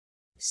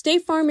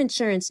State Farm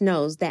Insurance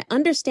knows that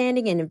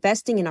understanding and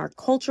investing in our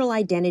cultural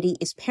identity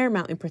is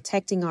paramount in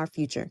protecting our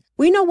future.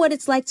 We know what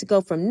it's like to go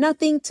from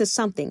nothing to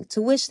something,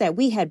 to wish that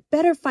we had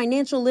better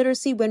financial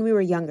literacy when we were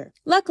younger.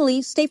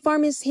 Luckily, State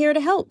Farm is here to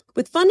help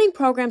with funding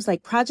programs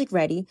like Project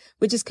Ready,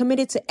 which is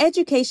committed to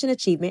education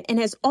achievement and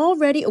has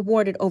already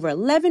awarded over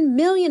 $11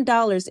 million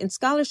in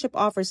scholarship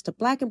offers to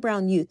Black and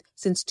brown youth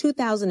since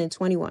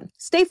 2021.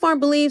 State Farm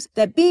believes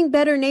that being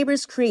better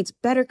neighbors creates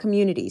better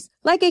communities.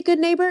 Like a good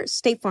neighbor,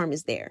 State Farm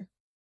is there.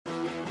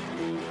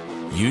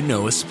 You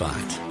know a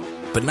spot,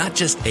 but not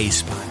just a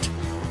spot,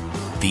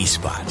 the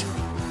spot.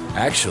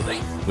 Actually,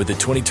 with the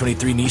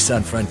 2023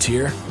 Nissan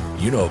Frontier,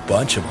 you know a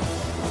bunch of them.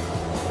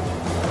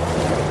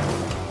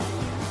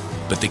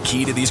 But the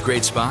key to these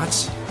great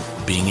spots?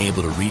 Being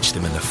able to reach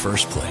them in the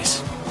first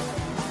place.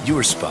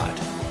 Your spot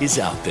is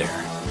out there.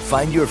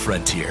 Find your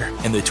Frontier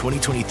in the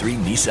 2023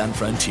 Nissan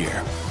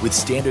Frontier with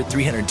standard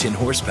 310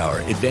 horsepower,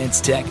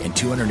 advanced tech, and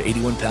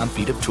 281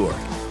 pound-feet of torque.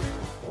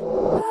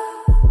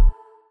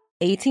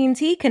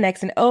 AT&T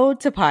connects an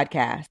ode to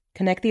podcast.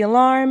 Connect the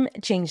alarm,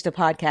 change the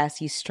podcast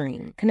you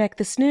stream. Connect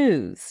the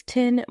snooze,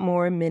 10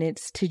 more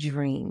minutes to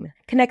dream.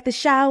 Connect the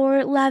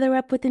shower, lather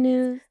up with the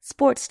news,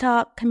 sports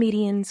talk,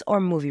 comedians, or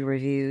movie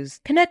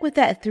reviews. Connect with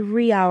that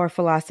 3-hour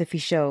philosophy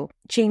show.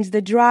 Change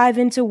the drive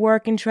into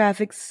work and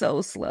traffic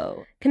so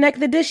slow.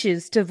 Connect the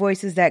dishes to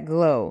voices that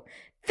glow.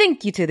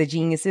 Thank you to the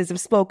geniuses of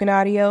spoken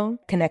audio.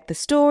 Connect the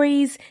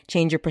stories,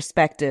 change your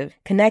perspective.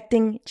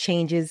 Connecting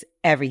changes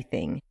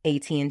everything.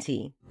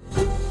 AT&T.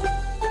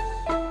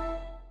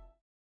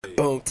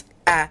 Boom,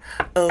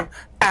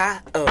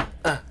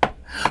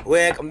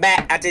 welcome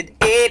back. I did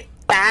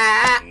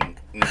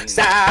 85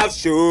 South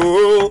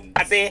Shore.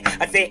 I said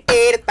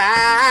 85.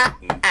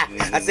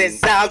 I said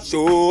South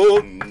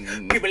Shore.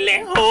 People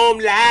at home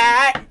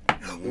like,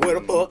 what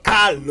about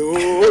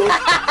Carlos?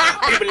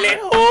 People at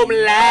home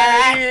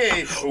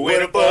like,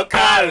 what about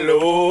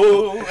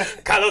Carlos?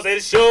 Carlos at the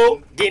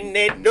show, getting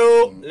that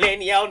dough,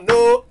 letting y'all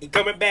know he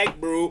coming back,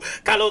 bro.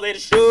 Carlos at the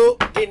show,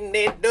 getting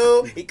that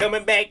dough, he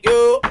coming back,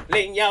 yo,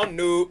 letting y'all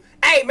know.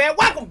 Hey, man,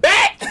 welcome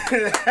back to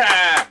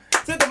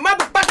the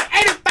motherfucking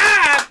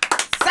 85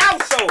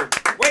 South Show.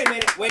 Wait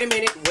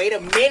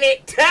a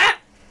minute.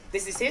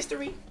 This is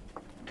history.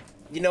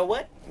 You know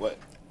what? What?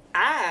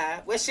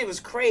 Well, shit was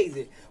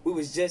crazy. We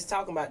was just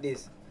talking about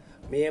this.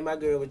 Me and my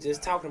girl were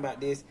just talking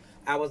about this.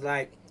 I was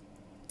like,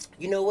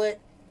 you know what?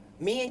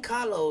 Me and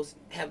Carlos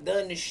have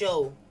done the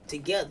show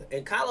together.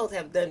 And Carlos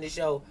have done the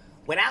show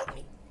without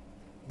me.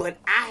 But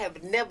I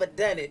have never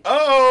done it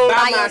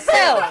by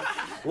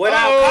myself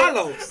without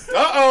Carlos.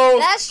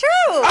 That's true.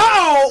 We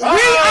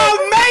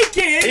are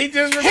making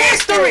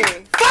history.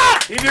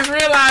 Fuck! He just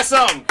realized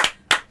something.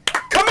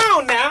 Come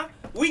on now.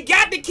 We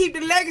got to keep the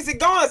legacy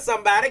going,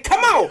 somebody.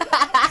 Come on.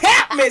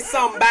 Help me,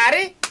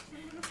 somebody.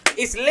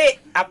 It's lit.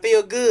 I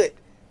feel good.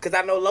 Because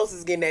I know Los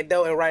is getting that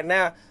dough. And right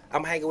now,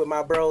 I'm hanging with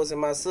my bros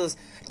and my sis.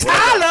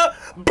 Tyler,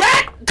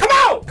 back. Come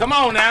on. Come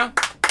on now.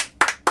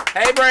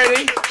 Hey,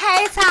 Brady.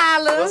 Hey,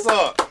 Tyler. What's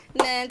up?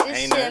 Nah,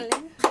 just chilling.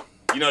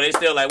 You know, they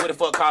still like, where the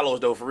fuck Carlos,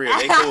 though, for real?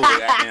 They cool.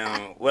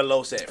 Goddamn, where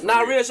Los at?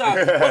 Nah, real shot.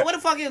 What the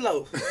fuck is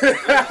Los? He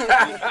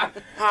had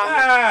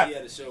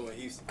a show in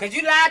Houston. Because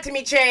you lied to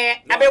me, Chad.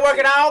 I've been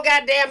working all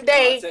goddamn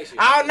day,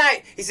 all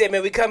night. He said,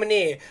 man, we coming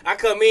in. I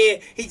come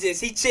in, he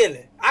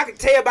chilling. I can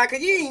tell by,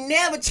 because you ain't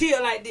never chill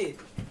like this.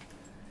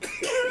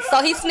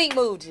 So he sneak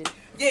moved you.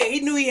 Yeah, he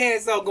knew he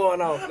had something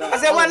going on. I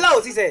said, what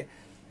Los? He said,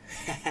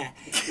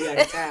 you out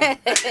of town.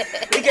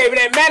 He gave me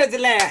that manager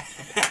laugh.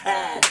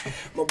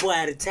 My boy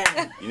out of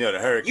town. You know the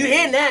hurricane. You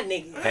hear that,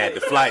 nigga? Had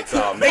the flights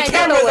all The man.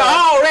 cameras are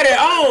already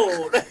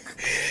on.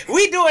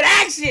 We doing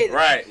action.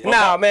 Right.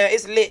 Nah, man,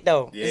 it's lit,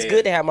 though. Yeah. It's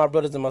good to have my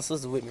brothers and my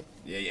sisters with me.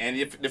 Yeah, and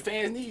if the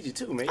fans need you,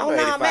 too, man. You Oh, know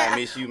nah, 85 man.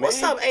 miss you, man.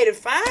 What's up,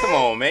 85? Come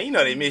on, man. You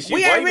know they miss you.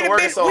 We Boy, ain't you really been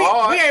working been, so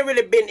hard. we ain't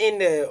really been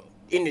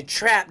in the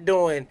trap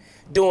doing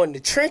the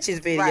trenches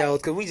videos,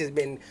 because we just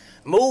been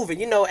moving.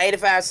 You know,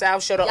 85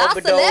 South Show, the Y'all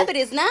open doors.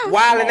 celebrities now.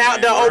 Wilding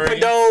out, man, the open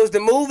doors. The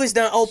movies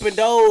done open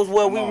doors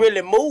where we on.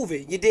 really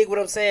moving. You dig what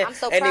I'm saying? I'm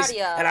so and proud of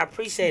y'all. And I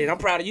appreciate it. I'm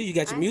proud of you. You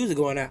got your music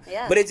going out.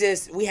 Yeah. But it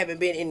just, we haven't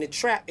been in the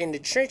trap, in the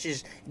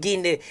trenches,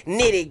 getting the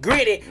nitty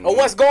gritty of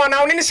what's going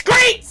on in the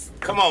streets.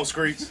 Come on,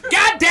 Screech.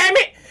 God damn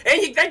it. And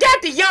they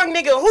got the young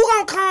nigga. Who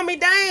gonna calm me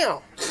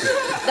down?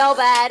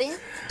 Nobody.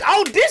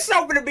 Oh, this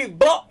over to be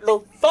buck the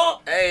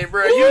fuck. Hey,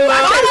 bro, Ooh, you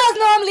like Carlos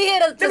normally here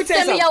Let to me tell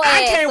you send me something. your ass.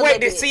 I can't a wait little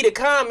to bit. see the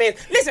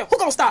comments. Listen, who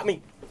gonna stop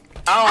me?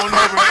 I don't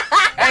know, bro.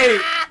 Hey,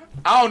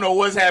 I don't know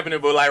what's happening,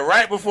 but like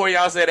right before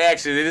y'all said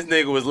action, this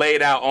nigga was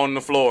laid out on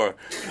the floor,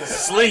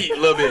 sleep a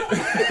little bit.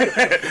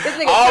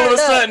 All of a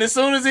sudden, as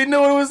soon as he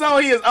knew it was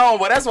on, he is on.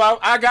 But that's why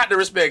I got to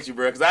respect you,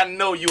 bro, because I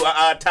know you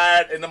are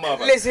tired in the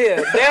motherfucker. Listen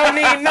here, they don't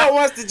even know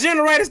once the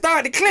generator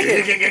started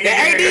clicking. The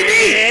ADD.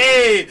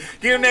 Hey,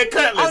 give him that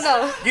cutlass.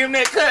 Oh, no. Give him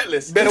that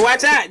cutlass. Better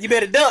watch out. You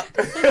better duck.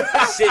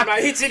 Shit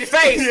might hit you in the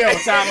face. Yeah,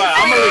 time out.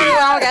 I'm I gonna leave.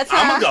 don't got time.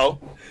 I'm gonna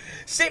go.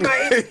 Shit,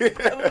 man.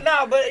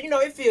 No, but you know,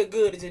 it feel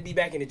good to just be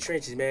back in the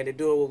trenches, man. To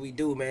doing what we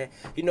do, man.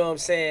 You know what I'm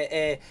saying?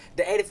 And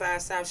the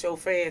 85 South Show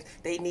fans,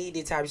 they need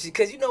this type of shit.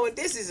 Cause you know what?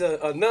 This is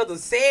another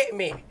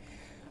segment.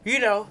 You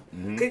know,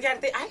 cause you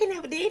gotta think, I ain't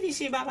never did this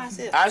shit by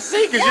myself. I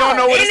see, cause you don't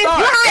know where to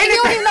start. You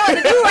don't even know what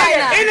to do right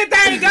now.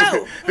 Anything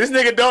go. This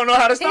nigga don't know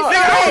how to start.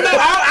 I don't know.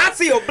 I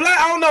see a blunt.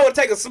 I don't know.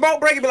 Take a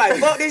smoke break and be like,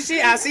 fuck this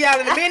shit. I'll see y'all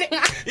in a minute.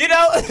 You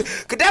know,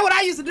 cause that's what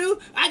I used to do.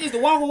 I used to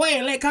walk away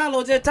and let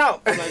Carlo just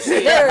talk. I'm like,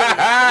 shit. You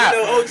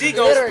know, OG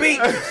gonna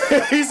speak.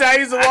 He said I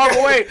used to walk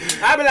away.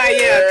 I be like,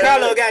 yeah,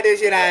 Carlo got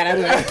this shit out. I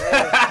be like,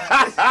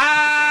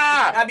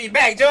 I be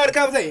back. Join the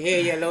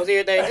conversation. Yeah, Los,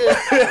 everything good.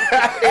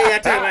 Yeah, I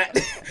talk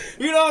about.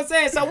 You know what I'm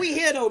saying? So we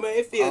here though, man.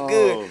 It feel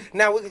good.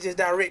 Now we can just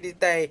direct this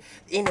thing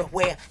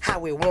anywhere how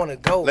we want to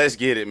go. Let's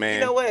get it, man.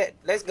 You know what?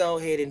 Let's go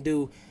ahead and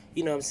do,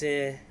 you know what I'm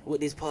saying,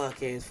 what this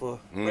podcast for.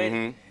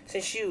 Brady,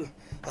 since you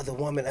are the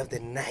woman of the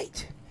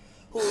night,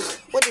 what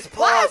this podcast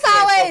Why it's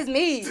always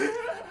me?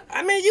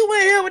 I mean, you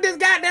went here with this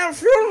goddamn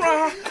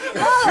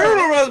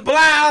funeral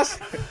blouse.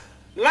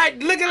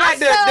 Like looking like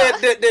the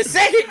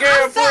second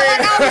girlfriend.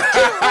 I felt like I was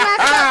cute when I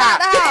stepped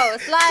out the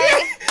house.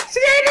 Like she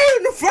ain't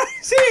even the front.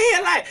 She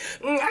here like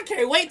I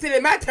can't wait till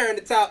it's my turn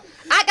to talk.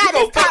 I got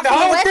this top the from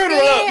whole West funeral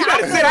up. You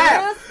gotta sit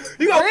down.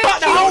 You gonna fuck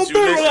the whole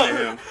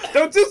funeral up.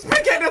 Don't you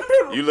speak at the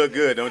funeral. You look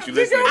good. Don't you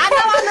listen to him? I know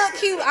I look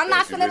cute. I'm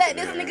not finna let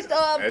this nigga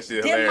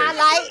dim my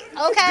light.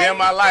 Okay. Dim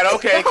my light.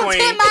 Okay, Don't queen.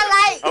 dim my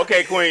light.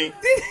 Okay, queen.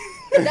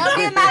 Don't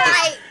dim my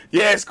light.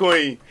 Yes,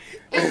 queen.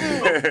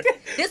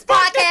 This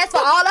podcast for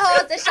all the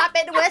hoes that shop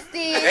at the West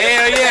End.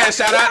 Hell yeah!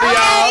 Shout out to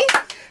y'all.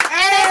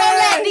 And they gonna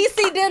let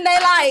DC dim they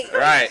light.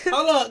 Right.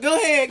 Hold up, go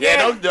ahead.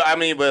 Yeah, I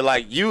mean, but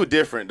like you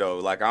different though.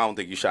 Like I don't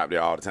think you shop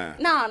there all the time.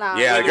 No.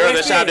 Yeah, the girls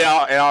that shop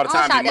there all the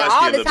time be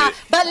musty a little bit.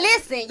 But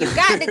listen, you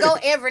got to go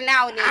every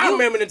now and then. I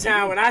remember the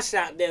time when I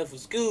shopped there for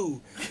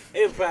school.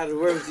 It was probably the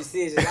worst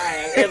decision I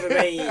have ever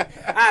made.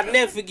 I'll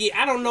never forget.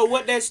 I don't know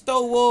what that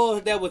store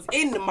was that was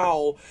in the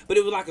mall, but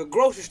it was like a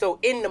grocery store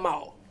in the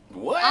mall.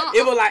 What?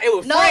 It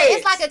was No, Fred's.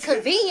 it's like a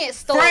convenience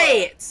store.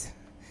 Fred's.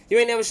 You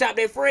ain't never shopped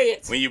at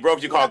Fred's? When you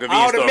broke, you called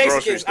convenience store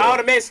grocery store. All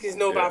the Mexicans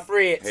know about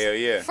Fred's. Hell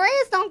yeah.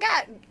 Fred's don't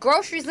got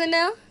groceries in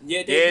there.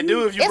 Yeah, they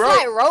do if you it's broke.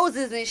 It's like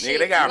Roses and shit. Nigga,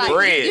 they got like,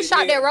 bread. You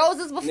shopped at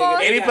Roses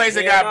before? Any place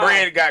that got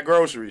bread got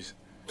groceries.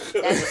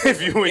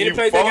 If you when Any you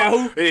place that got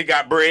who? it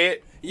got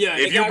bread. Yeah,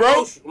 if you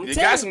broke, you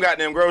got some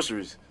goddamn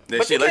groceries. That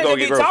but shit, you let's go can't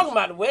get be groceries. talking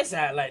about the West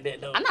Side like that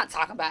though. I'm not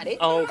talking about it.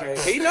 Oh, okay.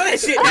 You know that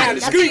shit down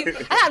the street.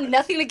 I have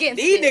nothing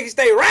against These it. niggas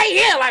stay right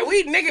here like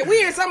we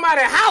in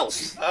somebody's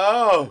house.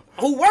 Oh.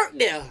 Who worked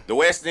there? The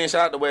West End,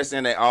 shout out to West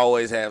End, they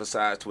always have a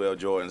size 12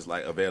 Jordans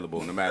like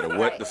available no matter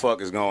what the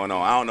fuck is going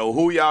on. I don't know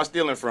who y'all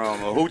stealing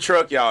from or who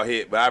truck y'all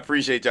hit, but I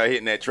appreciate y'all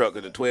hitting that truck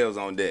with the 12s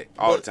on deck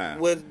all the time.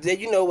 Well,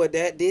 you know what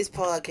this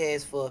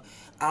podcast for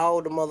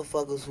all the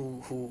motherfuckers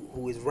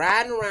who is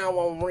riding around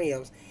on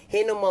rims,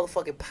 hitting them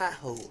motherfucking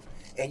potholes.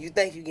 And you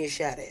think you get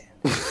shot at.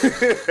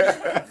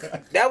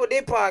 That what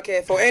this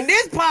podcast for. And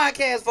this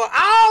podcast for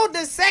all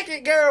the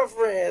second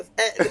girlfriends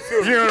at the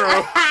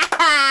funeral.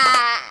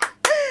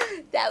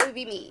 That would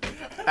be me.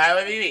 That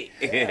would be me.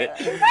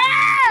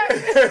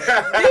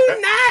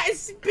 Do not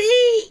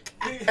speak.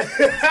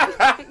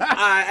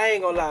 I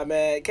ain't gonna lie,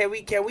 man. Can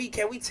we tell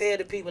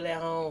the people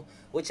at home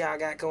what y'all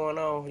got going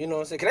on? You know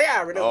what I'm saying? Cause they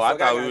already know. I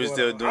thought we were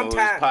still doing this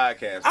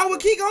podcast. I would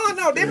keep going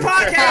though. This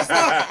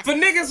podcast for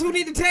niggas who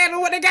need to tell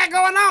them what they got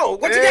going on.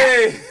 What you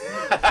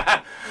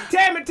got?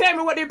 Tell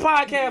me what this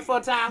podcast for,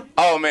 Tom.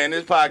 Oh man,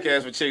 this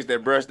podcast for chicks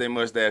that brush their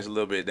mustache a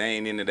little bit. They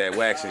ain't into that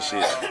waxing shit. You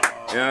know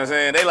what I'm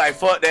saying? They like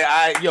fuck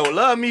that.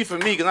 Love me for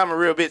me, cause I'm a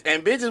real bitch.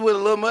 And bitches with a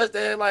little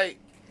mustache, like.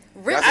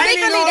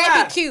 Particularly,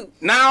 they be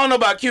cute. Nah, I don't know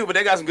about cute, but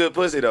they got some good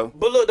pussy though.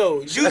 But look though,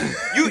 you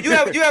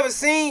ever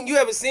seen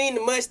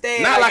the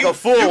mustache? Not like a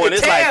full one.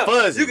 It's like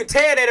fuzzy. You can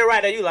tell that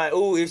right there. You like,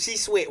 ooh, if she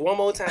sweat one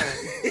more time.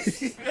 Ooh,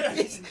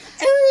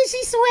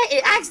 she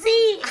sweating. I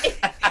see.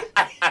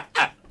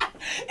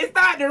 It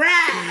starting to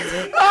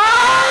rise.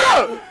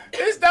 Oh,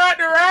 it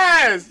starting to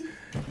rise.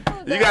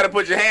 You gotta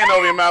put your hand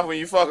over your mouth when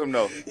you fuck them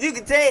though. You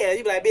can tell.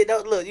 You be like, bitch,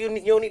 don't look. You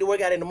don't need to work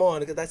out in the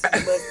morning because I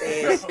see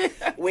your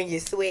mustache when you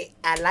sweat.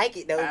 I like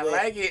it though. I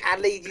like it. I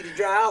need you to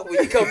dry off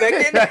when you come back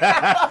in.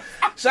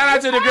 Shout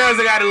out to the girls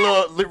that got a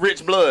little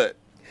rich blood.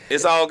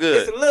 It's all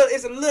good.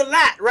 It's a little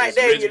lot right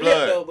there in your blood.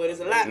 lip though, but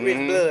it's a lot rich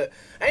blood.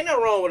 Ain't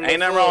nothing wrong with it. Ain't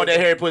nothing wrong with that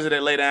hairy pussy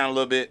that lay down a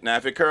little bit. Now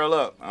if it curl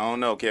up, I don't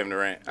know, Kevin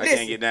Durant. I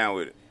can't get down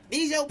with it.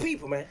 These your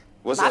people, man.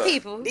 What's My up?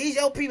 people. These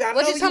your people. I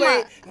What know you talking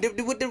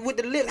ain't with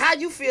the lips. How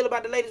you feel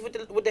about the ladies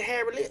with the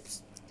hairy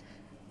lips?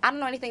 I don't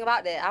know anything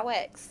about that. I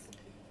wax.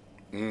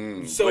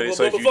 So if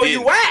before you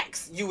you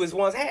wax, you was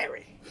once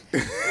hairy.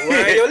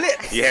 Wearing your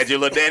lips. You had your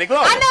little Danny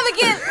Glover. I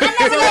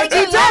never let it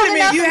you get telling long me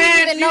enough you for me to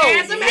had even you know.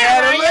 had some You hair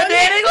had a on little your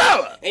Danny lips.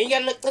 Glover. And you got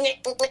to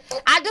look.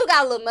 I do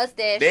got a little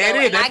mustache. There though,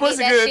 it is. and That I pussy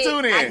get good shit.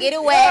 too then. I get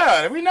it wet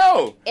Yeah, we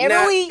know.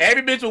 every week.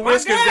 Every bitch with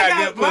whiskers got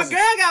good My pussy.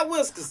 girl got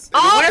whiskers.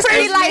 All whiskers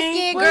pretty mean light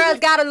skinned pussy. girls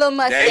got a little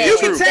mustache. That is You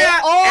true. can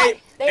tell.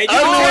 And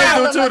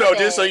Ugly ones do all too, though. mustache.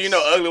 Just so you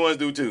know, ugly ones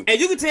do too. And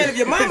you can tell if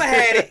your mama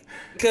had it,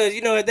 because,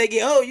 you know, if they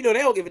get old, you know, they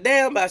don't give a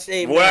damn about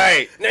shaving.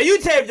 Right. Now, you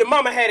tell if your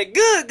mama had it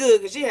good,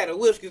 because she had the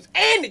whiskers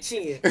and the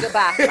chin.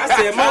 Goodbye. I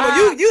said,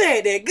 mama, you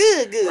had that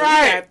good.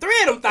 Right. You had 3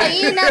 of them So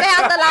things. you never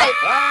have to like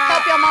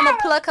help your mama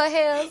pluck her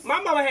hair.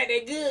 My mama had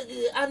that good.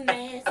 I'm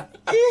nasty.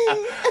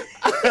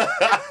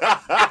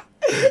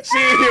 She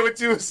didn't hear what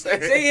you were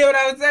saying. See what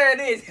I was saying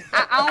is,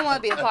 I don't want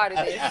to be a part of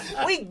this.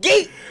 we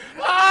geek.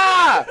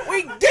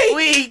 We geek.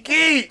 We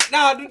geek.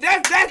 No,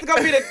 that's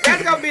gonna be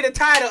the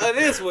title of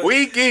this one.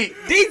 We geek.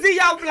 DZ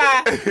Young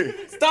Fly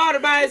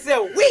started by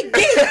himself. We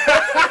geek.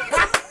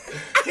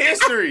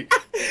 History.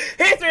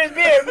 History is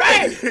being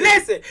made.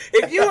 Listen,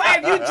 if you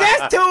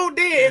just tuned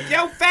in, if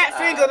your fat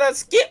finger done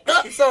skipped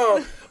up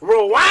some,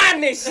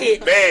 rewind this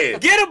shit. Man.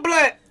 Get a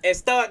blunt and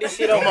start this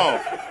shit over. Come on.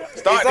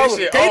 Start this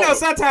shit You know, over.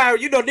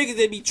 sometimes, you know, niggas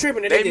that be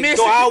tripping and They they miss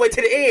just go it. all the way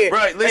to the end. Bro,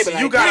 They be listen,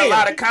 like, you got damn. a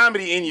lot of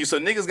comedy in you, so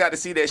niggas got to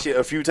see that shit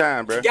a few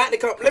times, bro. Got to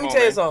come. Let me on,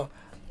 tell you man.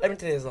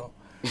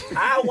 something.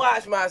 I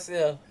watch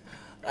myself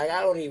like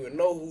I don't even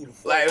know who the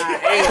fuck Like, I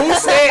am. who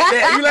said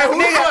that? You like, who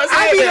the Nigga, fuck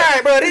I said be that?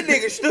 like, bro, this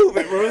nigga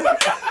stupid, bro.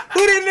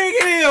 Who this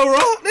nigga is, bro?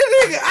 This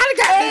nigga, I done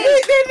got to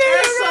meet this nigga,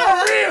 That's so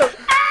bro. real.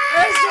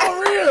 That's so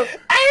real.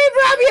 Hey,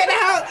 bro, I be at the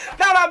house.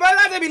 No, bro,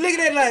 I just be looking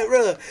at it like,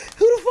 bro,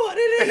 who the fuck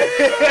this nigga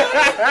is?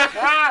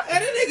 And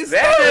this nigga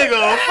That stupid, nigga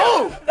a man.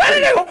 fool. That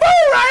nigga a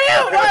fool right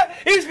here, bro.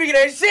 He speaking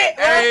that shit,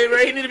 bro. Hey, bro,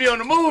 he need to be on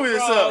the movies or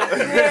something.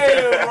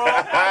 Yeah, bro.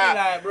 I be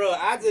like, bro,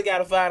 I just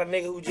gotta find a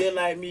nigga who just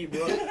like me,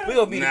 bro. We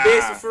gonna be Nah. the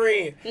best of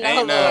friends. Ain't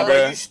No, none, bro.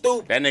 bro. You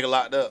stupid. That nigga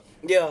locked up.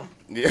 Yeah.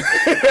 Yeah.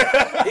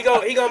 He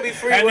gonna be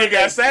free. That one nigga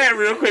day. got sad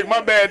real quick.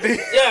 My bad, dude.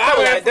 Yeah, I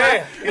was like,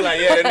 damn. He like,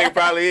 yeah, that nigga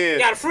probably is.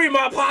 Gotta free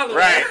my partner.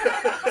 Right.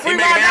 Free He my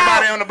making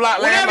everybody dog. on the block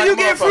laugh Whenever like you a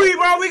get motherfucker. free,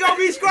 bro, we gonna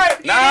be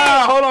straight.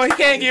 Nah, hold on. He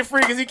can't get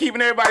free because he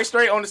keeping everybody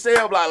straight on the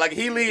cell block. Like,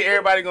 he leave,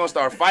 everybody gonna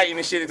start fighting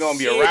and shit. It's gonna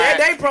be a Shit, riot. that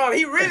they problem.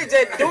 He really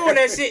just doing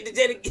that shit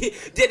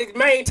to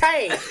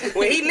maintain.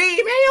 When he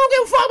leave, man, he don't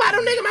give a fuck about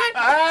them nigga, man.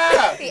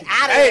 Ah. He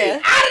out of Hey.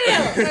 there. Out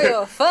of there.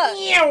 Nigga, fuck.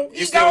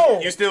 You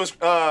gone. You still,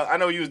 I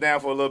know you was down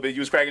for a little bit. You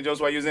was cracking jokes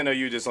while you was in there.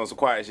 You was just on some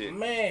quiet shit.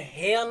 Man,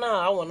 hell no,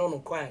 I wasn't on no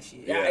quiet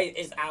shit. Yeah.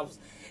 I was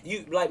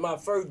like my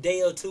first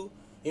day or two.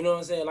 You know what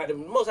I'm saying? Like the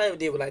most I ever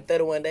did was like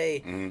 31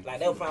 days. Like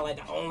that was probably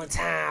like the only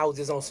time I was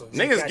just on some.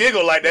 Niggas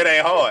giggle like that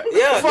ain't hard.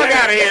 Yeah, Fuck yeah.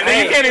 out of here.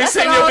 Nigga, you can't even That's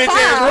sit in a your long bitch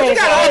ass time. room You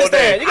for gotta all understand.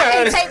 day. You gotta I can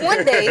understand. take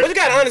one day. But you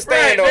gotta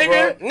understand Right,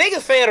 though, bro.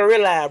 Niggas fail to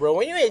realize, bro.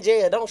 When you in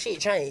jail, don't shit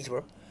change,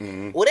 bro.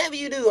 Whatever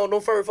you do on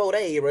them first 4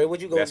 days, bro, what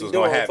you gonna That's be what's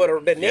gonna doing for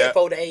happen. the next Yep.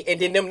 4 days, and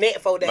then them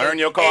next 4 days. Learn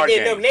your card and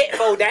then game. them next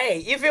 4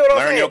 days. You feel what I'm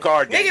Learn saying? your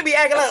card game. Nigga be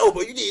acting like, oh,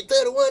 but you did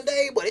 31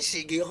 days, but this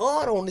shit get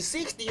hard on the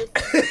 60th.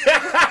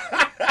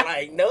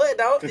 Like, no, it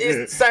don't.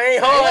 It's the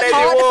same hard as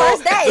hard it the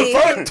was first day. the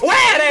first 12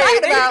 days.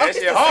 Right nigga. about. That It's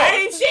shit the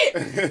hard.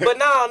 same shit. But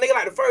no, nigga,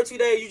 like the first 2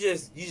 days, you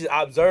just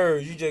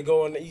observe. You just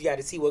go in there, you got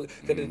to see what,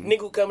 because the nigga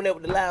who coming up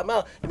with the loud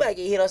mouth, you might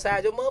get hit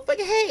upside your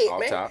motherfucking head, Off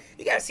man. top.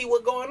 You got to see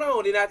what's going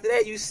on. Then after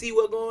that, you see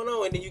what's going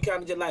on, and then you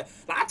kind of just like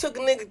I took a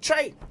nigga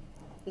trait.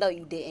 No,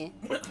 you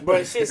didn't.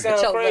 Bro, shit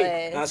sound Your crazy.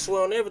 ass. I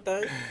swear on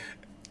everything.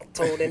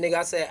 Told that nigga,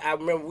 I said, I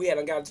remember we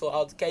hadn't got into an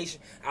altercation.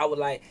 I was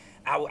like,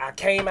 I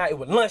came out, it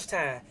was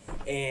lunchtime,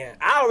 and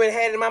I already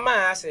had it in my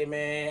mind. I said,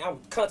 man, I was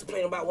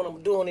contemplating about what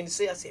I'm doing in the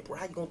cell. I said, bro,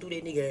 how you gonna do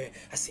that nigga?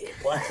 I said,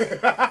 boy,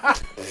 I'm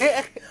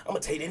gonna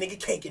take that nigga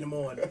cake in the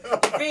morning. You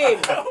feel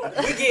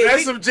me?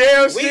 That's some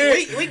jail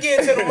shit. We get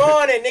into the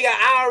morning, nigga,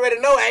 I already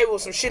know, hey, it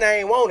was some shit I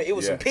ain't wanted. It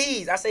was Yeah. some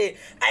peas. I said,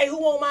 hey, who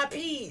want my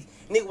peas?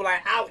 Nigga was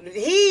like, out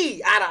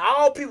of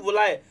all people, was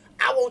like,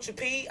 I want your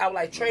peas. I was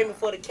like, trade me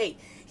for the cake.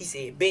 He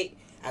said, bet.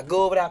 I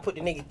go over there, I put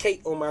the nigga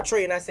cake on my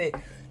tray, and I said,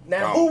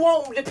 now Oh. who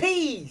want the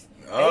peas?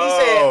 And he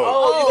said,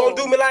 oh, you gonna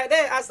do me like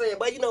that? I said,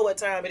 but you know what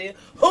time it is.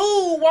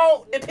 Who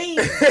want the peas?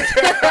 And he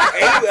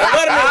was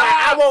like,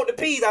 I want the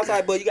peas. I was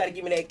like, but you gotta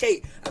give me that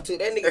cake. I took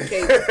that nigga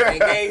cake and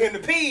gave him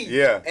the peas.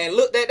 Yeah. And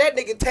looked at that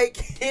nigga take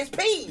his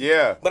peas.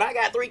 Yeah. But I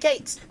got 3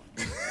 cakes.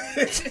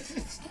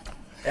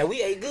 And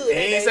we ate good.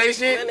 He ain't say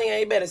shit? That nigga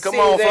ain't better Come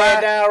sit on, his Fly.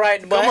 ass down right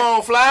the butt. Come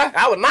on, Fly.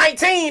 I was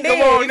 19 then.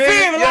 Come on, you feel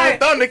nigga. me? Young Like,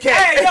 Thundercat.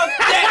 hey, yo,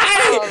 hey,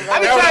 I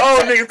be That was trying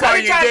old to- niggas I calling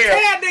be you trying to jail.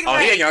 tell niggas Oh,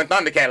 like, yeah, Young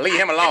Thundercat. Leave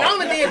him I alone.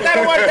 only did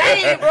 31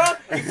 days, bro.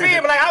 You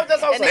feel me? Like, I was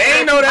just on some. They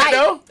ain't know that,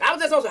 though. I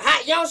was just on some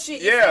hot young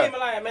shit. You Yeah. feel me?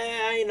 Like,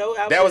 man, I ain't know.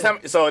 That was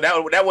so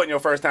that wasn't your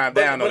first time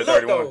down on the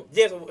 31. Though,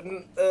 just,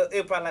 it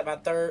was probably like my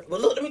third. But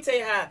look, let me tell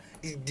you how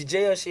the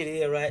jail shit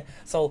is, right?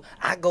 So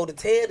I go to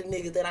tell the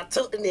niggas that I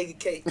took the nigga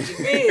cake. You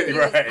feel me?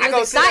 Right. I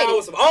go sit down excited.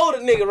 with some older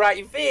nigga, right?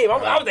 You feel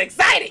me? I was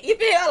excited. You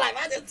feel me? I was like,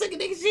 I just took a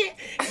nigga shit.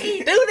 He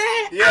do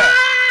that? Yeah.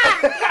 Ah!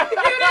 You feel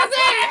what I'm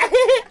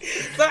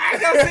saying? So I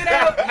go sit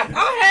down.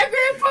 I'm happy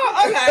as fuck.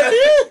 I'm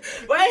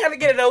like, but I ain't have to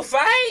get in no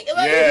fight.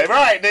 Like, Yeah,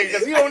 right, nigga,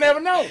 because you don't never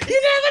know. You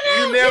never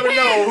know. You never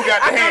know who got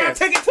the I thought I hands.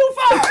 took it too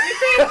far. You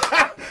feel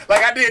me?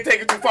 Like I did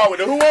take it too far with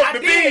the who wants the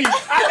bees.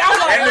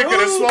 That nigga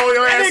could have swole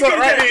your ass up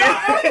right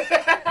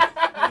there.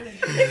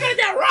 You could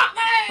just rock,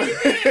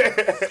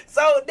 man.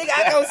 So, nigga,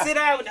 I go sit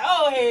down with the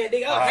old head,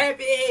 nigga. I'm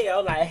happy as hell.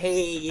 I'm like,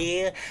 hey,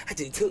 yeah. I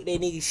just took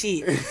that nigga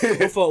shit.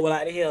 Before we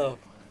like to hell.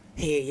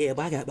 yeah,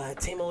 but I got about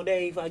 10 more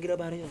days if I get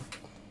up out of here.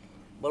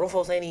 But them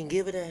folks ain't even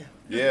give it down.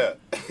 Yeah.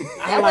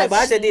 I was like, but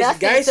I said this nothing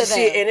gangster to them.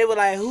 shit, and it was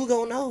like, who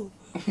gonna know?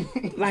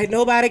 Like,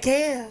 nobody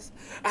cares.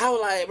 I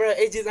was like, bro,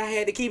 it's just I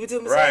had to keep it to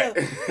myself.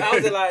 Right. I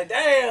was just like,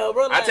 damn,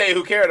 bro. Like, I tell you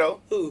who care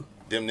though. who?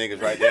 Them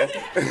niggas right there.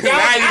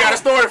 Now you got a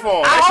story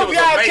for them. I hope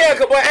y'all care,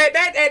 but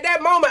at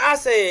that moment, I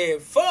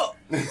said, fuck.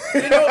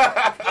 You know,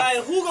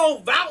 like, who gonna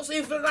vouch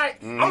if it's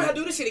like, I'm gonna have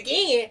to do this shit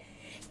again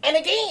and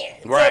again.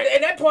 Right. So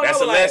at that point, That's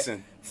I was a like,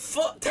 lesson.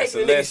 fuck That's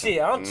taking a the nigga lesson.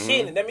 shit. I'm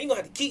chilling. That mean you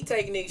gonna have to keep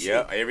taking nigga shit.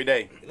 Yeah, every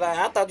day. Like,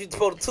 I thought you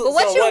supposed to took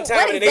But something one time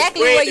what and they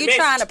exactly spread were the you message.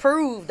 trying to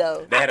prove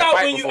though? They had a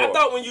fight before. I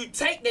thought when you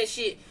take that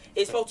shit,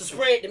 it's supposed to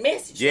spread the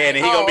message. Yeah, and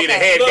then he gonna be the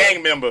okay. head Look,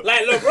 gang member.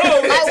 Like, look, bro.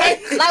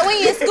 Like when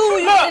you in school,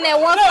 you was in that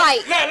one fight.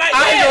 Like,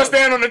 I ain't gonna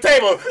stand on the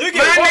table. You get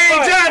My one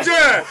name fight.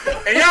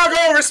 John, and y'all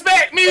gonna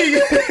respect me.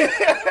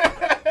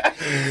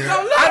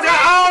 I got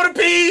all the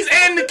peas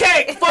and the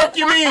cake. Fuck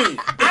you mean?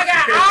 I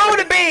got all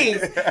the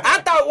beans.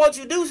 I thought once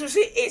you do some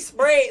shit, it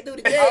spread through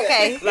the jail.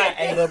 Okay. Like,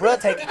 hey, lil' bro,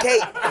 take a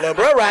cake. Lil'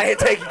 bro right here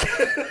taking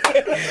cake.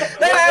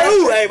 They like,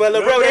 who? Hey, but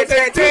lil' bro, that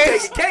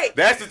taking cake.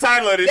 That's the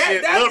title of this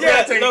shit. Little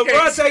bro taking lil' cake.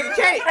 bro taking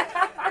cake.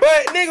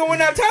 But nigga,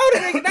 when I told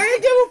it, nigga, they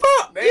ain't give a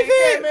fuck. They You ain't feel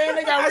care, me? man.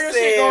 They got I real said,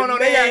 shit going on.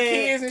 They got man.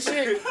 kids and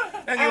shit.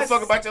 They don't give a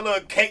fuck about your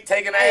little cake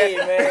taking ass. Hey,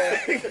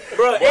 man.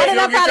 Bro, Why did you I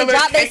don't get probably your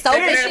drop their cake soap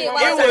taken and out shit from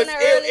while I it was was, in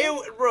there early? it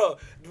was, bro,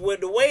 with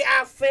the way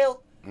I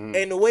felt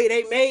and the way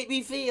they made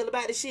me feel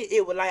about the shit,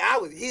 it was like I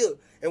was here.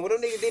 And when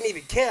them niggas didn't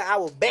even care, I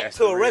was back That's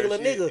to the a real regular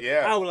shit, nigga.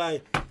 yeah. I was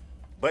like,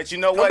 But you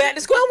know come what? back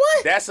to square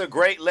one. That's a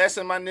great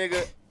lesson, my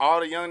nigga. All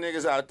the young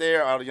niggas out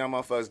there, all the young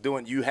motherfuckers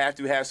doing, you have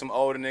to have some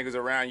older niggas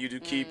around you to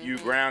keep you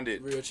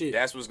grounded. Real shit.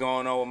 That's what's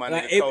going on with my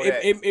Like, nigga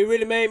Kodak. it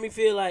really made me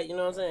feel like, you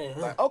know what I'm saying?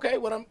 Like, okay,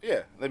 what I'm,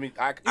 yeah.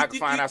 I can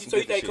find out some So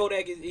you different think shit.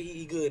 Kodak is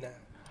he good now?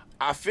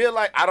 I feel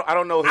like I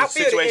don't know I his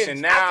feel the situation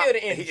energy. now. I feel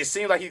the energy. It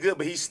seems like he's good,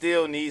 but he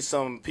still needs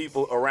some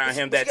people around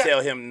him But that you got-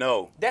 tell him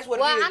no. That's what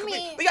Well, it is. I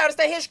mean- we gotta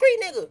stay here street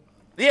nigga.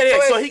 Yeah.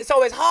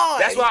 So it's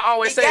hard. That's why I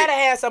always say- you gotta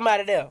have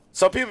somebody there.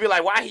 So people be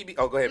like, why he be?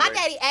 Oh, go ahead. My Brady.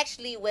 daddy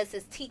actually was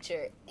his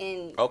teacher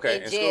in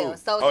Okay, in jail.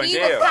 school. So Oh, in he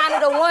jail. was kind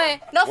of the one.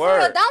 No, for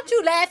real, Word. don't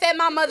you laugh at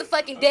my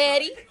motherfucking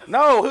daddy.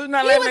 No, who's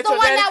not He laughing was at the your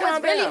one daddy? that was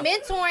Calm really down.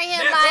 mentoring him.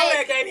 That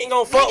Like, Kodak ain't even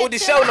gonna fuck with the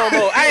show no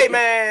more. Hey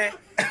man,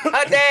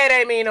 her dad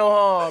ain't mean no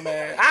harm,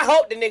 man. I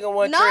hope the nigga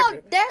wasn't no,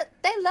 tripping.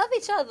 they love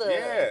each other.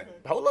 Yeah.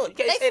 Hold up, you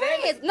can't They say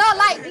that. friends. No,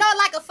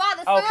 like a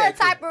father-son Okay,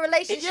 cool. type of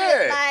relationship.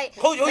 Yeah. Like,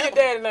 Who your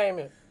dad's name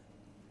is?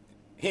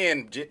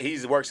 He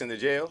works in the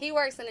jail. he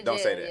works in the Don't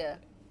jail. say that. Yeah.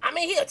 I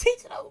mean, he a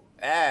teacher though.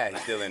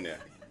 He's still in there.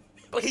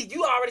 But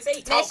you already say he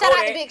Man, taught shout out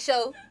Kodak. to Big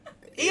Show.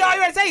 He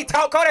already say he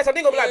taught Kodak. So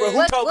nigga gonna be like, bro, who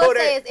What taught say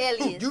Kodak? his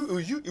alias? It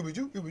was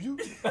you.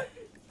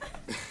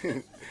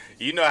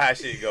 You know how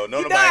shit go. He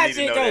Nobody died, need to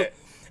shit know go. that.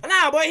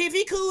 Nah, but if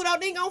he cool though,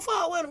 then gon'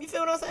 fuck with him. You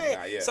feel what I'm saying?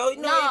 Nah, yeah. So you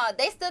know, No,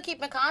 they still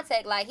keep in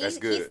contact. Like That's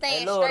he's good.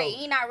 staying They love straight. him.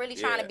 He not really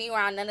trying Yeah. to be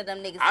around none of them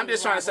niggas. I'm he just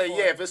was trying to around say, before.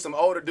 yeah, if it's some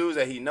older dudes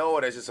that he know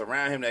or that's just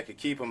around him that could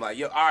keep him like,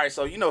 yo, all right,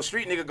 so, you know,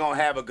 street nigga gonna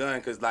have a gun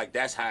because, like,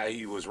 that's how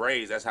he was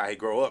raised. That's how he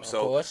grow up.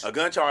 So course. a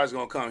gun charge is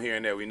gonna come here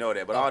and there. We know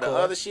that. But all the course.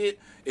 other shit,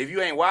 if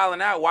you ain't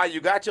wilding out while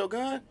you got your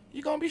gun,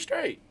 you gonna be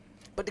straight.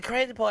 but the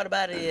crazy part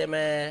about it is,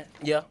 man,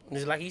 yeah,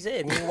 just like he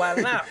said, me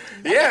wilding out.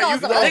 Yeah, Niggas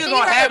nigga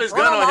gonna have his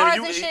gun Bruno on Mars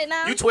him. and shit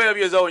now? You 12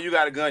 years old and you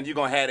got a gun, you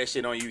gonna have that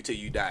shit on you till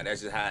you die.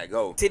 That's just how it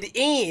go. To the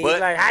end, But-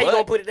 like how you but-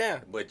 gonna put it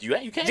down? But you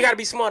can't. You gotta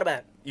be smart about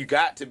it. You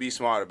got to be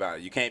smart about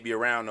it. You can't be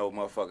around no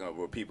motherfucking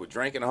where people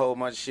drinking a whole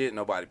bunch of shit,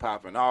 nobody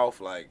popping off.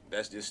 Like,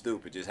 that's just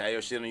stupid. Just have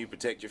your shit on you,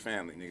 protect your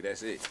family, nigga.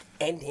 That's it.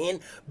 And then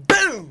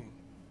boom.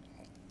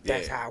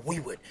 That's Yeah. how we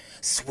would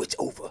switch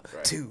over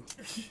Right. to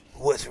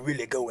what's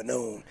really going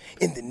on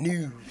in the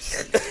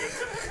news.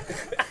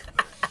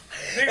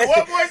 Nigga,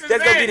 what voice is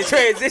That's gonna be the that?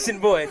 transition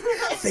voice.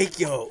 Thank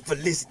y'all for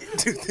listening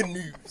to the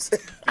news.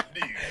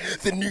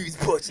 The news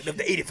portion of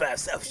the 85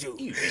 South Show.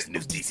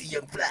 With DC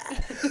Young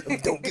Fly.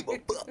 Don't give a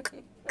fuck.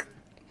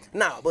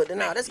 Nah,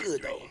 that's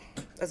good though.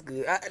 That's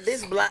good.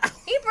 This black.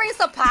 He brings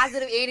some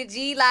positive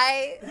energy.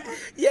 Like,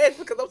 Yes,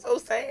 because I'm so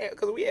sad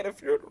because we had a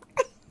funeral.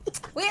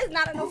 we is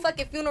not at no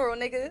fucking funeral,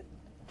 nigga.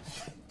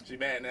 She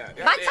mad now.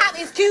 My top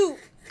is cute.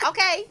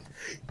 Okay.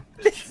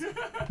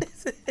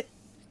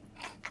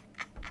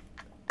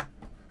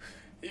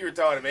 He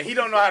retarded, man. He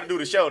don't know how to do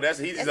the show. He just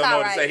It's don't know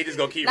what to alright. say. He just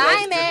gonna keep Nah, I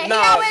roasting. ain't mad. He Nah,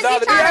 always nah, be to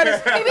be trying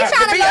honest- to. He be trying to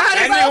be look honest,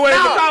 at That's the way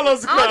us. the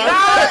Carlos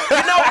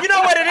come. You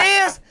know what it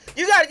is?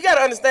 You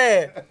gotta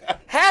understand.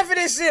 Half of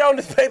this shit on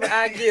this paper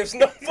I give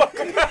no fuck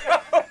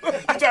about.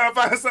 You trying to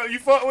find something you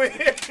fuck with?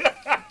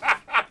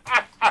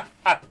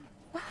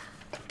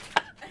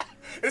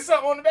 It's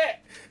something on the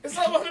back. It's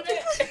something on the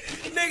back.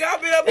 Nigga,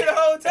 I've been up here the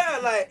whole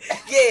time like,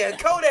 yeah,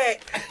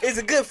 Kodak is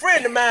a good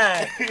friend of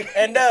mine.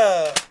 And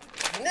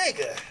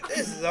nigga,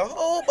 this is a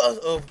whole bunch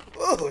of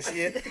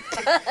bullshit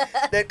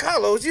that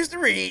Carlos used to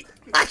read.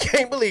 I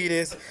can't believe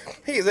this.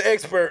 He is an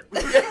expert. He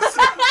is.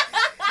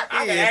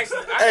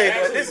 Hey,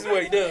 but this is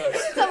what he does.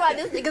 Talking about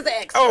this nigga's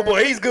ex. Oh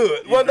boy, he's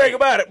good. One thing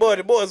about it, boy,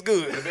 the boy's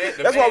good.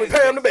 That's why we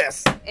pay him the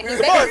best. And he makes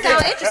it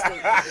sound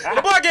interesting.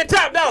 The boy get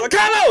top dollar.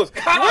 Carlos,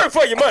 you work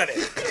for your money.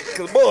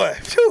 Cause boy,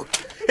 phew,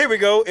 here we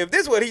go. If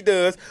this is what he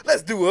does,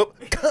 let's do a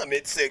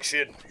comment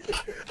section.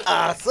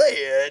 I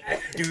said,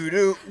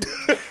 doo-doo.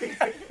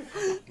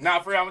 Nah,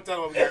 for real, I'm gonna tell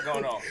them what we got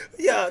going on.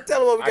 Yeah, tell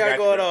them what we got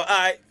going you, on. All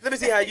right, let me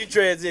see how you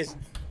transition.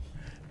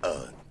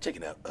 Check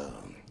it out.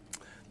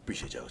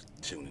 Appreciate y'all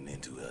tuning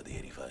into the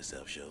 85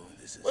 South Show.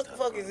 This is What the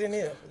fuck is in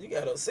here? You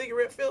got a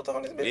cigarette filter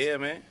on this bitch? Yeah,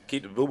 man.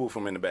 Keep the boo-boo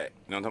from in the back.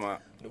 You know what I'm talking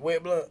about? The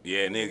wet blunt.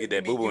 Yeah, nigga, get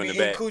that boo-boo in the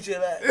back. Coochie a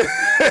lot.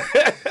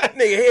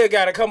 Nigga here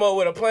gotta come up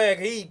with a plan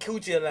cause he eat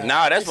coochie a lot.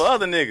 Nah, that's for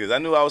other niggas. I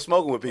knew I was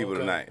smoking with people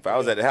tonight. If I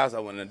was at the house, I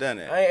wouldn't have done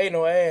that. I ain't ate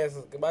no ass.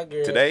 My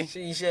girl, Today?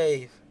 she ain't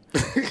shaved.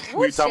 We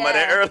were talking about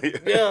that earlier.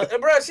 Yeah,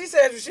 and bro, she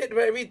said some shit to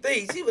make me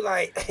think. She was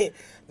like,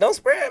 don't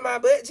spread my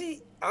butt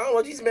cheek. I don't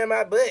want you to smell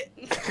my butt.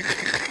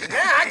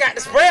 Now I got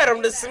to spread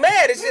them to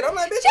smell this shit. I'm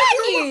like, bitch,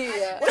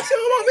 what you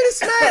want me to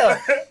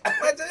smell?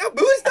 Like, your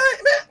booty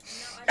stink, man.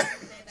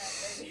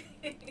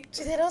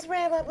 She said, don't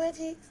spread my butt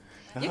cheeks.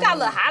 You got a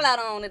little highlight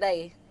on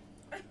today.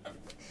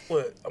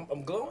 What?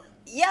 I'm glowing?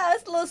 Yeah,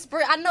 it's a little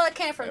spray. I know it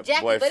came from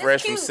Jackie, Boy, but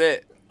fresh it's from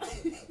cute.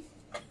 set.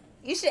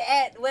 You should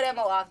add whatever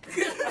more often.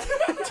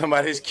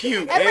 Somebody's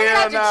cute. Hey, bring Hell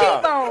out your no.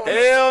 cheekbones.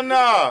 Hell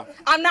no.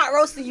 I'm not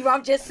roasting you.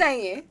 I'm just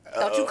saying.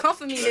 Don't you come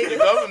for me, nigga.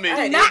 Come for me.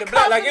 I not hit the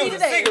block come like for it me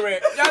was a today.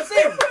 cigarette. Y'all see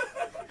me?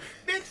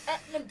 Bitch,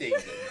 let me tell you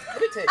something.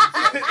 Let me tell you.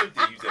 Let me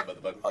tell you something,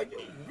 motherfucker. Oh, you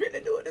really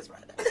doing this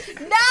right now?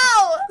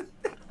 No!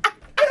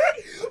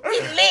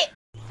 We lit.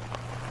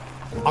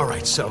 All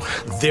right, so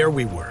there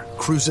we were,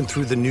 cruising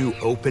through the new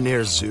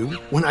open-air zoo,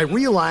 when I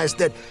realized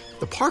that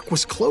the park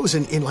was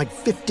closing in like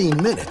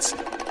 15 minutes.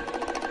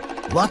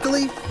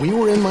 Luckily, we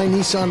were in my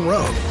Nissan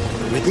Rogue.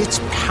 With its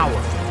powerful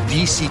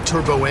VC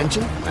turbo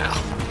engine, well,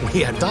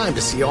 we had time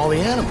to see all the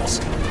animals.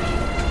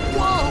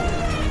 Whoa!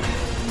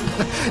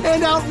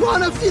 And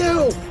outrun a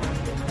few!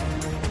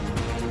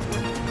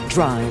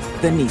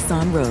 Drive the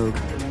Nissan Rogue.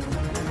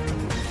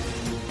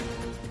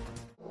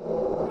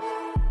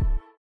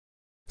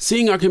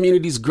 Seeing our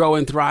communities grow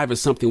and thrive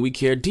is something we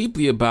care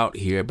deeply about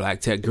here at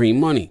Black Tech Green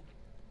Money.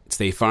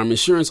 State Farm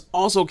Insurance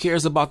also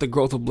cares about the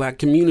growth of Black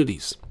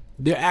communities.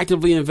 They're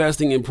actively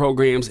investing in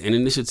programs and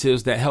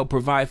initiatives that help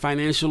provide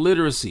financial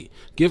literacy,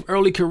 give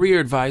early career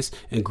advice,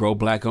 and grow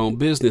Black-owned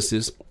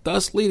businesses,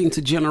 thus leading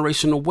to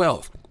generational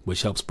wealth,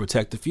 which helps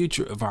protect the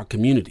future of our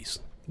communities.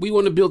 We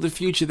want to build a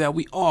future that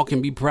we all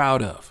can be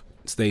proud of.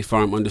 State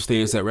Farm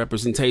understands that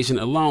representation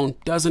alone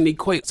doesn't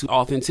equate to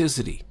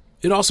authenticity.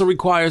 It also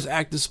requires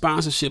active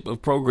sponsorship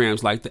of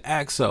programs like the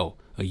AXO,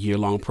 a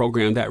year-long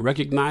program that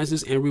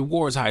recognizes and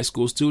rewards high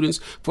school students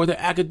for their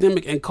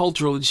academic and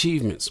cultural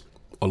achievements,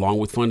 along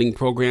with funding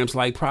programs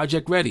like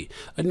Project Ready,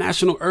 a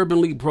National Urban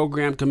League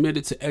program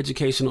committed to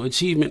educational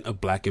achievement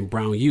of Black and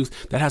brown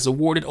youth that has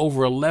awarded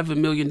over $11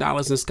 million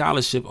in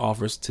scholarship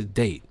offers to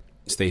date.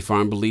 State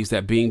Farm believes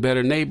that being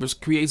better neighbors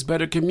creates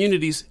better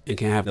communities and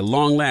can have a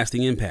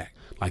long-lasting impact.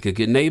 Like a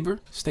good neighbor,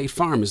 State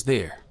Farm is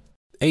there.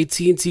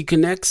 AT&T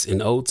connects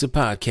an ode to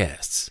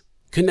podcasts.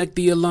 Connect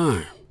the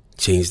alarm.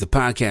 Change the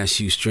podcast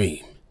you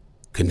stream.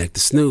 Connect the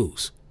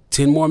snooze.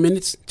 10 more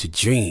minutes to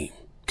dream.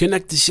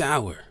 Connect the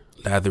shower.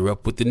 Lather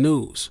up with the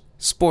news,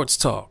 sports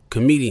talk,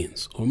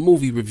 comedians, or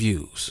movie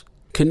reviews.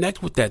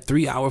 Connect with that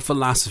 3-hour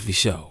philosophy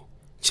show.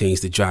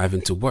 Change the drive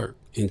into work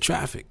in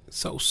traffic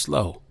so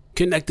slow.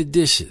 Connect the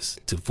dishes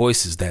to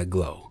voices that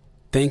glow.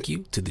 Thank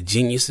you to the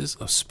geniuses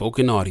of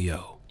spoken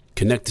audio.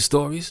 Connect the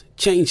stories,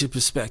 change your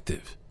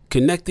perspective.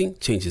 Connecting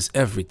changes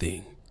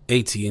everything.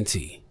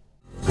 AT&T.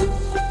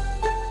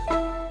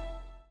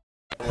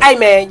 Hey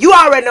man, you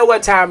already know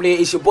what time it is.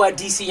 It's your boy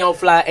DC on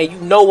Fly, and you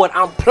know what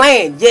I'm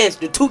playing. Yes,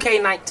 the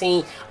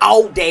 2K19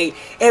 all day,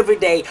 every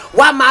day.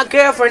 While my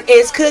girlfriend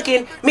is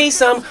cooking me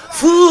some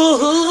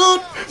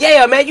food.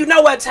 Yeah, man, you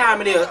know what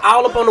time it is.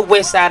 All up on the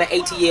west side of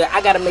ATL.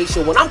 I gotta make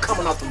sure when I'm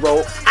coming off the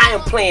road, I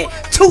am playing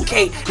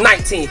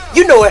 2K19.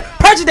 You know it.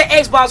 Purchase the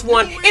Xbox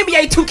One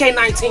NBA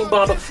 2K19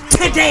 bundle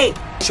today.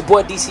 It's your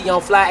boy DC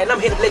on Fly, and I'm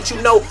here to let you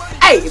know,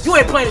 hey, if you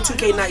ain't playing the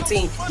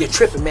 2K19, you're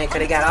tripping, man, because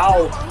they got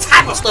all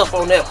type of stuff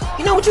on there.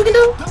 You know what you can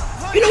do?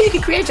 You know you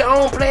can create your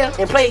own player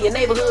and play in your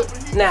neighborhood.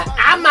 Now,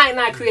 I might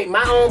not create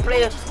my own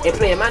player and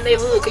play in my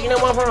neighborhood, because you know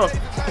where I'm from?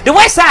 The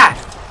West Side.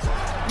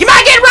 You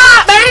might get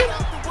robbed, man.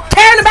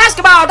 Carrying the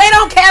basketball, they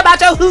don't care about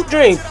your hoop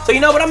dream. So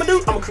you know what I'm going to do?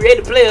 I'm going to create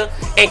a player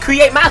and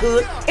create my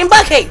hood in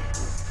Buckhead.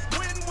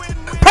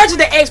 Purchase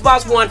the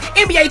Xbox One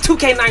NBA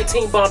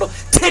 2K19 bundle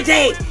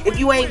today. If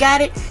you ain't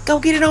got it, go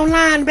get it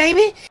online,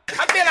 baby.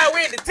 I feel like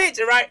we're in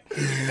detention, right?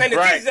 And the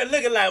teachers are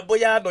looking like, boy,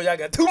 y'all know y'all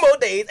got 2 more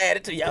days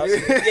added to y'all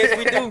shit. Yes,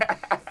 we do.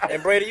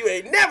 And Brady, you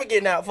ain't never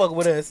getting out fucking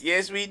with us.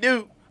 Yes, we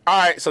do. All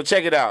right, so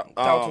check it out.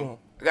 Talk to him.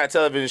 I got a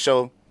television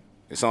show.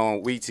 It's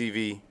on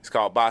WeTV. It's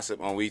called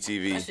Bossip on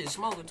WeTV. That shit's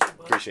smoking too,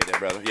 bro. Appreciate that,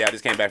 brother. Yeah, I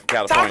just came back from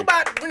California.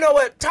 Talk about, you know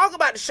what? Talk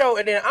about the show,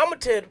 and then I'm going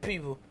to tell the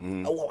people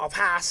of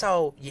how I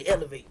saw you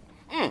elevate.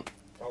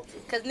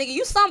 Cause nigga,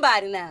 you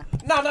somebody now.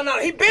 No.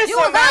 He been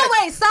You somebody. was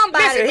always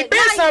somebody. Listen, he but been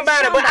now you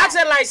somebody, but I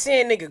just like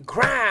seeing nigga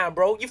grind,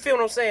 bro. You feel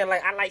what I'm saying?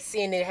 Like, I like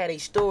seeing nigga have a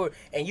story,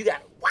 and you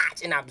gotta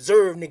watch and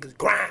observe niggas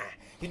grind.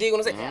 You dig what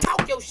I'm saying?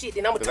 Talk your shit,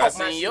 then I'm gonna talk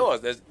my shit.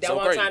 Yours. That's so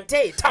what crazy. I'm trying to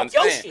tell you. Talk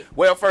your shit.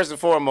 Well, first and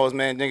foremost,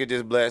 man, nigga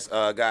just blessed.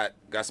 Got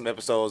some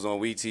episodes on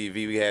WeTV.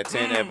 We had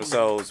 10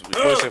 episodes. We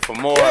pushing for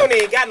more. We don't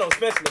even got no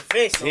special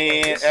effects.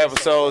 10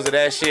 episodes of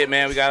that shit,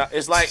 man. We got.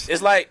 It's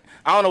like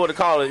I don't know what to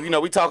call it. You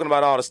know, we talking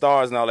about all the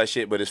stars and all that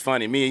shit, but it's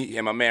funny. Me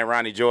and my man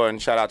Ronnie Jordan.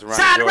 Shout out to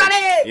Ronnie Jordan.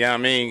 Ronnie! You know what I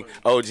mean?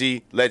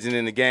 OG, legend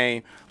in the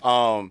game.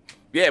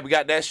 Yeah, we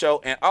got that show,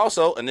 and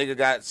also a nigga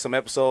got some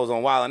episodes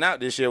on Wildin' Out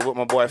this year with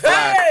my boy Fly.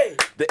 Hey!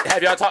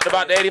 Have y'all talked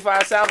about the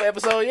 85 South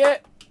episode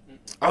yet?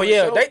 Oh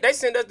yeah, they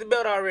sent us the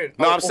belt already.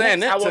 No, I'm saying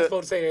that. I wasn't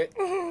supposed to say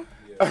that.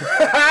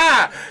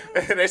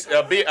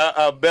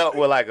 A belt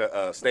with like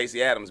a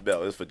Stacey Adams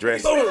belt. It's for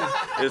dress.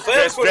 It's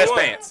Forever dress 21.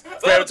 pants.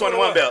 Forever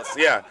 21 belts.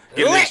 Yeah,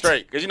 getting it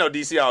straight. Cause you know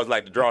DC always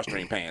like the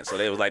drawstring pants, so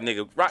they was like,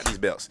 nigga, rock these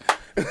belts.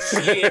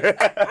 Shit.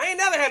 I ain't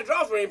never had a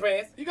drawstring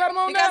pants. You got them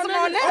on You now, got some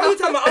on nigga? now. Oh, you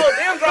talking about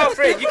damn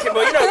drawstring?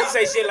 But you know you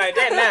say shit like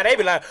that now, they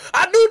be like,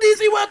 I knew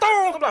DC wear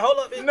thongs. I'm like, hold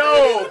up, bitch.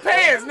 No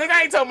pants, nigga.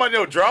 I ain't talking about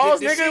no draws,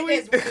 The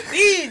nigga. shit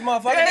these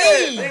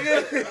motherfuckers,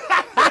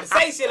 nigga.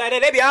 Say shit like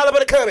that, they be all up in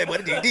the comment.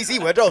 But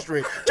DC wear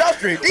drawstring.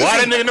 Drawstring. DC. Why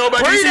that nigga know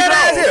about Bring DC that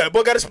ass draws? here.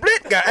 Boy got a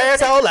split, got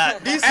asshole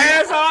out. DC.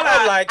 Asshole out.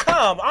 I'm like,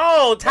 come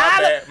on,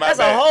 Tyler. My That's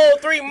bad. a whole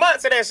 3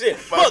 months of that shit.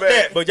 My Fuck bad.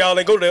 that. But y'all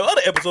ain't go to the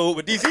other episode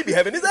with DC be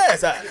having his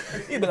ass out.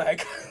 He be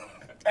like,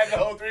 That's the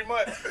whole 3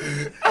 months.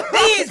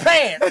 these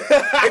pants.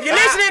 If you're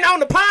listening on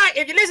the pod,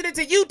 if you're listening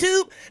to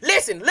YouTube,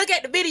 listen, look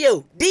at the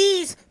video.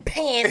 These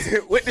pants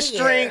With the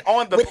here, string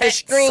on the with the pants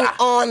string side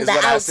on is the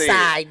what I said.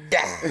 outside.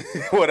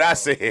 What I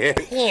said.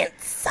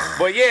 Pants side.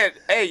 But yeah,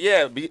 hey,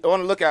 yeah, be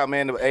on the lookout,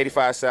 man. The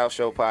 85 South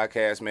Show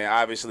podcast, man.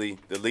 Obviously,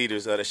 the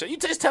leaders of the show. You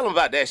just tell them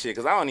about that shit,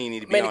 because I don't even need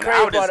to be Man, on the there.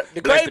 I was crazy just part,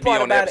 the blessed crazy to be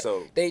part on the about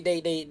episode.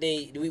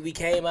 it, we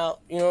came out,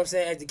 you know what I'm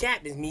saying, as the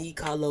captains, me,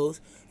 Carlos,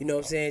 you know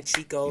what I'm saying,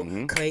 Chico,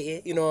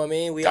 Clayton, you know what I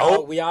mean, we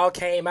all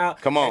came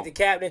out Come on. as the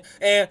captain,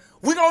 and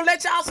we gonna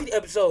let y'all see the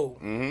episode.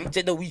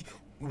 Just know we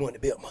want to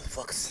build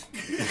motherfuckers.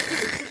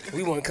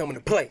 We want to come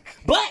into play.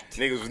 But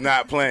Niggas was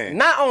not playing.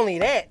 not only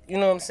that, you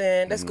know what I'm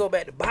saying, let's go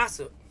back to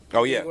Bossa.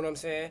 Oh, You yeah. know what I'm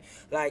saying?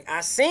 Like,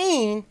 I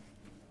seen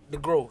the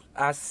growth.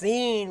 I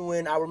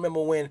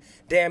remember when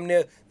damn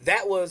near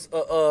that was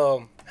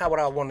how would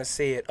I want to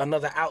say it?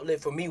 Another outlet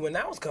for me when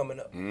I was coming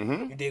up.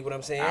 You dig what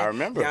I'm saying? I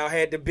remember. Y'all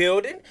had the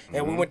building,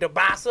 and we went to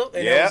Bossa,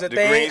 and Yeah, that was a the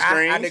thing. green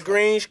screens. The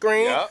green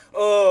screen. Yep.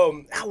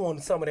 I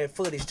wanted some of that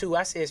footage too.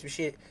 I said some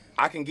shit.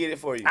 I can get it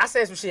for you. I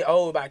said some shit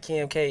old about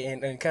Kim K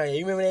and Kanye.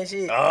 You remember that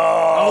shit?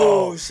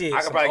 Oh, shit. I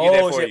can Some probably get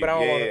that old for shit, you. but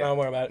I Yeah. don't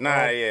worry about it.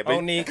 Nah, yeah, I but-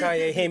 don't need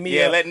Kanye hit me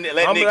Yeah, up. let I'm Nick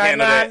like,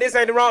 handle nah, that. this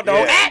ain't the wrong.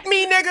 Don't Yeah. at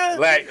me, nigga.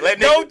 Like, let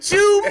Nick. Don't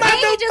you Didn't he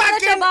just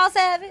let your motherfucking boss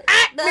have it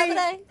at the me. other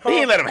day? He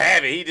didn't let him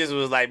have it. He just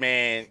was like,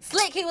 man.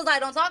 Slick, he was like,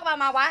 don't talk about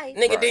my wife.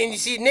 nigga. Didn't you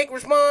see Nick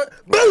respond?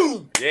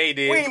 Boom. Yeah, he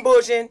did. We ain't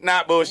bullshitting.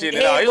 Not bullshitting He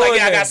at all. ain't He's like,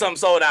 yeah, I bullshitting. got something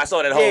sold out. I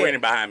saw that whole Yeah. ring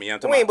behind me. You know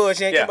what I'm We ain't talking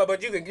bullshitting. about?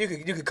 Yeah.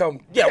 But you could come.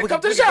 Yeah, we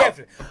come could to the show.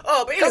 definitely.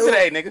 Oh, but Come anywho,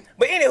 today, nigga.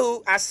 But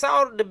anywho, I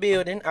saw the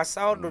building. I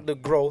saw the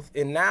growth,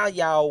 and now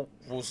y'all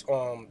was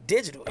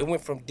digital. It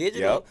went from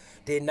digital. Yep.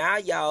 Then now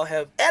y'all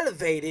have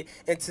elevated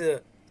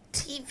into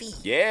TV.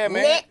 Yeah,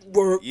 man.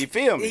 Network. You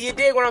feel me? You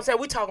dig what I'm saying?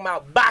 We talking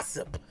about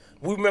Bossa.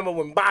 We remember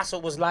when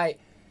Bossa was like,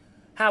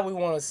 how we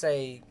want to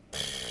say,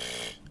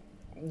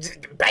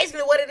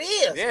 basically what it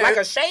is, Yeah. like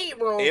a shade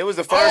room. It was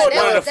the first Oh,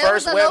 one of the That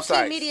first was a low-key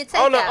websites. media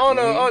on the,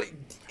 takeout.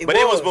 But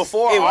it was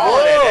before all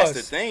that. That's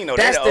the thing, though.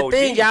 That's They the OG.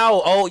 thing,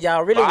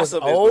 y'all really was Bossa is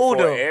before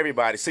older.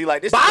 everybody. See,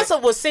 like this. Bossa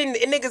was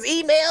sending niggas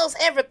emails,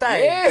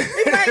 everything. Yeah.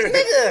 They be like,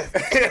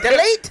 nigga,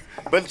 delete.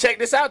 But check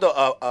this out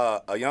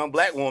though. A young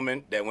black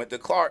woman that went to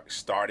Clark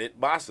started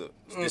Bossa.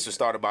 This was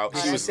started about.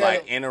 She she was sell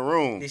like it? in a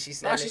room. Did she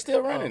sell No, it? she's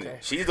still running Okay.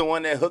 it. She's the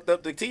one that hooked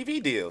up the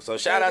TV deal. So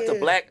shout out to Yeah.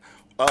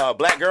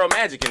 Black Girl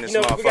Magic in this You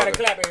know, motherfucker. we gotta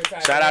clap every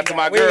time. Shout out to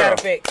my We ain't girl. got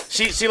effects.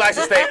 She likes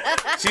to stay.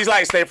 She's like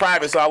to stay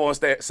private, so I won't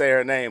say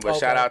her name. But Okay.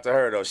 shout out to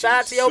her though. Shout out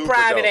She's to your super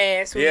private dope.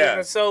 ass who Yeah,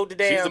 even sold the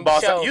damn she's the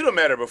boss. show. You done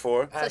met her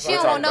before. So she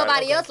don't want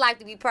nobody else life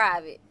to be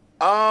private.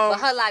 But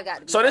her life got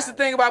to be So this is the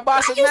private. thing about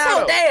Bossa Why you now. so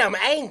though. damn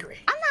angry?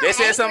 I'm not They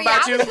said angry. something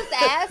about I you? was just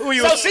asking. Who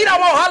you So was- she don't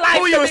want her life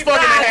Who to you was be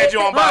fucking that had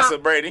you on private?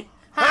 Bossa, Brady?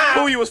 Huh?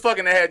 Who you was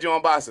fucking that had you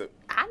on Bossa?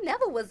 I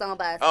never was on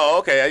by. Oh,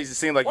 okay. I used to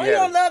seem like Why you you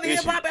had don't love an hip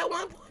issue. hop at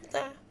one point in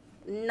time?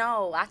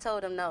 No, I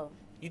told him no.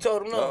 You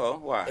told him no. Uh-oh,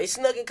 why? They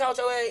snuck and caught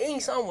your ass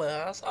in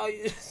somewhere. I saw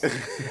you.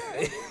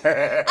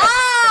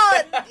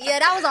 Oh, yeah,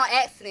 that was on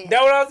accident.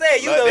 That's what I'm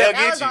saying. You Look, know they'll that.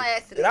 get That was you. on And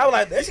accident. I was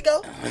like, there she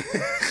go.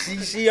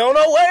 she on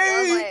her That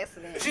was on way.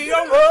 accident. She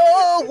on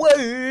her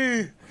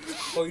way.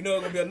 Oh, you know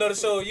it's gonna be another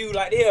show of you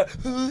like there.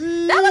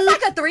 That was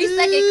like a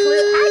 3-second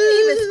clip. How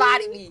you even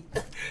spotted me?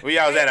 We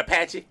all was at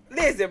Apache.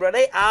 Listen, bro,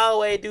 they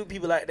always do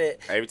people like that.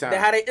 Every time.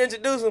 How they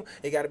introduce them,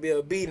 it gotta be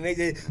a beat, and they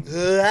just.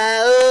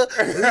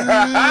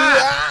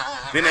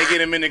 Then they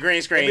get him in the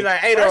green screen. They be like,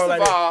 hey, First dog, of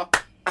like all,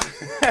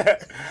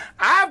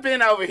 I've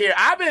been over here.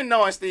 I've been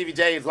knowing Stevie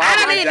J's long. I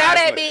don't even know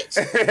that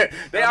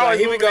bitch. They always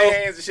here we move go.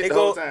 their hands and shit They the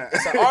go. whole time.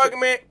 It's an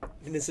argument,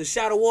 and it's a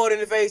shot of water in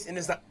the face, and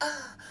it's like,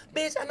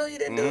 bitch, I know you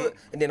didn't do it.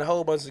 And then a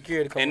whole bunch of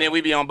security come. And then we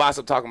be on Boss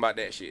Up talking about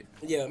that shit.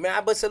 Yeah, man,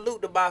 I but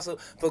salute the boss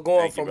for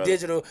going Thank you, from brother.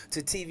 digital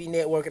to TV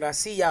network, and I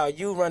see y'all,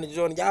 you running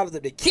Jordan, y'all was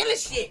up there killing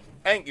shit.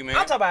 Thank you, man.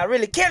 I'm talking about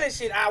really killing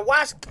shit. I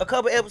watched a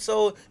couple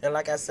episodes, and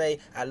like I say,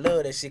 I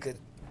love that shit, cause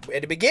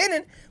at the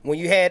beginning, when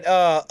you had,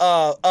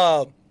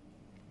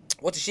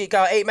 what's the shit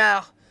called, 8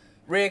 Mile,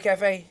 Red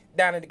Cafe,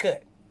 down in the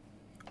cut.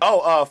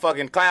 Oh,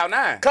 fucking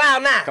Cloud9.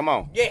 Cloud9. Come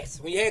on. Yes,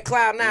 when you had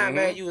Cloud9,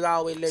 man, you was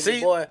always letting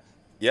your boy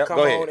come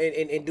go on ahead.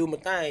 and do my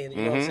thing. You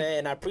know what I'm saying?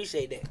 And I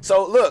appreciate that.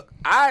 So look,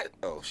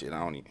 oh shit, I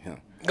don't need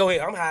him. Go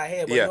ahead, I'm high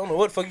head, but Yeah. I don't know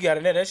what the fuck you got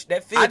in there. That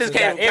filter I just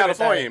came got from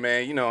California, everything.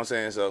 man. You know what I'm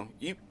saying? So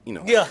you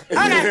know. Yeah.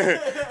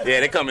 Yeah,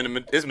 they come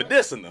in. It's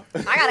medicinal.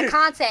 I got a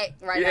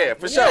contact right now. Yeah,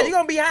 for sure. Yeah, you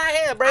gonna be high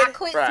head, Brady. I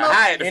quit Right, smoking.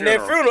 high at the In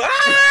that funeral. funeral.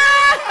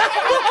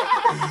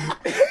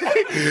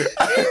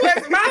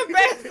 That's my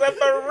best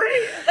for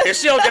real. If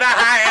she'll get her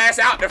high ass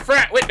out the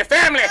front with the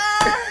family.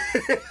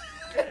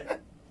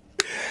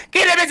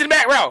 Get that bitch in the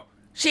back row.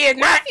 She is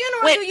not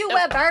Funeral, with do you the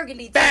wear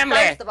burgundy too, family.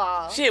 first of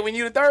all? Shit, when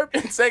you the third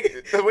and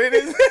second. What it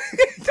is?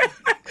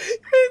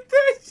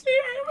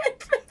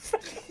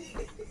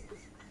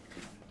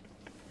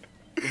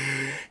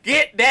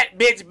 Get that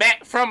bitch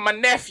back from my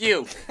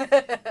nephew. Put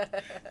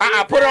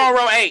her on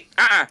row 8.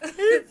 She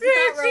ain't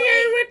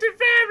with the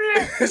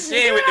family. She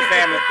ain't with the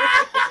family.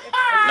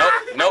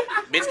 Nope.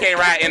 Bitch can't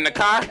ride in the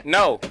car.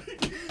 No.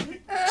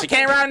 She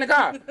can't ride in the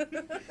car. You know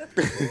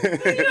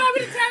how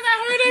many times I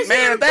heard that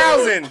Man,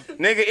 1,000.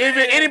 Nigga,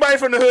 even anybody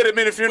from the hood at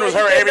many funerals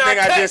heard everything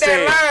I just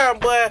said. Line,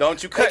 boy.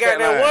 Don't you cut they got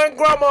that line. one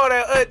grandma or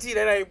that auntie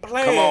that ain't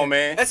playing. Come on,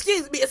 man.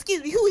 Excuse me,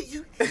 who are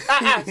you?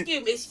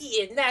 Excuse me, she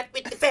is not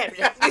with the family.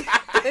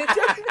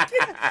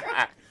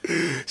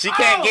 She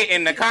can't get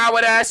in the car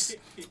with us.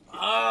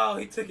 Oh,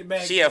 he took it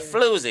back. She a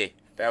floozy.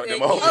 That what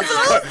them old A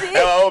bitches called. floozy?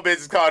 That old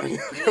bitches called me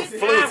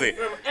floozy.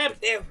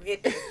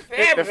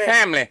 With the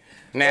family.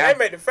 Now, They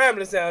made the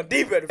family sound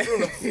deeper at the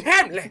funeral.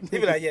 Family. They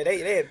be like, yeah,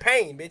 they in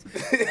pain, bitch.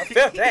 I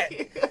felt that.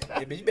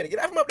 Yeah, bitch, you better get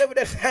out from up there with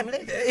that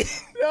family.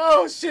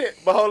 oh shit.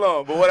 But hold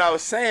on. But what I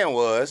was saying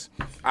was,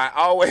 I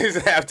always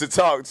have to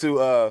talk to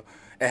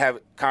and have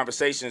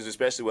conversations,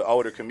 especially with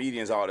older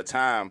comedians all the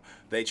time.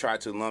 They try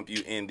to lump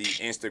you in the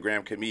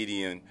Instagram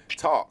comedian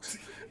talks.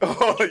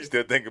 Oh, you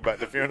still think about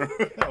the funeral?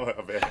 Oh,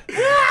 my bad.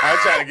 I'm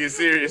trying to get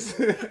serious.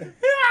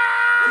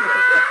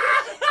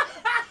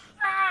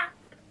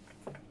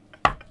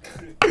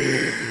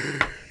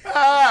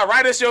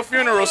 Write us your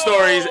funeral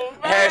stories.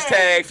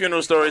 Hashtag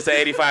funeral stories to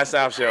 85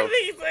 South Show.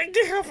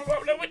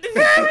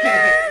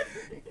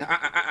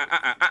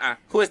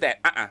 Who is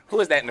that? Who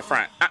is that in the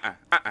front?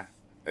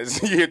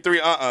 You hear 3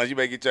 you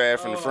better get your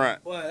ass from the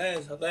front. Boy, that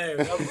is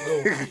hilarious. That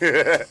was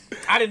good.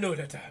 I didn't know it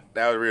that time.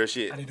 That was real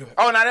shit. I didn't do it.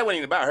 Oh, no, that wasn't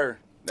even about her.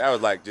 That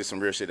was like just some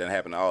real shit that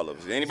happened to all of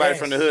us. Anybody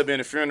from the hood been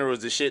to funerals,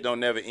 the shit don't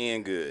never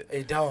end good.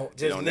 It don't.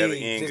 Just don't leave. never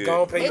end Just good.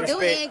 go and pay It your do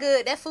respect. end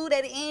good. That food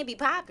at the end be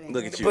popping.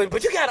 Look at you.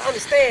 But you gotta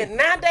understand,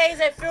 nowadays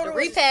at The funerals,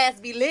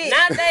 repast be lit.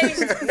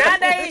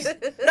 nowadays,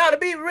 no, to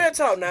be real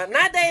talk now,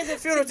 nowadays at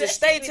funerals to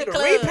stay to the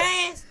Club.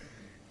 repast,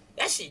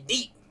 that shit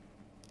deep.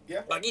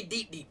 Yeah. Like it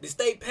deep. To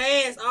stay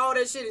past all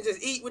that shit and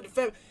just eat with the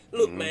family.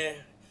 Look, man,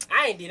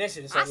 I ain't did that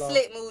shit in so My long.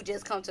 slick mood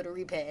just come to the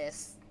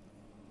repast.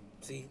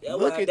 See,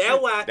 Look at you.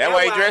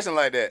 why you dressing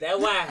like that. That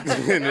why.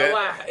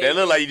 That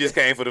look like you just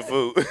came for the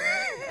food.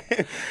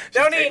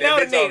 Don't Take need that no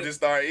bitch off, nigga. just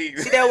start eating.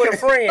 See that with a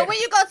friend. But when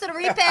you go to the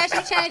repast,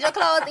 you change your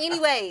clothes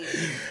anyway.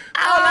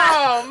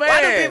 Oh, man.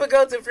 Why do people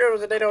go to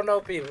funerals if they don't know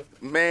people?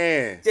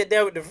 Man. Sit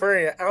there with the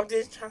friend. I'm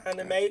just trying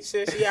to make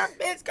sure she out.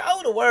 Let's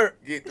go to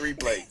work. Get 3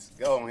 plates.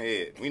 Go on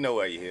ahead. We know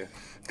why you're here.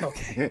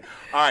 Okay.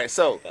 All right,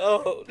 so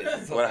Oh,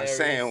 this is what I was hilarious.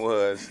 saying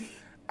was,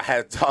 I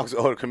had talked to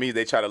older comedians.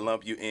 They try to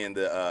lump you in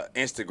the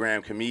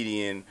Instagram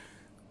comedian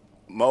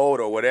mode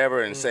or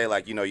whatever and say,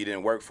 like, you know, you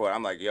didn't work for it.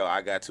 I'm like, yo,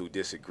 I got to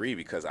disagree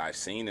because I've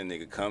seen a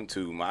nigga come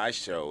to my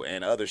show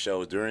and other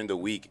shows during the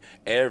week,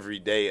 every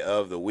day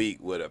of the week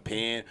with a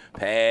pen,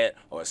 pad,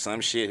 or some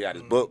shit. He got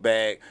his book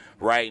bag,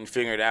 writing,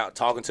 figuring it out,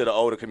 talking to the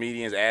older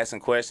comedians,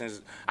 asking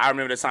questions. I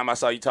remember the time I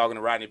saw you talking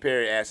to Rodney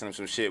Perry, asking him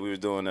some shit. We was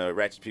doing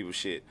Ratchet People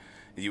shit.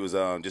 You was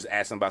just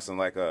asking about some,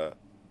 like,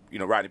 you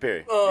know, Rodney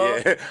Perry.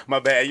 Yeah, my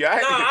bad. You all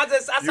right? No, I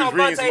You saw was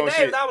reading Vontae some more Davis.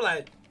 shit. I was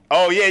like,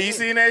 Oh, yeah, you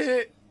seen that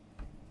shit?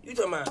 you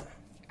talking about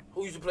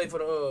who used to play for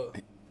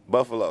the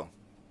Buffalo.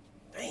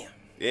 damn.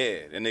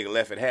 Yeah, that nigga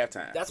left at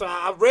halftime. That's why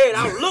I read.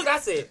 I looked. I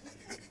said,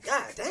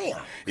 God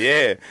damn.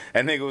 Yeah,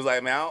 that nigga was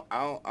like, man,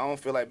 I don't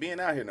feel like being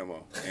out here no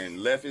more,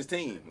 and left his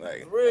team.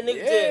 Like, Real nigga.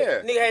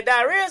 yeah. Nigga had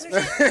diarrhea or some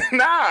shit.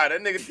 Nah,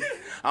 that nigga,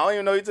 I don't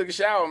even know he took a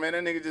shower, man.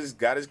 That nigga just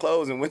got his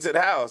clothes and went to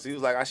the house. He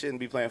was like, I shouldn't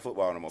be playing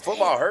football no more.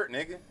 Football hurt,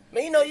 nigga.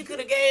 Man, you know you could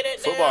have gave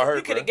that Football damn. hurt,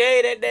 You could have bro.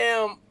 gave that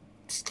damn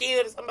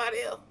skill to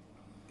somebody else.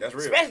 That's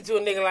real. Especially to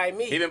a nigga like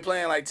me. He been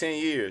playing like 10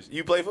 years.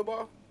 You play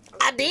football?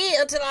 I did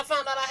until I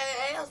found out I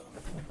had asthma.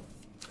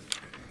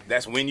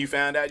 That's when you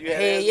found out you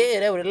had Hell asthma? yeah,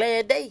 that was the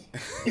last day.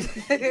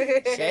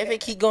 Shit, if it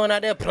keep going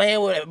out there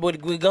playing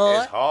with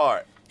God. It's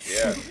hard.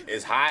 Yeah,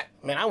 it's hot.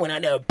 Man, I went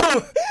out there.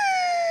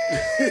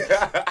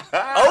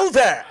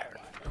 Over.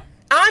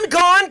 I'm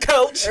gone,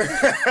 coach.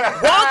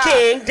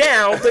 Walking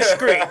down the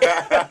street.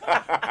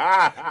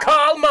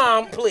 Call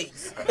mom,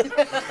 please.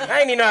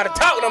 I ain't even know how to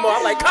talk no more.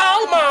 I'm like,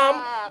 call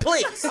mom,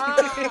 please.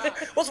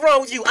 What's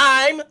wrong with you?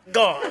 I'm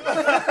gone.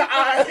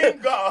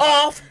 I'm gone.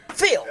 Off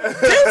field.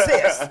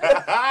 Deuces.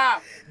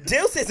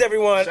 Deuces,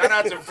 everyone. Shout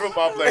out to the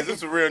football players.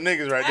 This some real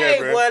niggas right Hey, there,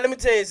 bro. boy, let me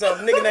tell you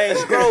something. Nigga named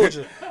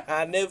Scroger.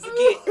 I'll never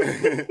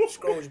forget.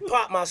 Scroger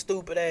popped my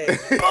stupid ass.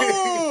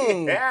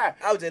 Boom! Yeah.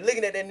 I was just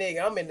looking at that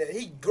nigga. I'm in there.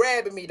 He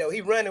grabbing me, though.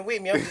 He running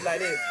with me. I'm just like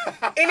this.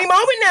 Any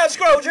moment now,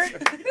 Scroger,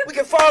 we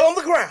can fall on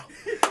the ground.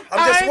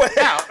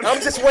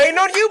 I'm just waiting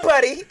on you,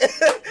 buddy.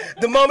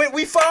 The moment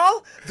we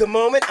fall, the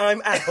moment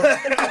I'm out.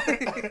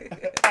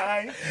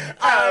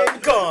 I'm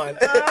gone.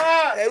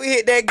 And we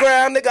hit that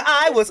ground, nigga.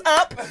 I was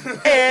up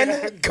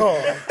and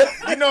gone.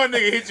 You know a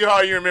nigga hit you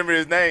hard, you remember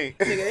his name.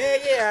 Nigga,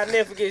 yeah, I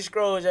never forget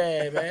Scrooge's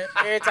ass, man.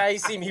 Every time he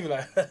see me, he be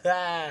like, I'm like,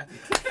 yeah.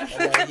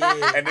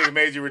 That nigga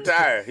made you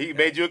retire. He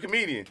made you a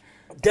comedian.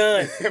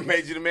 Done.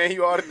 Made you the man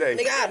you are today.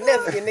 Nigga, I'll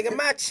never forget, nigga,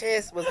 my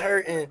chest was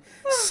hurting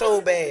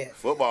so bad.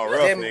 Football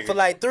rough, nigga. For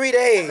like 3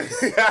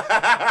 days.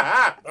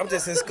 I'm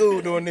just in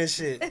school doing this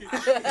shit. They're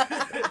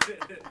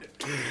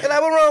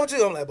like, what wrong with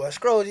you? I'm like, boy,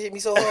 Scrooge hit me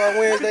so hard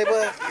Wednesday,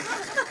 boy.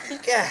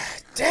 God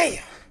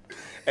damn.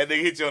 That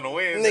nigga hit you on the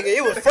Wednesday. Nigga,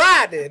 it was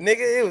Friday,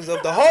 nigga. It was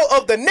of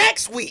the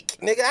next week.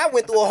 Nigga, I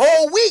went through a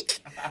whole week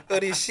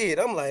of this shit.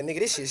 I'm like, nigga,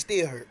 this shit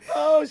still hurt.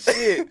 Oh,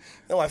 shit.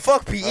 I'm like,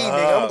 fuck PE,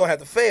 nigga. I'm gonna have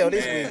to fail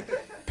this week.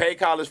 Pay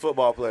college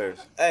football players.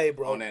 Hey,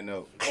 bro. On that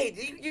note. Hey,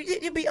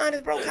 you be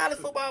honest, bro. College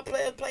football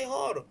players play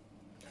harder.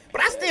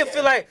 But I still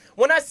feel like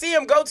when I see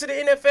them go to the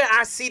NFL,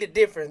 I see the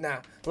difference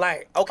now.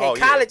 Like, okay,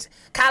 college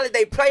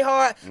they play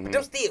hard, but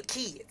them still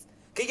kids.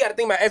 Cause you gotta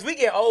think about as we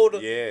get older.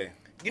 Yeah.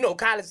 You know,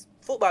 college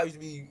football used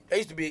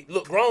to be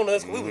look grown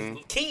us. We was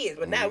kids,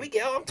 but now we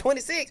get. I'm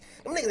 26.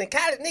 Them niggas in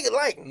college, niggas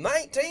like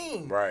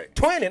 19, right,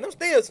 20. Them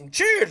still some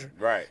children,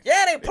 right?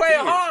 Yeah, they play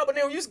hard, but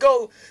then when you just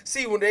go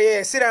see when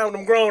they sit down with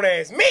them grown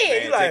ass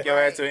men, you like take your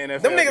ass to the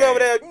NFL. Them niggas over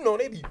there, you know,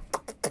 they be.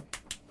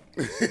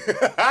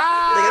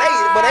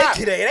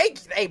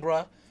 Hey,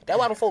 bro. That's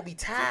why them folk be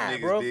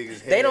tired, bro.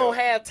 They don't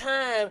have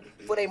time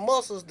for their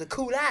muscles to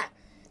cool out.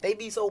 They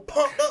be so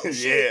pumped up and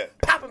shit.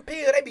 Popping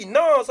pills, they be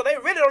numb, so they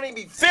really don't even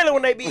be feeling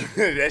when they be.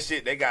 That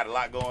shit, they got a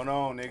lot going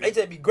on, nigga. They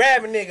just be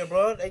grabbing nigga,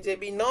 bro. They just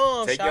be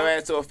numb. Take your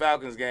ass to a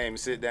Falcons game and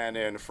sit down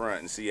there in the front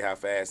and see how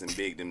fast and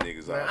big them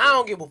niggas are. Man, I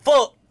don't give a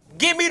fuck.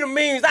 Give me the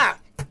means out.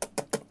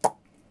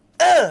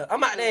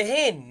 I'm out there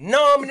hitting,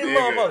 numbing this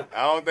motherfucker.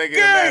 I don't think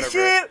it'll matter,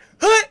 shit.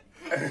 Hood.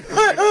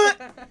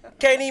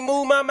 Can't even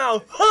move my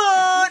mouth.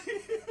 Hood.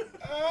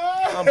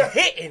 I'm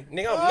hitting,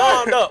 nigga. I'm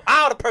numbed up.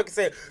 All the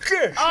Percocet.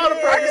 All the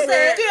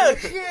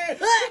Percocet.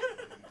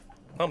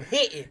 I'm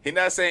hitting. He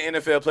not saying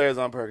NFL players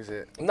on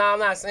Percocet. No, I'm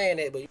not saying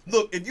that, but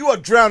look, if you are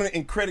drowning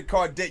in credit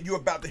card debt, you're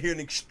about to hear an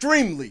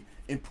extremely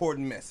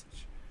important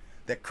message.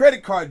 That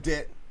credit card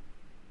debt,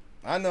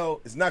 I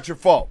know, it's not your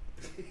fault.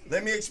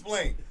 Let me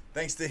explain.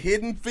 Thanks to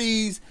hidden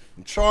fees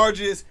and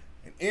charges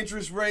and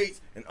interest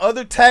rates and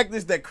other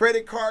tactics that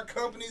credit card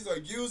companies are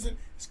using,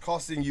 it's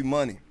costing you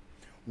money.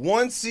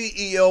 One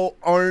CEO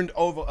earned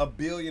over $1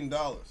 billion,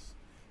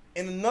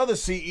 and another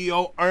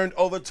CEO earned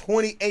over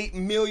 $28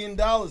 million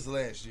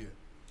last year.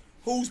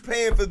 Who's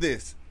paying for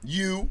this?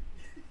 You.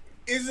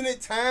 Isn't it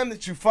time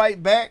that you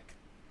fight back?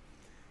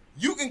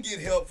 You can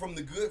get help from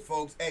the good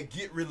folks at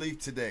Get Relief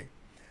today.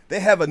 They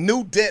have a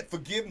new debt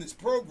forgiveness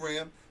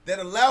program that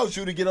allows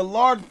you to get a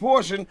large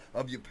portion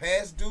of your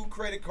past due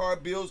credit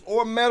card bills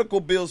or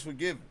medical bills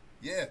forgiven.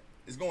 Yeah,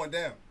 it's going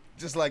down.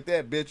 Just like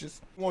that,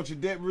 bitches. Want your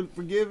debt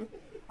forgiven?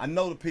 I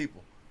know the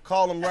people.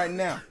 Call them right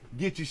now.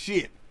 Get your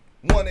shit.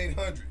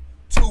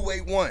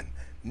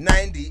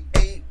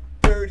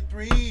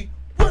 1-800-281-9833.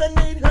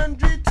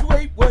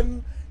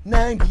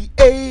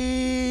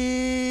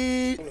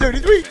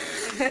 1-800-281-9833.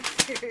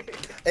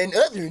 And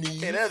other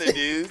news.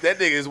 That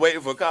nigga is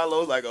waiting for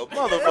Carlos like a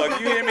motherfucker.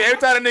 You hear me? Every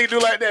time a nigga do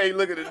like that, he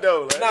look at the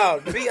door. Like,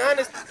 no, to be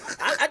honest,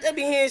 I just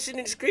be hearing shit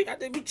in the street. I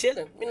just be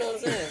chilling. You know what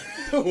I'm saying?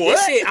 What?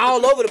 This shit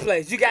all over the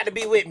place. You got to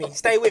be with me.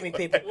 Stay with me,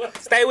 people.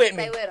 Stay with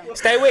me.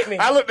 Stay with me.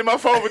 I looked at my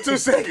phone for 2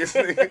 seconds.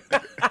 Nigga.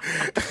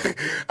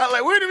 I'm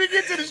like, where did we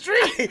get to the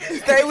street?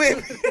 Stay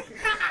with me.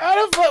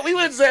 How the fuck? We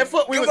was at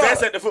we was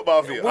at the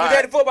football field. We was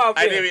at the football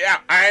field.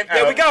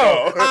 There we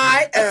go.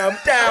 I am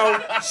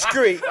down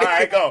street. All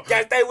right, go.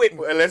 Gotta stay with me.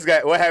 Well, let's go.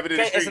 What happened in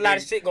the street? There's a lot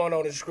of shit going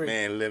on in the street.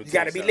 Man, you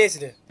gotta be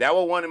listening. That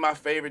was one of my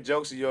favorite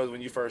jokes of yours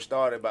when you first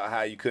started about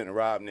how you couldn't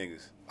rob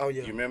niggas. Oh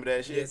yeah. You remember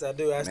that shit? Yes, I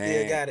do. I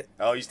still got it.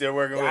 Oh, you still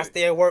working with it? I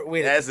still work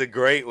with it. That's a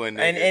great one,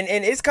 nigga.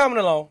 And it's coming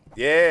along.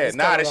 Yeah,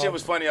 that shit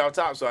was funny off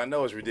top, so I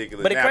know it's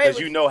ridiculous now because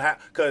you know how.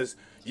 Because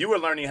you were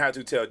learning how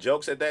to tell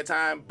jokes at that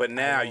time, but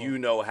now you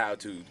know how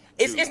to.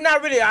 It's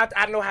not really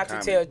I know how to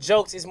tell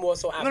jokes. It's more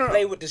so I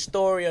play with the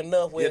story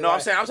enough. I'm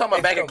saying I'm talking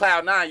about back in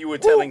Cloud 9. You were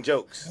telling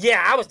jokes.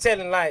 Yeah, I was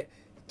telling like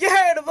You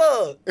heard of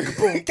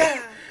boom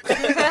ka?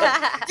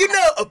 You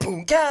know a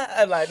boom ka?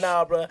 I'm like,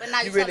 nah, bro. But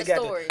now you you really tell the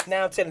got stories.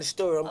 Now I'm telling the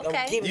story. I'm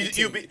Okay. giving it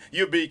to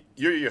you.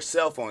 You're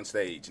yourself on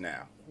stage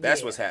now.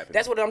 That's Yeah. what's happening.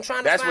 That's what I'm trying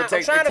to That's find. what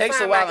takes. I'm trying It to takes a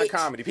find while my in itch.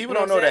 comedy. People You know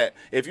don't know what I'm that.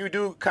 If you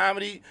do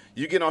comedy,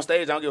 you get on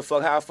stage. I don't give a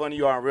fuck how funny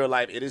you are in real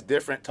life. It is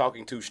different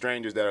talking to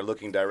strangers that are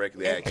looking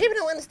directly at you. People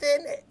don't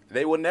understand that.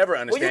 They will never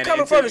understand. When you it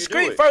coming until from the you do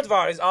street, it. first of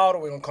all, it's all the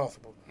way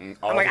uncomfortable.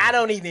 I'm like, I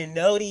don't even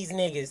know these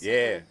niggas.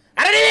 Yeah.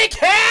 I don't even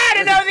care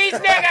to know these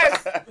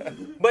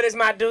niggas. But it's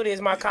my duty,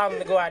 it's my calling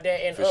to go out there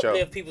and For sure.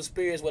 uplift people's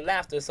spirits with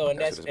laughter. So That's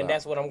what it's about.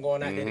 that's what I'm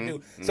going out there to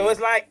do. So it's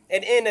like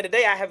at the end of the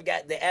day, I have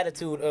got the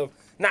attitude of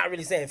not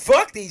really saying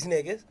fuck these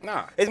niggas.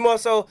 Nah. It's more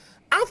so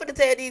I'm finna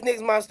tell these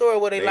niggas my story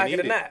whether they like need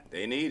it or not.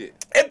 They need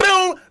it. And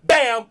boom,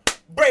 bam,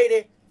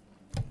 Brady,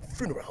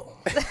 funeral home.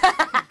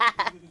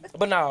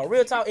 But no,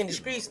 real talk in the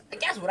streets.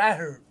 Guess what I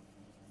heard?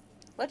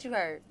 What you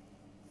heard?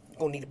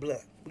 Gonna need a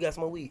blunt. We got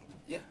some more weed.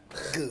 Yeah.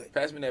 Good.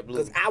 Pass me that blue.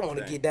 Because I want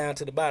to get down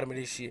to the bottom of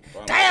this shit.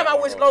 Well, Damn, I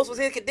I'm wish not Los was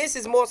here. 'Cause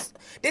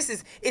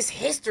it's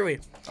history.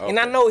 Okay. And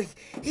I know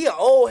he an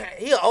old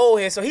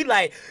head, so he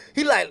like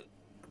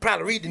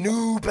probably read the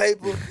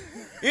newspaper.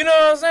 You know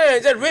what I'm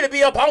saying? Just really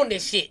be up on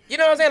this shit. You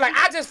know what I'm saying? Like,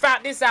 I just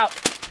found this out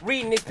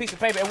reading this piece of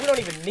paper, and we don't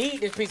even need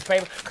this piece of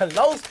paper, because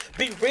Los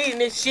be reading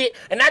this shit,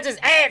 and I just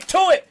add to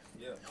it.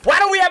 Yeah. Why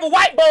don't we have a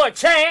whiteboard,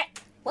 Chad?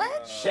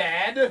 What?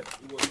 Chad.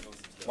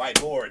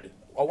 Whiteboard.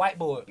 A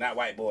whiteboard. Not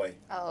white boy.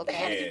 Oh, What the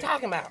hell okay. are you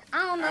talking about? I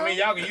don't know. I mean,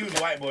 y'all can use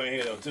a white boy in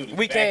here though too. To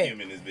We can.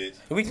 vacuum in this bitch.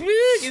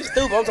 You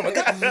stupid. I'm talking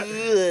about.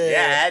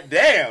 Yeah,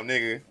 damn,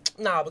 nigga.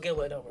 Nah, but get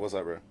what though, bro? What's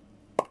up, bro?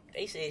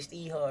 They said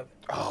Steve Harvey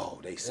Oh,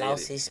 they said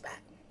lost it. his spot.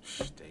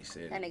 They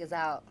said That it. nigga's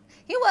out.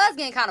 He was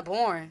getting kind of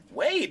boring.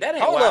 Wait, that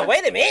ain't Hold wild. on,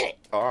 wait a minute.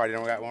 Oh, I already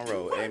don't got one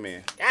road.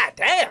 Amen. God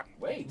damn.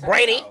 Wait,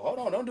 Brady. Hold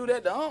on, don't do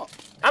that to Hump.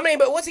 I mean,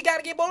 but what's he got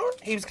to get bored?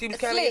 He was kind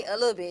Slick of. a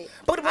little bit.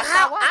 But I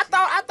how? stopped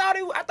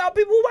I thought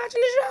people were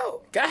watching the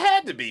show. That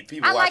had to be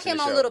people I like watching him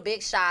the on show. Little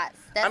Big Shots.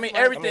 That's I mean,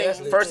 what- everything. that's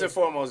legit. First and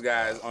foremost,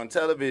 guys, on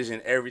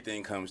television,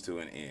 everything comes to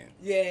an end.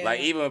 Yeah.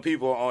 Like even when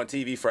people are on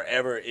TV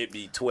forever, it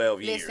be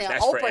 12 years. Listen,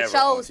 That's Oprah forever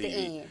chose on the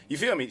TV. end. You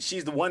feel me?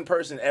 She's the one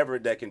person ever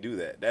that can do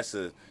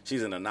that.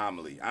 She's an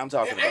anomaly. I'm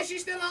talking about. Ain't she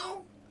still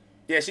on?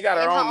 Yeah, she got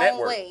her in own her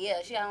network. own way.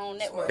 Yeah, she got her own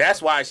network.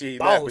 That's why she left,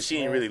 but Boss, she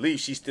ain't man. really leave.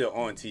 She's still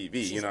on TV.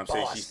 She's You know a what I'm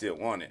saying? boss. She still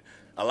want it.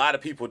 A lot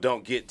of people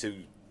don't get to.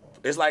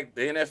 It's like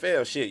the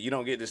NFL shit. You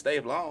don't get to stay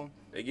long.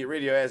 They get rid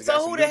of your ass. And got So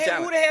some who new the hell?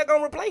 talent. Who the hell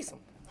gonna replace him?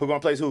 Who gonna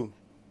place who?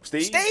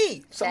 Steve.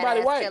 Steve.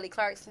 Somebody Badass white. Kelly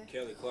Clarkson.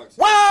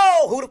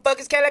 Whoa! Who the fuck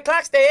is Kelly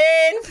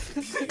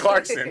Clarkson?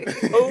 Clarkson.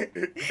 Who?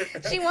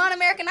 She won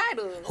American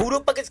Idol. Who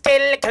the fuck is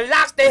Kelly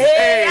Clarkson?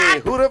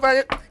 Hey, who the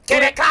fuck?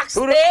 Kelly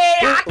Clarkson. Who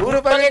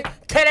the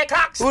fuck? Kelly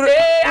Clarkson. Who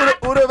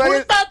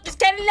the fuck? Is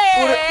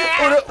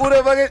Kelly? Who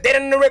the fuck? They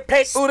didn't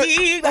replace Who the-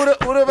 Steve. who the-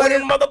 who the fuck With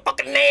is- his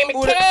motherfucking name is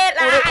Who the Kelly fuck?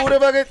 Clarkson. Who the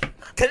fuck?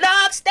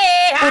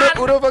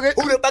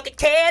 Who the fuck is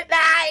Kelly?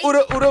 Who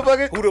the fuck?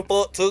 Who the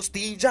fuck took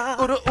Steve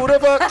Jobs? Who the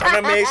fuck?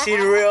 Trying to make shit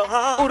real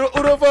hard.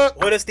 Who the fuck?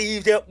 Where the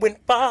Steve just went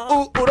far.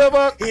 Who the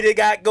fuck? He done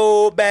got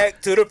go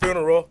back to the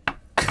funeral.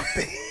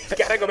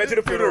 Gotta go back to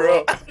the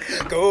funeral.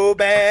 Go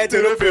back to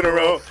the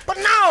funeral. But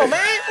no,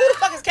 man. Who the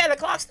fuck is Kelly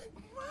Clarkson?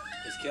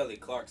 It's Kelly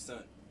Clark's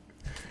son.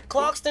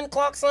 Clarkson,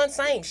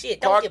 same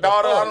shit. Clark Don't give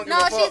daughter, a I fuck. don't No,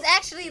 give a fuck. she's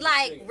actually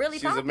like really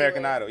She's popular.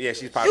 American Idol. Yeah,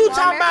 she's popular. You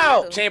talking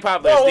about? She ain't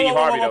popular as Steve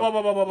Harvey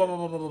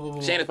though.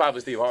 though. She ain't as popular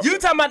as Steve Harvey. You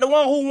talking about the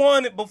one who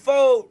won it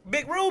before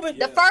Big Ruben?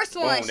 The first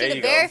one, Boom, she there the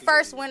you very go.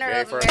 first winner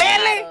Very of first.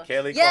 American Kelly? Idol.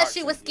 Kelly Yeah,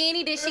 Clarkson. she was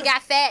skinny, then she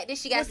got fat, then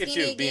she got Look at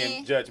skinny you again.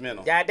 being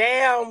judgmental.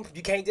 Goddamn,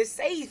 you can't just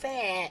say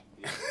fat.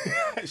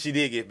 She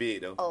did get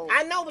big though. Oh.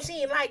 I know, but she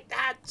didn't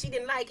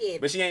like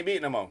it. But she ain't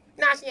big no more.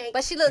 Nah, she ain't.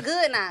 But she look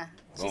good now.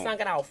 She sunk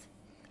it off.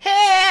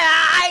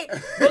 Hey,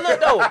 but look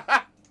though,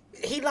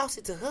 he lost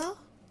it to her.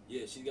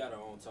 Yeah, she got her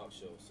own talk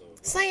show. So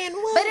Saying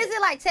what? But is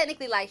it like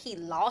technically like he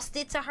lost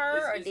it to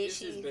her, or did it's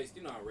she? just based,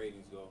 you know how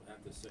ratings go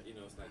after, it's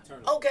like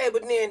turn. Okay,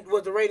 but then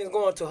was the ratings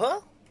going to her?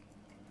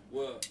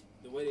 Well,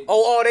 the way they.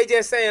 Oh, they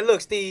just saying,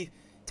 look, Steve,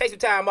 take some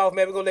time off,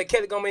 man. We're gonna let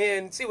Kelly come in here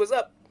and see what's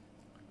up.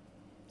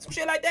 Some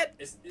shit like that.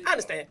 I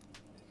understand.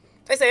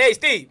 They say, hey,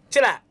 Steve,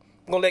 chill out.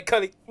 I'm gonna let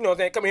Kelly, you know what I'm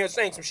saying, come in here and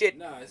sing some shit.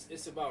 Nah,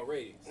 it's about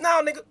ratings.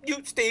 No, nigga, you,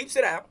 Steve,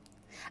 sit down.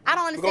 I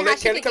don't We're gonna understand how let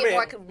she Kelly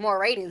could come get more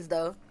ratings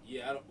though.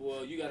 Yeah,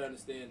 well, you gotta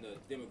understand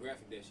the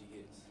demographic that she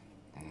hits.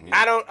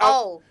 I don't.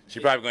 Oh. She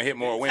probably gonna hit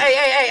more women.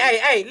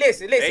 Hey,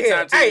 listen here.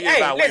 Daytime TV is Hey,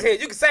 about listen women.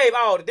 here. You can save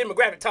all the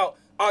demographic talk.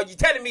 Are you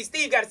telling me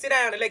Steve got to sit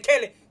down and let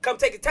Kelly come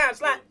take his time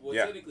slot? Well,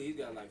 Yeah. technically, he's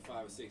got like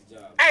 5 or 6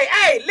 jobs.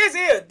 Hey, listen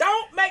here.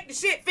 Don't make the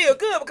shit feel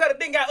good because it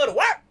didn't got other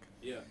work.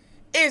 Yeah.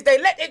 Is they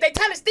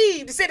telling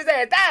Steve to sit his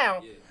ass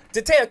down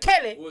to tell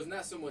Kelly. Well, it's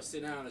not so much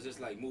sit down; it's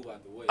just like move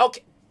out the way.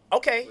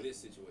 Okay. For this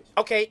situation.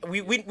 Okay.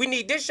 We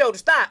need this show to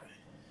stop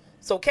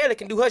so Kelly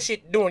can do her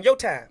shit during your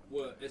time.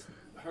 Well,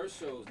 her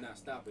show's not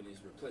stopping; it's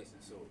replacing.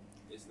 So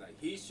it's like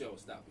his show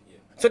stopping. Yeah.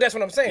 So that's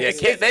what I'm saying.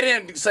 Yeah, they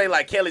didn't say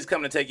like Kelly's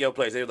coming to take your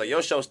place. They were like,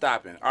 your show's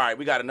stopping. All right,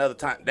 we got another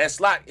time. That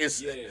slot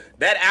is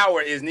that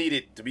hour is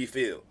needed to be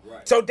filled.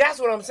 Right. So that's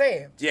what I'm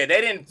saying. Yeah,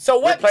 they didn't. So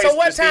what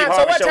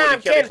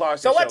time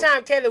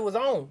Kelly was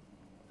on?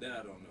 That I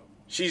don't know.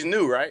 She's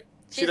new, right?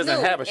 She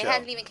doesn't have a show. It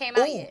hasn't even came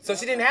out yet. So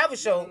she didn't have a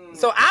show.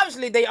 So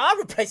obviously they are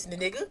replacing the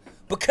nigga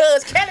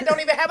because Kelly don't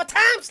even have a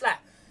time slot.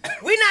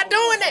 We not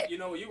doing that. You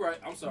know what? You're right.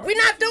 I'm sorry. We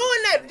not doing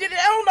that. They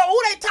don't know who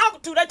they talking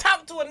to. They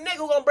talking to a nigga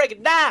who gonna break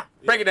it down.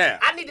 Break it down.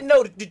 I need to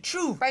know the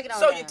truth. Break it on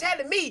so down. you're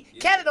telling me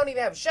Kelly don't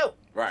even have a show.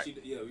 Right. She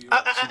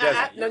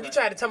doesn't. No, you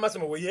trying to tell me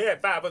something? Well, you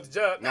had 5 other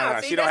jobs. No,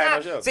 she don't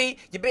have no show. See,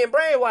 you're being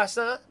brainwashed,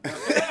 son.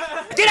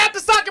 Get out the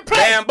sucking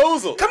place.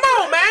 Bamboozle. Come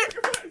on, man.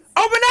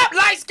 Open up,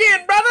 light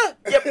skin, brother.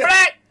 You're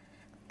black.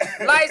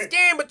 Light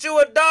skin, but you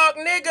a dark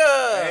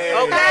nigga. Hey.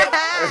 Okay?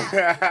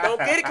 Don't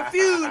get it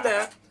confused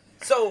now.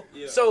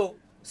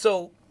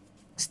 So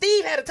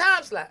Steve had a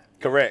time slot.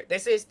 Correct. They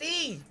said,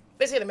 Steve,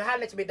 let's hit him.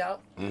 Holla at you, big dog.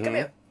 Come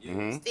here.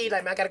 Steve,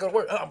 like, man, I gotta go to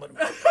work.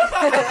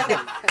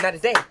 Not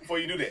today. Before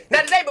you do that.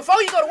 Not today.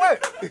 Before you go to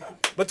work.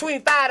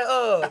 Between 5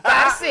 to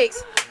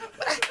 6.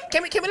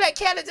 Can we let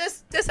Kelly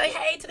just say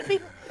hey to the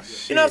people?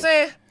 Shit. You know what I'm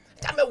saying?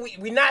 I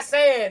mean, we not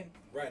saying.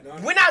 Right now.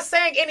 We're not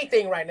saying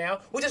anything right now.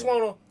 We just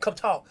want to come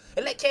talk.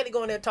 And let Kelly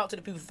go in there and talk to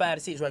the people 5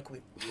 to 6 right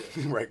quick.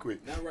 Right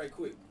quick. Not right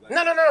quick. Like,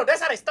 No.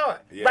 That's how they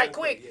start. Yeah. Right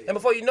quick. And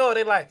before you know it,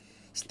 they're like,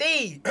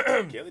 Steve.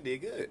 Kelly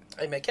did good.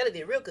 Hey, man, Kelly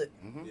did real good.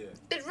 Yeah.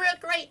 Did real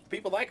great.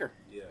 People like her.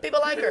 Yeah.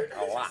 People like her.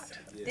 A lot.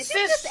 Did she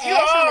Since just you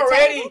ash on the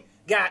already table?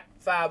 got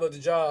 5 other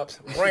jobs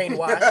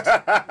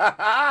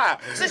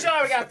brainwashed. Since you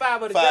already got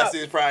 5 other 5, jobs.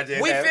 6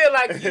 projects. We feel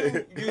like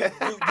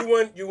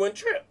you wouldn't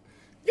trip.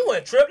 You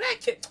wouldn't trip that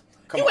kid.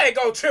 You ain't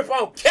gonna trip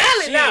on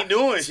Kelly She now. ain't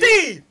doing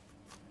Steve.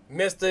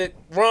 Mr.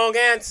 Wrong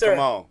answer.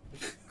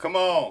 Come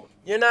on.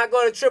 You're not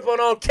gonna trip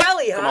on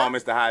Kelly, huh? Come on,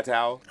 Mr.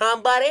 Hightower. Huh,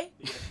 buddy?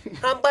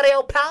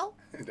 Old pal?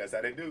 That's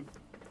how they do.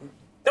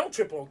 Don't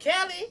trip on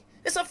Kelly.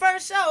 It's her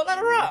first show. Let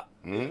her rock.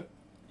 Mm-hmm.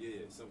 Yeah,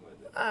 something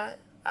like that. All right.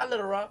 I let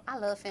her rock. I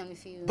love Family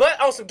Feud. But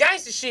on some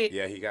gangster shit.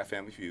 Yeah, he got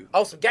Family Feud.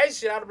 On some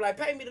gangster shit, I'd be like,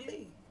 pay me to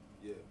leave.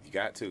 Yeah. You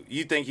got to.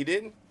 You think he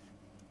didn't?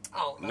 I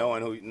don't know.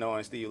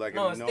 Knowing Steve like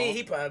No, him. Steve,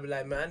 he probably be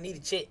like, man, I need a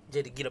check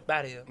just to get up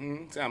out of here.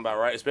 Sound about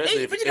right. Especially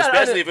Hey, if but you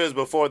gotta it was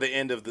before the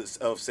end of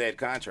said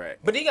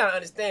contract. But he gotta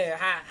understand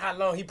how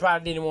long he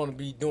probably didn't want to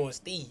be doing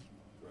Steve.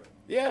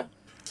 Yeah.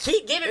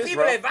 Keep giving It's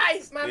people rough.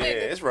 advice, my Yeah,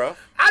 nigga. it's rough.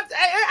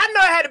 I know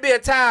it had to be a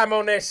time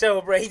on that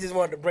show, bro. He just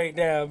wanted to break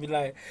down and be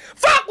like,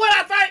 fuck what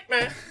I think,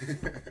 man.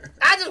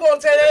 I just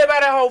want to tell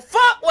everybody at home,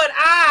 fuck what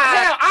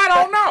Hell, I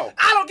don't know.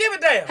 I don't give a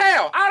damn.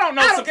 Hell, I don't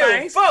know I some don't give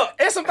things. a fuck.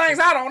 There's some things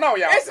I don't know,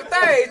 y'all. It's some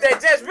things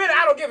that just really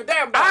I don't give a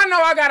damn about. I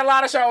know I got a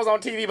lot of shows on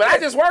TV, but I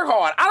just work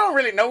hard. I don't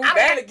really know I that.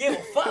 don't really give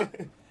a fuck.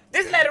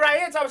 This lady right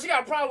here talking she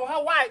got a problem with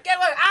her wife. Guess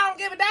what? I don't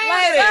give a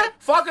damn. Lady, son.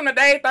 fucking a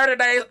day, 30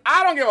 days.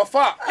 I don't give a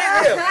fuck.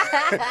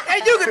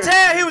 And you could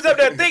tell he was up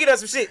there thinking of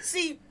some shit.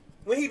 See,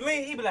 when he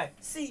leaned, he be like,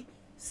 see,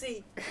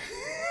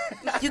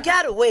 you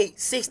gotta wait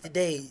 60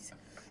 days.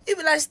 You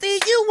be like,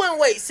 Steve, you wouldn't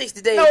wait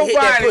 60 days to hit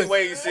that Nobody pussy.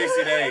 waiting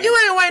 60 days. You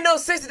ain't wait no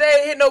 60 days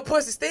to hit no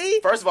pussy,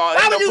 Steve. First of all,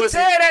 why ain't would no you pussy.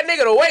 tell that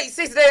nigga to wait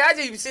 60 days? I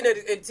just be sitting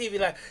at the TV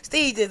like,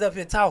 Steve just up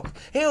here talking.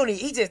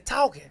 He just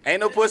talking. Ain't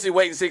no pussy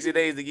waiting 60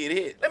 days to get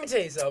hit. Let me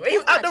tell you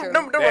something.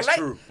 That's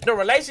true. The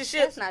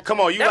relationship. Come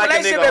on, you that like a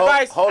relationship nigga.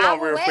 advice, Hold I on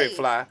will real quick, wait.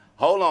 Fly.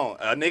 Hold on.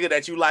 A nigga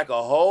that you like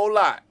a whole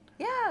lot.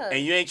 Yeah.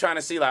 And you ain't trying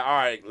to see like, all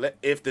right,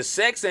 if the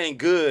sex ain't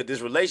good,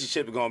 this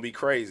relationship is going to be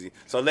crazy.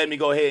 So let me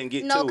go ahead and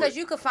get No, to it. because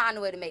you could find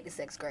a way to make the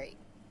sex great.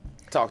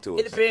 Talk to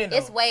us. It depends.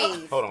 It's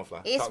ways. Hold on,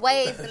 Fly. It's Talk to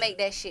ways us. to make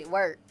that shit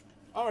work.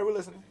 All right, we're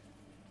listening.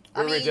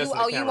 I mean, you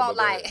won't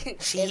like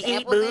She eat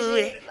examples and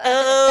booty. shit.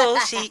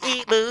 Oh, she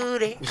eat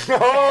booty.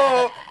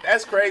 Oh,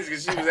 that's crazy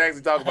because she was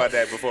actually talking about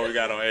that before we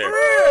got on air.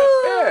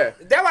 Yeah.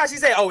 That's why she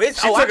said, "Oh, it's."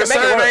 She I took can a make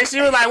it survey. work.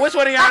 She was like, which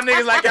one of y'all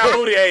niggas like y'all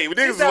booty ate?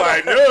 Niggas was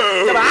like, no.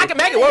 I can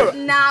make it work.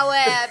 Nah, what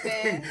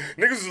happened?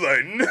 Niggas was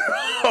like,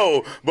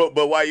 no. But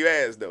why you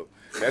ask though?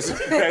 That's what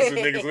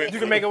niggas went. You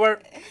can make it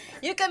work.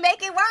 You can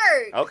make it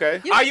work.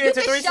 Okay. Are you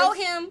into can show threesomes?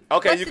 him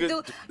Okay, what you to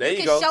could- do. there you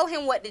can go. show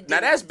him what to do. Now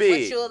that's what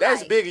big. you'll That's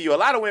like. big of you. A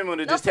lot of women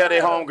would just No, tell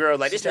their for real. homegirls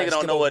like, this She tried nigga to don't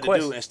skip know over what the to do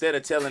question. instead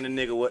of telling the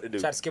nigga what to do.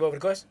 Try to skip over the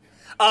question.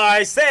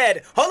 I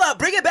said, hold up,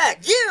 bring it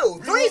back.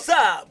 You,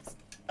 threesomes.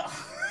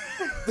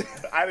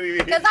 I didn't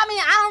even Because, I mean,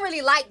 I don't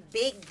really like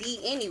Big D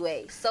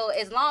anyway. So,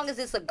 as long as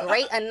it's a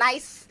Hold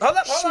nice up.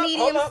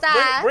 medium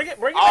size. Bring it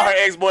All her back.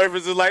 ex-boyfriends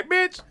is like,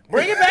 bitch.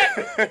 Bring it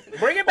back.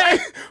 Bring it back.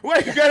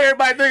 Wait, you got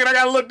everybody thinking I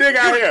got a little dick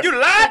out here. You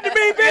lied to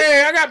me, bitch.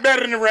 Yeah, I got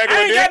better than the regular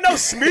I ain't dick. got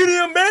no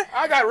medium, man.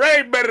 I got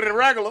way better than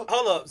regular.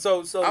 Hold up.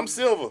 So I'm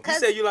silver. You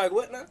said you like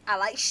what now? I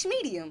like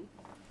medium.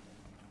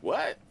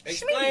 What?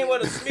 Explain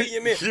what a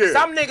medium is. Yeah.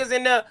 Some niggas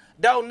in there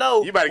don't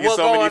know You about to get what's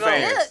so many going on.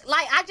 fans. Look,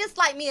 like, I just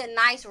like me a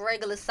nice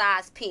regular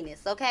size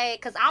penis, okay?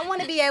 Because I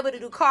want to be able to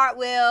do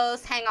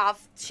cartwheels, hang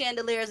off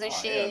chandeliers and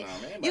shit. hell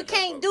no, man. You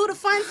can't do the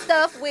fun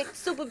stuff with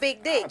super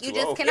big dick. You too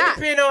just old. cannot.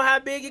 Depending on how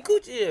big your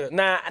coochie is.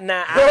 Nah.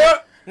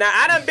 Now,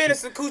 I done been in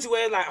some coochie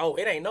where it's like, oh,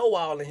 it ain't no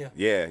wall in here.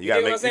 Yeah, you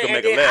gotta know what I'm you can saying? make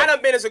And a then left. I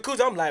done been in some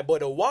coochie, I'm like, boy,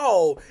 the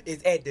wall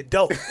is at the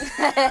door.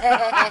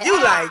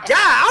 You like, God,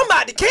 I'm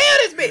about to kill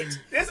this bitch.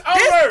 It's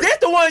over. This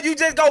the one you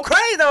just go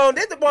crazy on.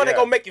 This the one that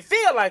gonna make you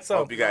feel like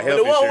something. Hope you got But health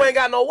the one who insurance. ain't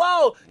got no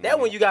wall, that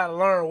one you gotta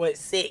learn what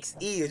sex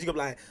is. You gonna be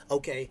like,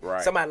 okay,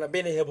 Right. somebody done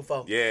been in here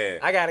before. Yeah.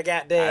 I gotta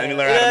goddamn. Let me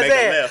learn how to make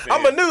a left.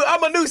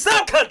 I'm a new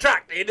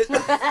subcontractor in this.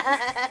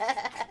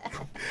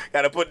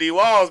 Gotta put these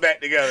walls back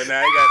together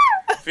now. You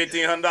got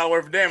 $1,500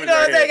 worth of damage. You know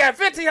what I'm right saying?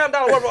 here. Got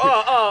 $1,500 worth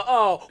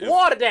of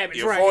water damage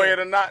Your right forehead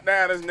here. to knock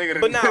down this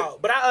nigga. But no,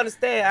 but I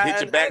understand.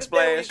 Hit your I understand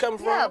where you backsplash. coming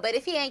from. Yeah, but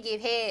if he ain't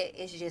give head,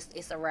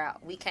 it's a route.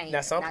 We can't.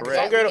 That's some not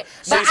correct. that.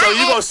 Some girl- But So I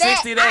you go asked that-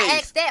 60 days. I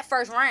asked that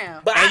first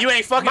round. But And you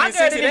ain't fucking my in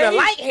girl 60 didn't even days?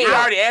 like head. You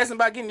already asking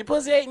about getting your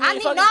pussy ate? and you I ain't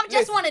need, fucking- no, I just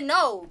Listen. want to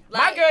know. My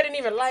Like, girl didn't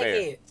even like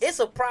Fair. head. It's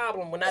a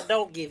problem when I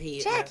don't give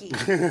head. Jackie.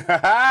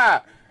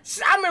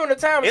 I remember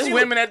the time It's she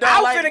women was, that don't I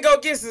was like- finna go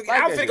get some,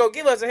 like I was that finna go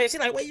give us a head. She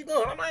like, where you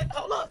going? I'm like,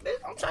 hold up, bitch.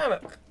 I'm trying to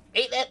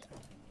eat that.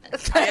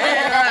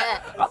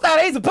 I thought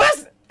it was a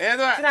pussy. That's She's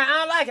right. like, I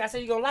don't like it. I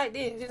said, you gonna like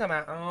this? She's talking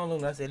about, I don't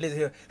know. I said, listen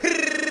here.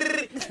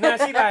 Now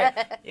she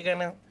like, you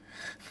gonna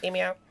eat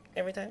me out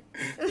every time?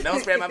 Don't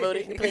spread my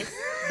booty. Please.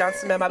 Don't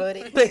smell my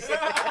booty. Please.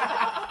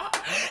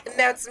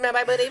 Don't smell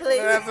my booty, please.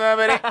 That's my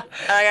booty.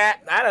 Okay.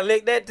 I done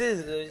licked that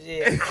too. So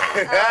shit.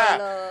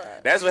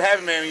 That's what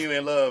happens, man, when you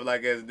in love,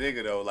 like as a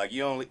nigga though. Like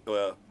you only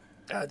I'm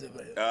about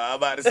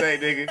to say,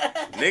 nigga,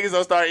 niggas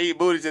don't start eating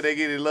booty till they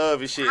get in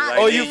love and shit. Like,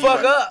 Oh, you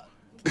fuck up.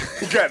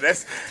 God,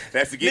 that's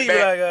to get Nigga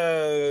back.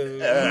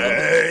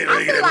 Be like,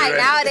 I feel like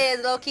nowadays,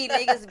 low key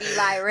niggas be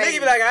like ready. nigga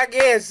be like, I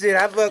guess shit.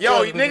 I fuck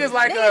Yo, up. niggas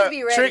like Niggas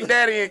be ready. Trick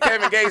Daddy and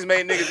Kevin Gates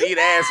made niggas eat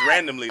ass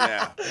randomly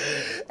now. They be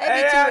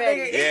Hey, too y'all ready.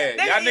 niggas- Yeah,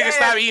 Nigga y'all eat niggas ass.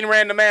 stop eating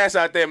random ass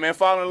out there, man.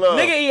 Fall in love.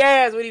 Nigga eat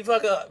ass when he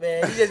fuck up,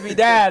 man. He just be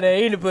down there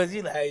eating the pussy.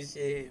 He like,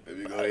 shit. Let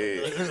me go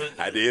ahead.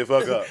 I did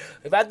fuck up.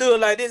 If I do it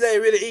like this, it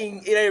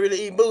ain't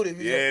really eating booty.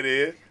 Yeah, it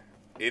is.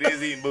 It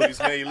is eating booty.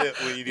 Smell your lip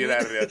when you get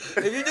out of there. If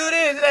you do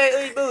this, it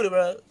ain't eating booty,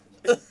 bro.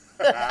 You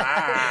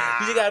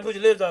just gotta put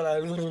your lips on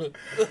like.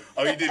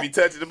 Oh, you did be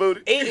touching the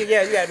booty? Eat it,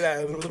 yeah. You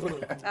gotta be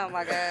like. Oh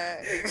my god.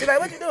 She's like,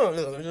 what you doing?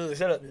 Look,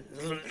 shut up.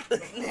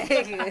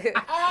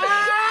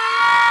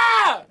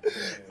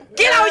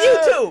 Get on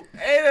YouTube.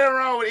 Ain't nothing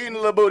wrong with eating a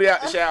little booty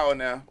out the shower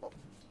now.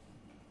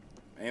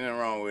 Ain't nothing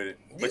wrong with it.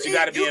 But you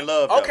gotta be in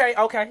love, though. Okay.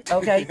 Now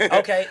Random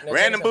check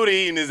this booty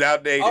eating is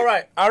outdated.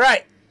 out. All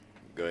right.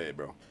 Go ahead,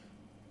 bro.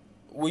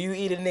 Will you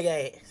eat a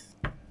nigga ass?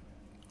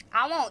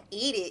 I won't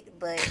eat it,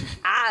 but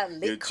I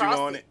lick You chew cross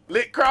on it. it.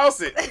 Lick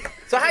cross it.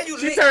 So how you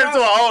She lick turned into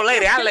cross an old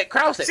lady. I lick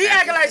cross it. She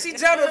acting like she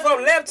jumping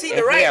from left cheek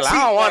to right Hell, cheek.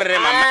 I don't want it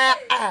in my mouth.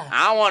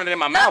 I don't want it in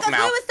my No, mouth because we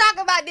now. was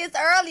talking about this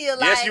earlier.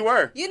 Like, Yes, you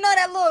were. You know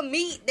that little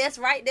meat that's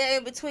right there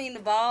in between the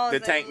balls? The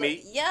and tank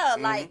meat? Yeah,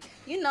 like,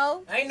 you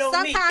know. Ain't no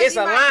meat. sometimes It's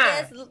you a might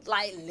line. just,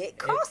 like, lick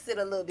cross it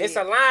a little bit. It's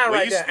a line Well,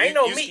 right you- there. you- Ain't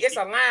no you- meat. It's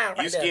a line right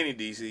You there. skinny,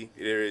 DC.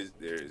 There is.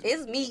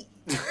 It's meat.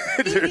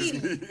 There's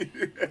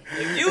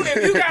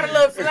If you got a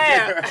little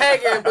flap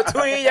hanging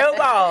between your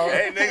balls.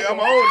 Hey, nigga, I'm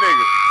an old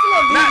nigga.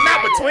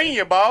 Not between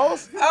your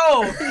balls.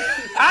 Oh,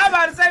 I was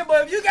about to say,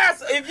 but if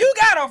you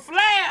got a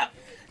flap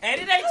and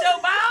it ain't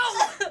your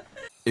balls.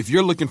 If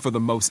you're looking for the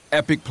most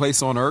epic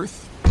place on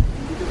Earth,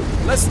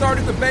 let's start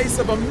at the base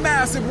of a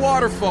massive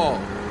waterfall.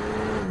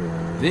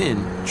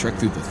 Then trek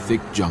through the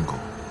thick jungle.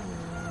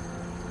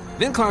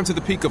 Then climb to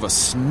the peak of a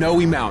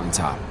snowy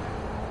mountaintop.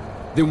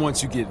 Then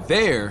once you get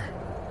there,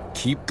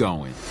 keep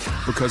going.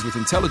 Because with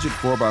intelligent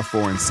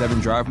 4x4 and 7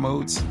 drive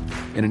modes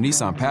and a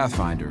Nissan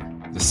Pathfinder,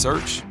 the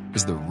search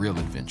is the real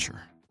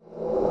adventure.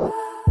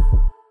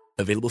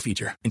 Available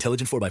feature.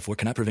 Intelligent 4x4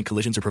 cannot prevent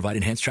collisions or provide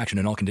enhanced traction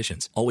in all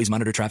conditions. Always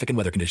monitor traffic and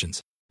weather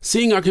conditions.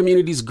 Seeing our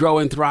communities grow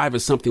and thrive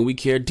is something we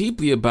care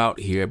deeply about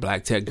here at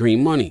Black Tech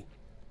Green Money.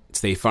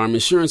 State Farm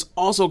Insurance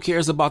also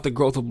cares about the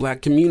growth of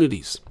Black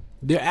communities.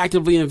 They're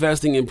actively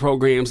investing in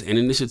programs and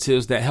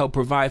initiatives that help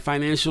provide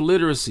financial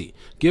literacy,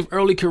 give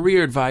early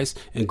career advice,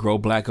 and grow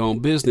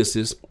Black-owned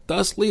businesses,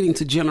 thus leading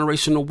to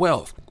generational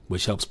wealth,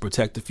 which helps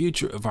protect the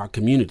future of our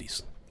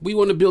communities. We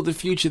want to build a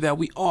future that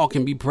we all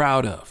can be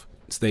proud of.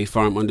 State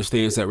Farm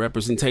understands that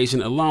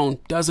representation alone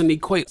doesn't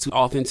equate to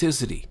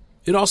authenticity.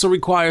 It also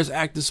requires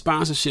active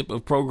sponsorship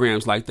of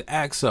programs like the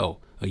AXO,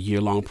 a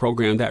year-long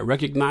program that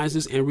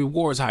recognizes and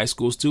rewards high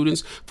school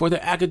students for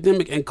their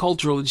academic and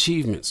cultural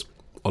achievements,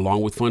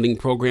 along with funding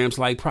programs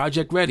like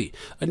Project Ready,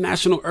 a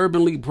National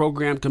Urban League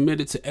program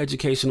committed to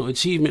educational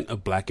achievement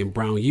of Black and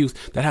brown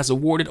youth that has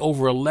awarded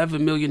over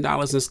 $11 million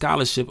in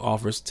scholarship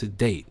offers to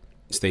date.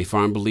 State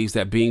Farm believes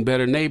that being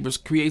better neighbors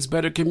creates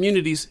better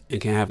communities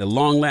and can have a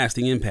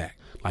long-lasting impact.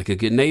 Like a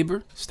good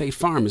neighbor, State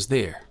Farm is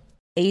there.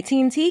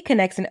 AT&T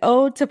connects an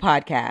ode to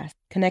podcast.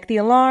 Connect the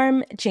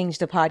alarm, change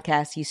the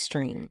podcast you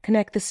stream.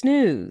 Connect the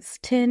snooze,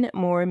 10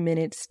 more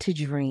minutes to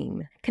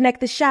dream. Connect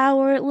the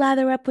shower,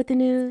 lather up with the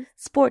news,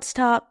 sports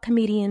talk,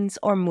 comedians,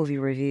 or movie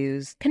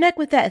reviews. Connect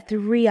with that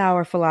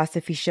 3-hour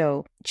philosophy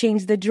show.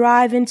 Change the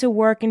drive into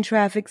work and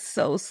traffic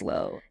so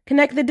slow.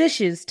 Connect the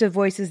dishes to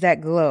voices that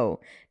glow.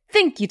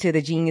 Thank you to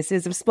the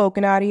geniuses of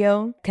spoken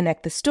audio.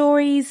 Connect the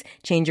stories,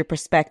 change your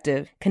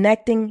perspective.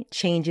 Connecting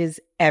changes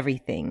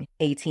everything.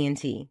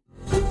 AT&T.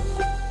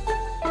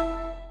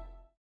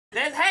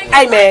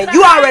 Hey man,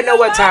 you already know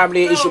what time it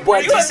is. It's your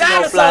boy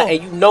DC on Fly,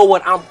 and you know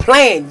what I'm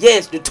playing.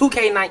 Yes, the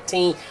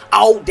 2K19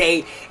 all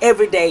day,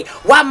 every day.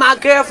 While my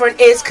girlfriend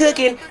is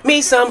cooking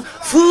me some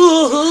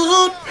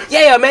food.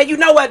 Yeah, man, you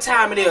know what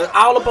time it is.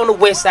 All up on the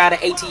west side of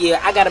ATL.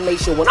 I gotta make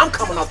sure when I'm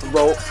coming off the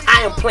road,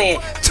 I am playing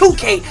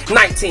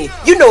 2K19.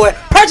 You know it.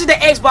 Purchase the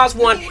Xbox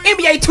One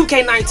NBA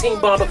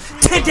 2K19 bundle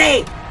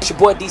today. It's your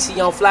boy DC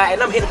on Fly,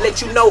 and I'm here to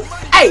let you know,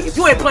 hey, if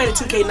you ain't playing the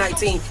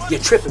 2K19, you're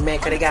tripping, man,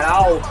 because they got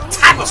all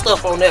type of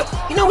stuff on there.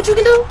 You know what you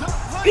can do?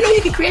 You know you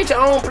can create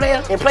your own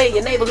player and play in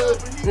your neighborhood.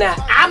 Now,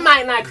 I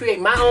might not create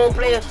my own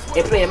player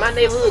and play in my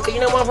neighborhood, because you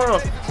know where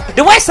I'm from?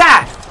 The West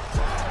Side.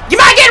 You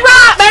might get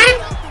robbed,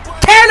 man.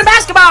 Carrying the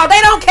basketball,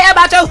 they don't care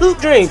about your hoop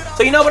dream.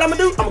 So you know what I'm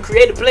going to do? I'm going to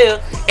create a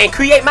player and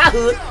create my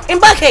hood in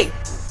Buckhead.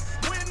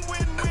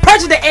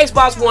 Purchase the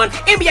Xbox One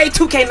NBA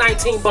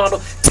 2K19 bundle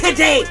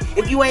today.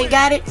 If you ain't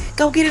got it,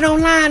 go get it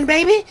online,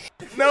 baby.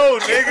 No,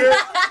 nigga.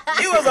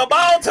 You was a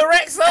ball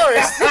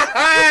Tyrannosaurus.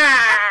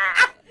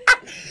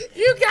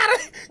 You got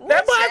it.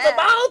 That boy's a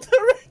ball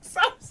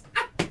Tyrannosaurus.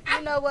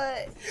 You know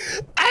what?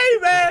 Hey,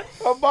 man.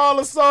 A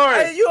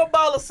Ballosaurus. Hey, you a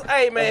baller.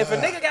 Hey, man, if a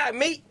nigga got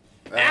meat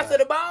after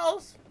the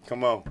balls,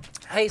 come on.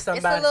 Hey,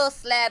 somebody. It's a little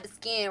slab of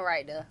skin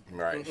right there.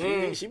 Right.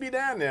 She be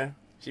down there.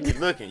 She be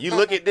looking. You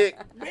look at dick.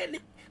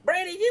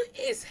 Brady, you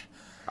is.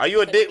 Are you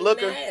a dick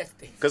looker?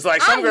 Cause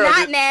like some girls,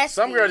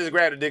 some girls just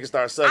grab the dick and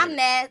start sucking.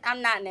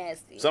 I'm not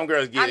nasty. Some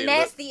girls get it. I'm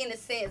nasty in a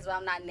sense, but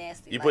I'm not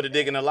nasty. You put the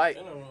dick in the light.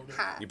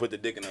 You put the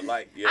dick in the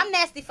light. Yeah. I'm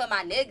nasty for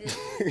my niggas.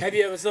 Have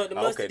you ever sucked the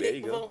musty there dick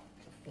you go.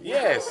 before?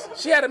 Yes,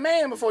 she had a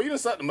man before. You done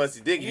sucked the musty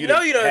dick. You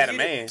know you done had a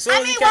man.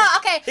 I mean, well,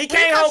 okay. He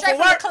came home from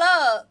work. The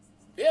club.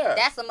 Yeah.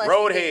 That's a musty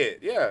roadhead.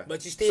 Yeah.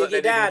 But you still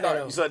get down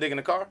though. You suck dick in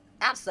the car?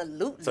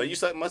 Absolutely. So you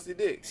suck musty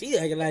dick? She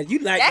acting like you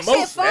like that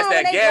most. That's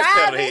that gas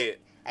pedal head.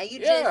 And you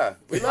just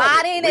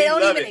slide in, they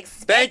don't even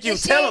expect Thank you.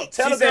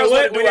 Tell them girls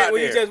what to do out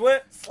there. You just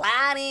what?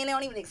 Slide in, they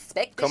don't even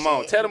expect the Come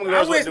on, shit. tell them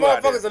girls what to do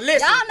out there. I wish motherfuckers would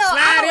listen. Y'all know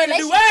slide in and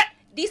do what?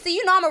 DC,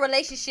 you know I'm a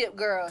relationship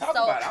girl. Talk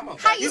so about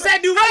it. how you said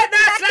do what?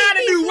 Not slide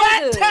and do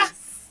what?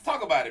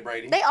 Talk about it,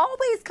 Brady. They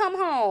always come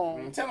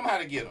home. Tell them how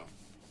to get them.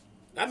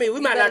 I mean, we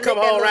might not come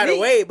home right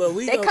away, but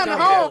we gonna come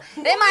home.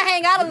 They might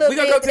hang out a little bit. We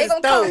gonna go to the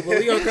stove, but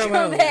we gonna come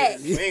home.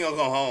 We ain't gonna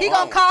go home. He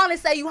gonna call and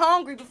say you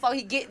hungry before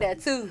he get there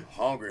too.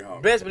 Hungry.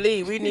 Best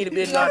believe we need a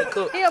bit of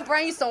cook. He'll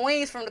bring you some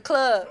wings from the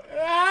club.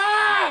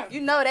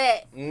 You know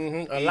that.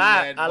 A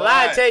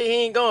lie tell you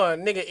he ain't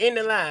going. Nigga in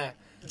the line.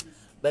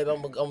 Baby,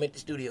 I'm at the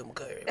studio. I'm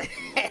coming.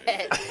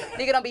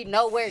 Nigga don't be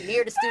nowhere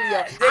near the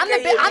studio. I'm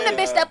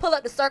the bitch that pull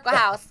up the Circle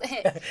House and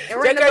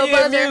ring the little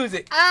buzzer.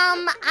 Music.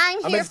 I'm at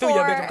here the studio,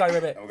 for. bitch. I'm calling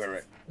you right back. Okay,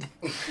 right.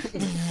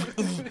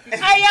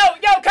 Hey,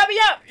 yo, come me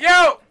up.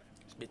 Yo.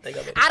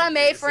 I done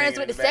made friends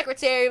with the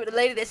secretary, with the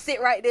lady that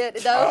sit right there at the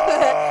door.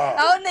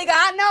 Oh, nigga,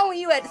 I know when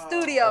you at the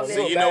studio.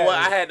 So you know what?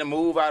 I had to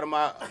move out of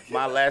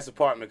my last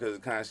apartment because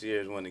the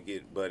concierge wanted to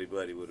get buddy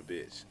with a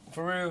bitch.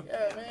 For real?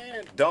 Yeah,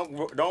 man.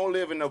 Don't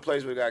live in no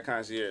place where they got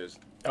concierge.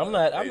 I'm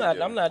not doing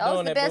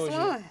that bullshit.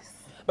 Ones.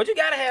 But you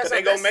gotta have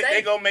something.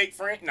 They gonna make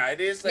friends. Nah,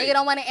 it is safe. Nigga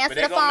don't want to answer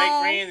the phone. They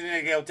gonna make friends and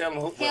they gonna tell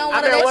them who. He don't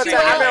want to let you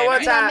up.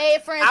 He done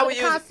made friends with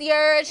the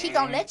concierge. He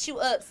gonna let you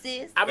up,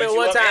 sis. I mean,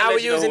 one time I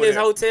was using this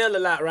hotel a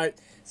lot, right?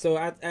 So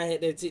I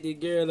had to take the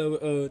girl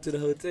over to the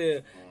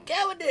hotel.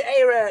 Guess what the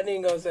A-Rad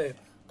nigga gonna say?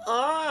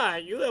 Oh,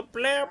 you a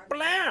player.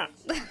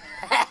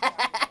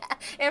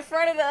 In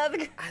front of the other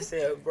guy. I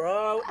said,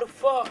 bro, what the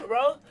fuck,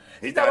 bro?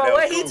 He talking about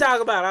what he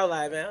talking about. I was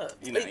like, man,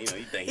 you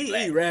think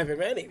he rapping,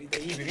 man.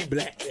 He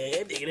black,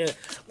 man.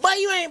 But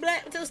you ain't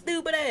black with your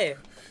stupid ass.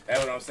 That's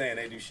what I'm saying.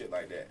 They do shit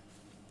like that.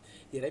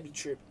 Yeah, they be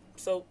tripping.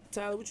 So,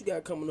 Tyler, what you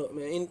got coming up,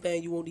 man?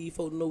 Anything you want these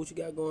folks to know what you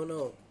got going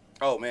on?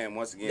 Oh, man,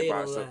 once again,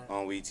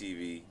 on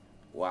WeTV,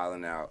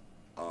 Wildin' Out.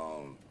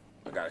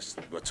 I got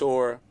a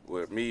tour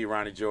with me,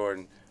 Ronnie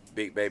Jordan,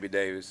 Big Baby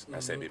Davis. I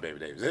said Big Baby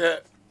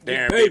Davis.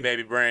 Darren Big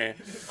Baby Brand.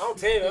 I'm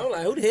telling you, I'm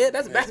like, who the hell?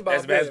 That's a basketball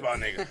That's a basketball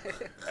nigga.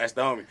 That's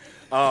the homie.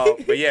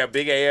 But yeah,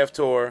 Big AF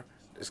tour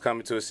is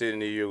coming to a city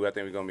near you. I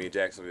think we're going to be in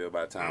Jacksonville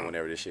by the time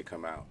whenever this shit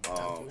come out.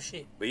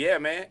 But yeah,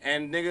 man.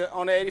 And nigga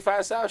on the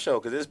 85 South show,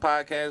 because this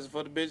podcast is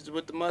for the bitches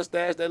with the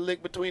mustache that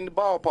lick between the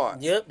ball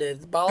parts. Yep,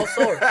 that's ball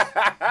sore.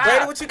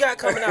 Brady, what you got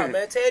coming out,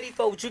 man? Tell these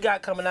folks what you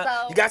got coming out.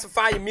 So, you got some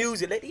fire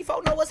music. Let these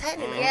folks know what's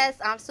happening, man. Yes,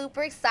 I'm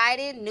super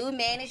excited. New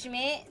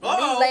management,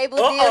 new label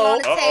deal on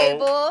the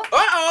table.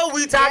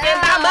 We talking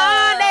about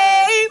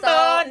money.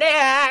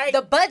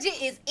 The budget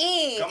is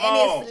in,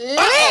 it's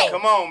lit.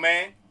 Come on,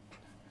 man.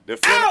 The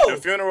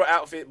funeral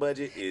outfit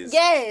budget is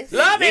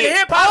Love and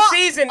Hip Hop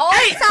Season 8. All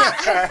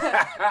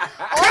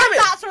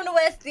tops from the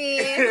West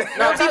End.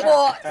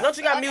 Don't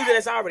you got music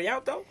that's already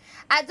out though?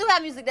 I do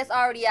have music that's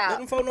already out. Let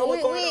them folks know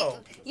what's going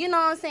on. You know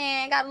what I'm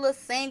saying? Got a little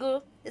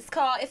single. It's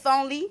called If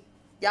Only.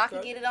 Y'all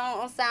can get it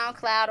on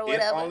SoundCloud or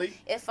whatever.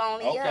 If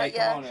only, Okay,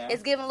 yeah. come on now.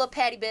 It's giving a little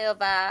Patty Bell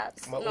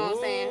vibes. You know what I'm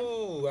saying?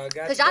 Ooh, I got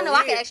Because y'all know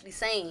I can actually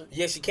sing.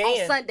 Yes, you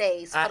can. On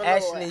Sundays for the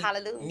Lord.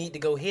 Hallelujah. Need to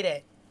go hear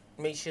that.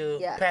 Make sure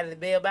Yeah. Patty the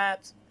Bell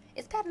vibes.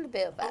 It's Patty the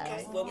Bell vibes.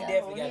 Okay, well, we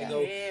definitely got to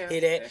go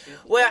hear that.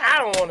 Well, I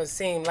don't want to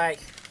seem like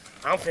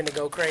I'm finna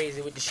go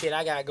crazy with the shit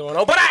I got going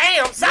on, but I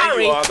am.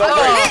 Sorry. Yeah, you are. Go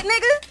crazy.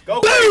 Nigga. Go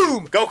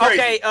Boom. crazy. Go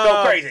crazy. Okay,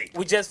 Go crazy.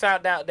 We just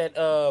found out that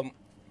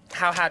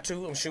How High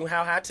 2, I'm shooting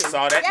How High 2.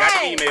 Saw that.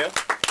 Got the email.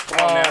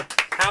 Come on now.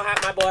 How High,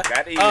 my boy.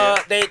 Got the email.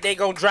 They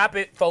gonna drop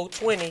it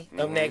 4/20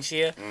 of next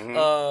year.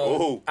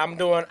 Ooh.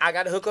 I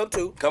got to hook up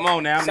too. Come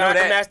on now. Shout Know out to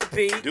that. Master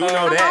P. Do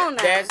know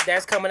that.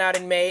 That's coming out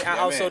in May. I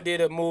Yeah, also man.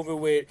 did a movie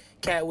with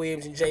Cat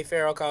Williams and Jay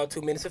Farrell called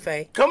 2 Minutes of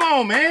Fame. Come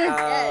on, man.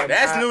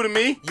 That's new to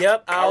me.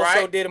 Yep. I All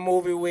also right. did a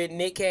movie with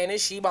Nick Cannon,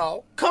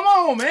 She-Ball. Come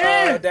on,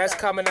 man. That's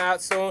coming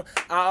out soon.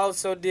 I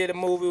also did a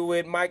movie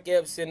with Mike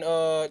Epps and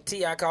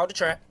T.I. called The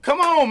Trap.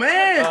 Come on,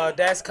 man.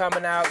 That's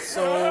coming out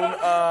soon.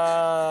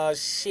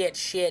 Shit.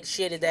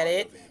 Is that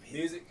it?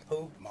 Music?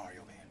 Who?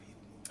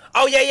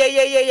 Oh,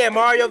 yeah.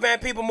 Mario Van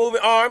Peebles movie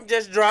Arm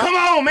just dropped. Come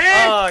on,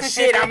 man.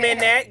 Shit, I'm in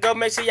that. Go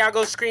make sure y'all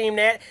go scream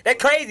that. That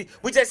crazy.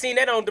 We just seen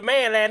that on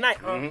demand last night.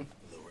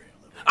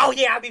 Oh,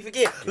 yeah, I be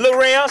forgetting.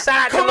 Lorel, shout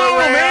out to Come Lorel. on,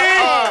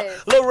 man.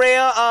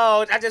 Lorel,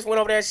 I just went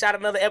over there and shot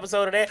another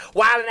episode of that.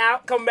 Wildin'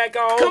 Out, coming back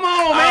on. Come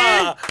on,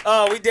 man.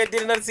 We just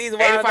did another season.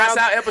 85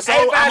 South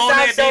episode. I'm on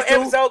that South beat,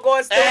 too. episode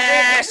going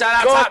stupid. Shout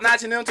out Top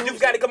Notch and them, too. You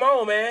got to come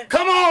on, man.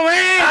 Come on,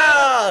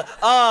 man.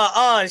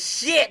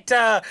 Shit.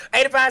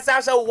 85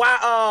 South Show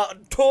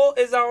tour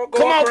is on.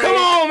 Come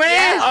on,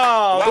 man.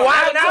 The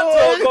Wildin' Out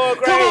tour going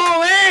crazy. Come on,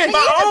 man.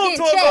 My own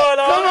tour going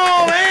on. Come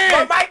on, man.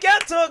 My Mike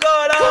Up tour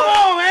going on. Come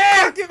on,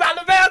 man. My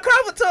Lavelle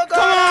Crawford tour going on.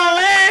 Come on,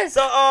 man.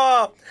 So,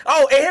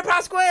 and Hip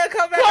Hop Square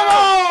coming Come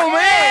on,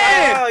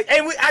 man.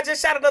 And I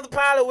just shot another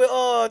pilot with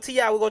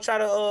T.I. We're going to try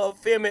to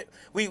film it.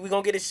 We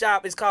going to get it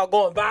shot. It's called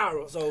Going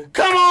Viral. So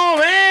Come on,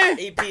 man.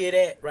 EP of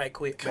that right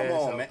quick. Come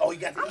on, man. Oh, you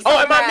got the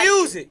And my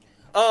music.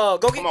 Go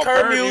get Come on,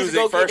 Curb Curb Music.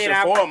 Go first get and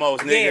that out.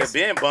 foremost, nigga. Yes.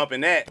 Been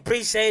bumping that.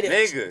 Appreciate it.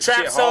 Nigga, Trap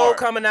shit Soul hard.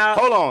 coming out.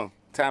 Hold on.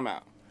 Time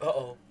out.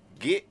 Uh-oh.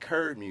 Get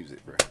Curb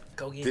Music, bro.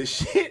 Go get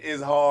This it. shit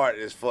is hard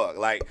as fuck.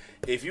 Like,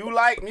 if you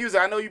like music,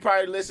 I know you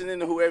probably listening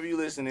to whoever you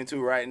listening to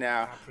right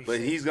now, but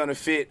he's gonna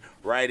fit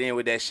right in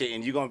with that shit,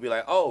 and you're gonna be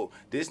like, oh,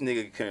 this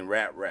nigga can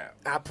rap.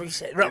 I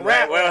appreciate it. Well,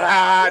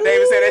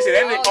 David said that shit.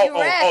 That nigga, you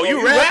rapping. Oh,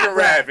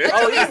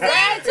 you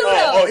rap too,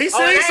 though. He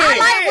sing. I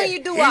like when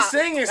you do He's up.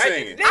 singing.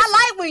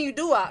 I like when you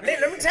do up.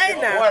 Let me tell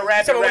you now. Boy,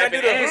 rapping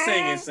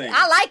and singing.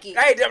 I like it.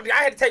 Hey,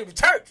 I had to take you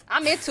to church.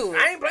 I'm into it.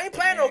 I ain't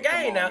playing no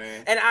game now.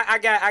 man. And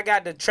I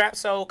got the Trap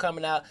Soul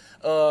coming out.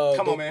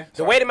 Come on, man.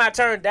 The Wait in My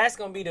Turn, that's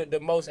gonna be the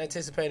most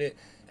anticipated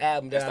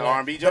album. That's the I like.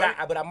 R&B joint?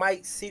 But I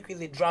might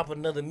secretly drop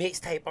another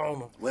mixtape on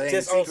them. Well, it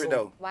ain't secret,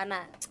 though. Why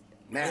not?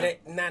 Now.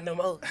 Not no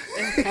more.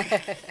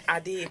 I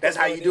did. That's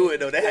how you do it,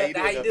 though. That's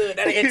how you do it.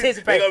 That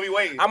anticipate. They gonna be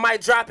waiting. I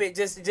might drop it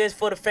just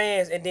for the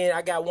fans, and then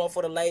I got one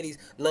for the ladies.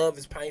 Love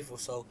is painful,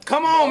 so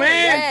Come on,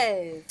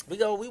 man.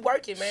 Yes. we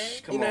working, man.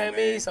 Come you know on, what I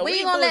mean? man. So When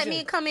you gonna let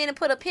me come in and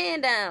put a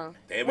pen down?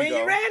 There we When go.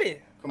 you ready?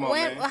 Come on,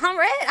 When man. I'm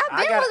ready.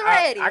 I was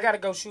ready. I gotta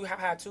go shoot How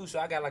High too, so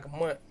I got like a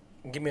month.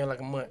 Give me like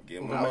a month.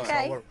 Give him We're a gonna month. make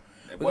some Okay. work.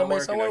 That We boy gonna make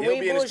working, some though. work. He'll We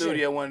be in the ain't bullshitting.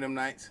 studio one of them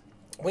nights.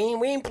 We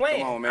ain't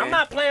playing. Come on, man. I'm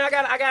not playing.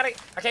 I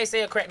can't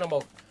say a crack no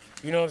more.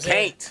 You know what I'm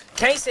saying?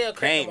 Can't say a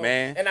crack Can't, no more.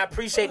 man. And I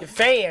appreciate the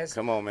fans.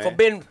 Come on,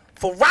 man.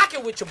 For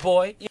rocking with your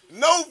boy.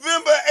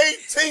 November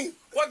 18th,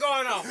 What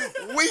going on?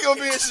 we gonna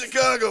be in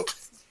Chicago.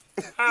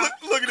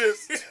 Look at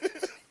this.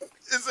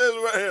 It says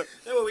right here.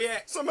 That's where we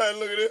at. Somebody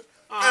look at it.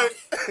 Hey,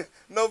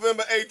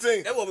 November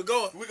 18th. That's where we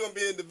going. We're gonna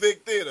be in the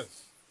Big Theater.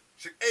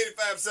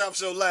 85 South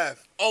Show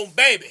Live. On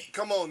baby.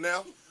 Come on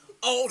now.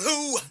 On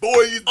who?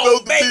 Boy, you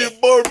supposed to be a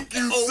barbecue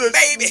On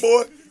section, baby.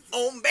 boy.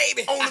 On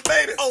baby. On the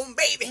baby. On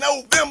baby.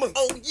 November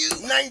On you.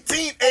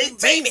 19, On 18,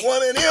 baby.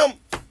 one of them.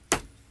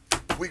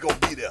 We gonna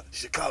be there.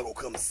 Chicago,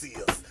 come see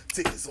us.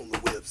 Tickets on the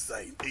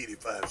website,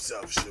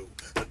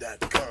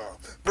 85southshow.com.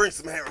 Bring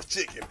some Harris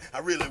chicken. I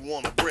really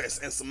want a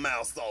breast and some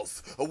mild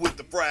sauce. With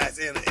the fries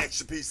and an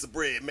extra piece of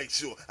bread. Make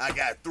sure I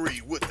got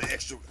 3 with the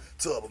extra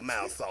tub of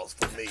mild sauce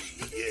for me.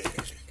 Yeah.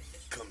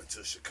 Coming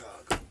to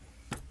Chicago.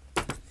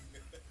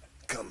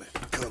 Coming.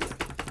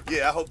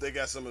 Yeah, I hope they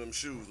got some of them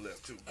shoes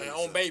left too.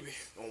 On baby.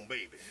 On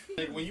baby.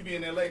 Nigga, when you be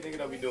in LA, nigga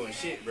don't be doing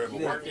shit, bro. But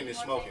working and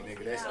smoking,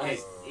 nigga. That's it.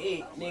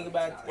 Hey, nigga,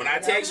 about When I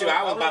text you,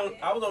 I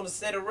was on the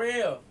set of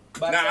real.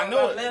 Nah, I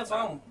know it. Left,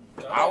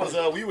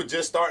 we were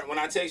just starting. When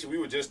I text you, we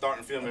were just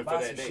starting filming for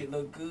that day. Shit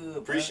look good.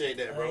 Appreciate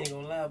that, bro. I ain't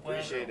gonna lie, boy.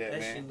 Appreciate that,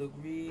 man. Shit look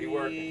real. We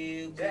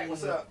working. Jack,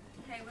 what's up?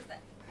 Hey, what's up?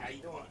 How you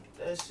doing?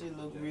 That shit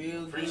look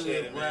real Appreciate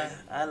good, it, man.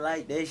 bro. I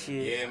like that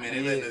shit. Yeah, man. They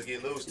letting us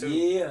get loose too.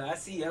 Yeah, I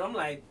see it. I'm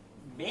like,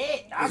 man.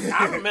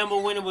 I remember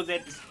when it was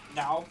at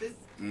the office.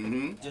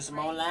 Mm-hmm. Just some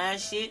online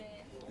shit.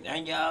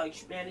 And y'all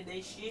expanded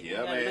that shit.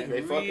 Yeah, Y'all man. looking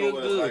They fucking real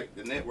with good. us. Like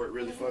the network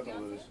really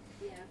fucking with us.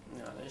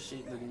 No, that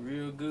shit looking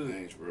real good.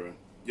 Thanks, bro.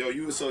 Yo,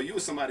 you was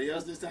somebody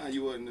else this time.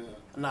 You wasn't.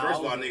 Nah, first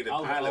of all, I nigga, the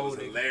was pilot was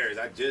old, nigga. hilarious.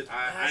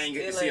 I ain't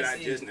get to see it. I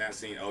just now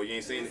seen it. Oh, you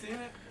ain't seen it?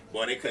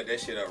 Boy, they cut that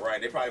shit up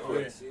right. They probably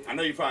put. I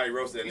know you probably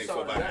roasted that nigga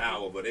for about an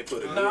hour, but they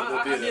put a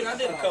little bit. I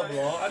did a couple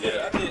on.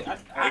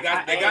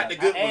 They got the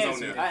good ones on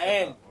there. I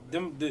added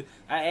them.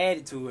 I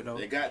added to it though.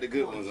 They got the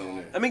good ones on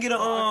there. Let me get a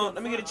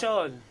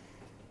charge.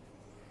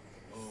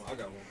 Oh, I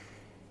got one.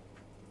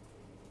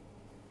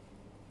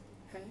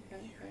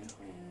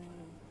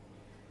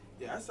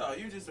 Yeah, I saw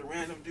you just a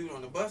random dude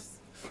on the bus.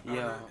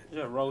 Yeah,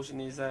 just roasting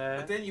his ass.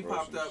 But then you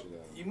popped up.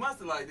 You must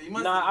have liked it. You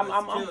must Nah, have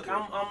I'm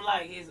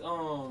like his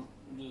the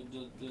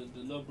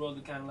little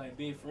brother, kind of like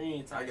big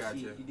friend type. I got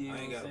shit. you. You did I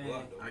ain't what got I'm a block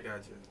saying? though. I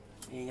got you.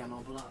 You ain't got no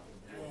block.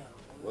 Damn.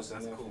 What's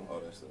that? Cool. Oh,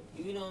 that's the.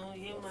 You don't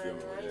hear my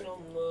line no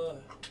more.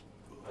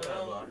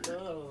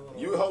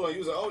 You hold on. You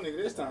was an old nigga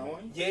this time,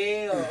 wasn't you?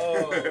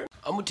 Yeah.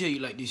 I'm gonna tell you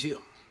like this here.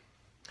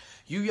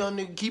 You young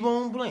nigga keep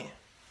on playing.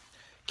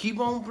 Keep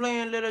on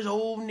playing, let us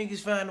old niggas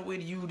find a way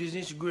to use this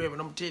Instagram,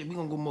 and I'm gonna tell you, we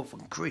gonna go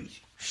motherfucking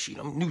crazy. Shit,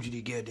 I'm new to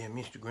this goddamn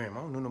Instagram.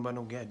 I don't know about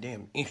no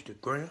goddamn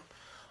Instagram.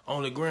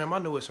 Only gram I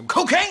know is some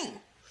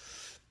cocaine.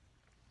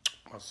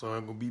 My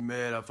son gonna be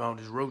mad I found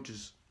his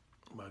roaches.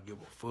 I'm about to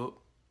give a fuck.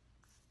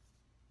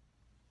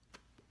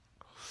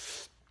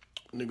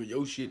 Nigga,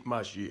 your shit,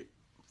 my shit.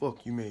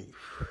 Fuck you mean.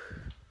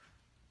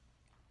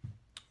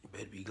 You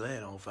better be glad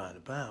I don't find the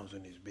pounds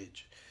in this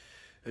bitch.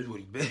 That's what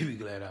he better be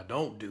glad I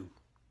don't do.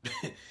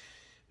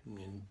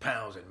 And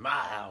pounds in my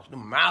house.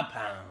 Them my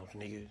pounds,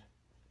 nigga.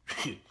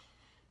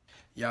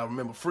 Y'all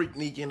remember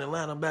Freaknik in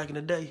Atlanta back in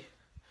the day?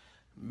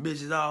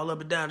 Bitches all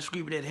up and down the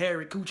street with that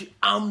hairy coochie.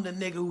 I'm the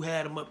nigga who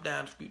had them up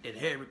down the street, that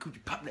hairy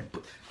coochie. Pop that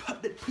pussy.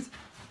 Pop that pussy.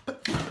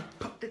 Pop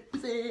that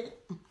pussy.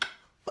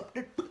 Pop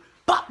that pussy.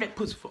 Pop that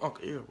pussy for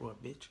Uncle Elroy,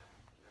 bitch.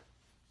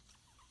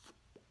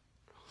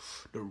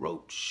 The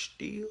roach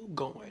still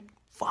going.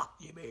 Fuck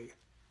you, baby.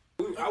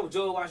 I was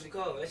just watching the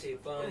call. That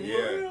shit fun.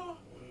 Yeah.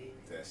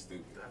 That's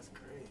stupid. That's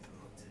crazy.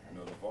 You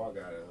know, the bar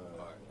got it.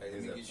 Hey,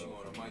 let me get you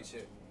on a mic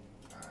check.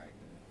 Alright.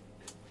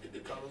 The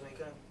callers ain't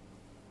coming.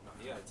 No,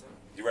 he out of town.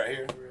 You right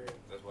here?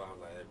 That's why I was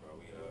like, hey, bro,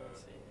 we,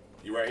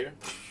 You right here?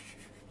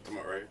 Come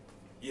on, right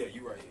yeah,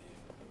 you right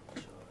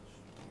here.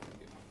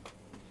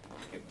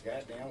 here.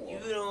 Goddamn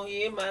water. You don't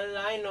hear my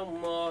line no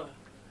more.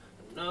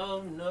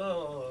 No,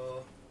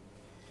 no.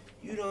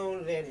 You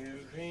don't let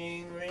it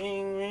ring,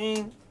 ring,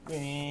 ring,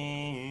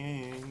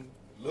 ring.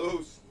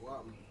 Loose.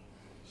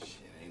 Shit,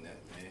 ain't nothing,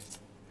 man.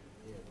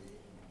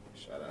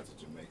 Shout out to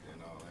Jamaica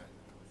and all that.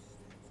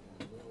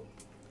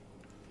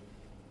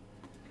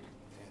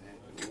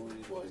 Damn,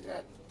 these boys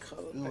got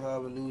color. Lou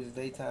Harvey loses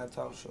daytime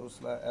talk show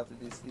slot after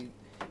this season.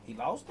 He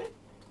lost it?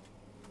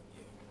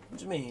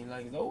 What you mean?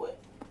 Like it's over?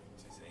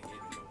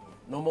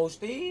 No more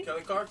Steve?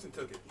 Kelly Clarkson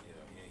took it.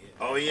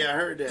 Oh, yeah, I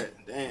heard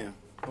that. Damn.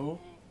 Who?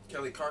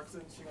 Kelly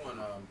Clarkson, she won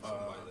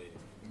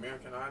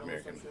American Idol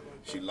or some shit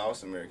like that. She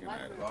lost American What?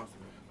 Idol. Lost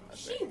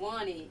She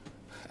won it.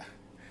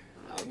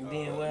 And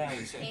then what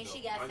happened? And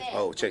she got fat.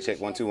 Oh, check.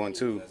 1 2 1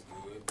 2.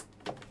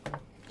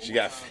 She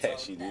got fat.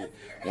 She did.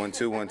 1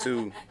 2 1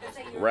 2.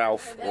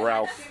 Ralph. She got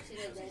that,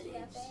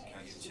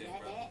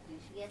 and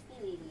she got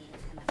skinny again.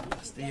 I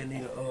still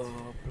need a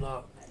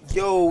block.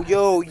 Yo. I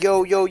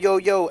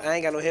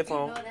ain't got no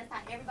headphones. No, that's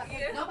how everybody.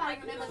 Nobody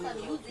remembers her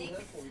music.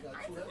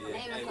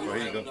 Well,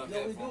 here you go.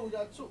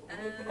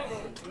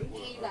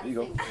 Here you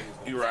go.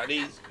 You ride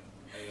these?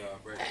 Hey,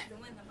 Brady.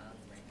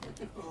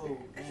 Oh,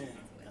 man.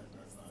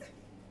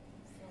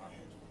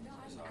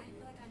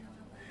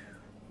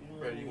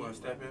 Brady, you want to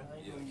step in?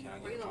 Yeah, can I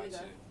get a mic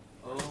check?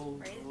 Oh.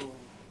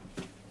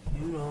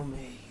 You don't make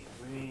it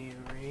ring,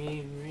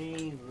 ring,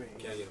 ring, ring.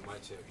 Can I get a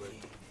mic check, Brady?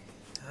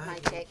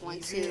 Mic check, 1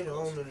 2.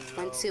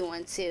 1 2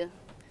 1 2.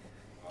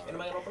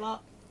 Anybody got no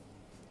block?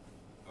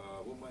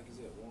 What mic is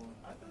that? One.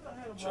 I think I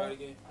had a Try it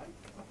again. I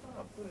thought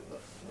I put it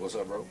up. What's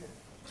up, bro?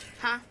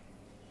 Huh?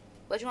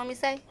 What you want me to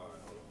say? All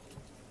right, hold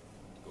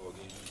on. Go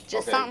again.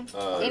 Just Okay,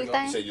 something? You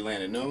Anything? said you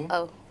landed noon?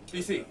 Oh.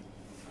 DC.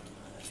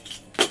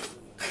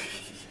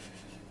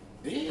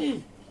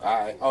 Damn. All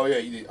right. Oh, yeah.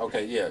 You did.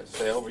 Okay, yeah.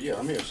 Stay over. Yeah,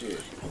 I'm here. Shit.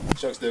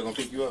 Chuck still gonna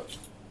pick you up?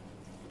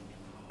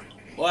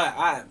 Boy,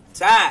 I'm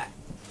tired.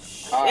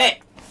 All Shit.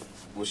 right.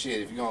 Well,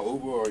 shit, if you're gonna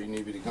Uber or you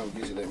need me to come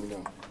get you, let me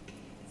know.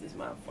 This is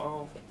my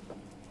phone.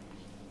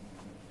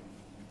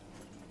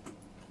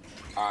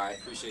 All right.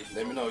 Appreciate you.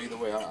 Let me know either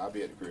way. I'll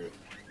be at the crib.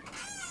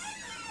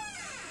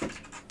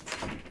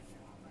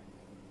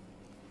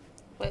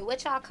 Wait,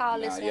 what y'all call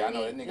this Yeah, I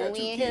know when that nigga we got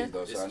 2 in kids, here?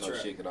 though, so I know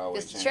shit could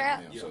always This change trap?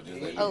 on him, so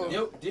just let me Oh.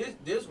 know.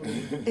 This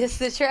one. It's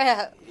the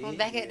trap. I'm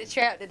back at the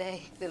trap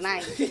today,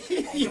 tonight.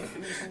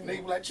 Nigga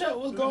be like, Chuck,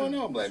 what's going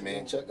on? I'm like,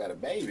 man, Chuck got a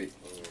baby.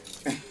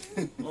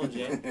 Oh,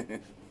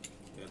 Jack.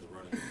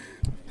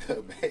 A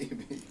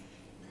baby.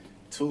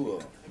 2 of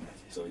them.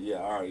 So, yeah,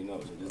 I already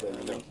know, so just let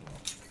me know.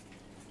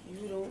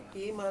 You don't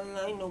hear my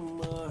line no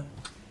more.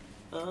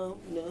 Oh,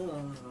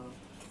 no.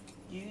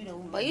 You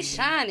don't. Boy, you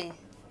shining.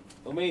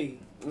 For me?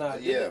 Nah,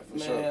 Yeah, this, for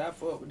man, sure. I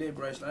fuck with that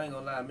bracelet. I ain't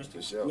gonna lie, Mr.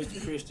 For sure.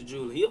 Mr. Chris the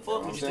jeweler. He'll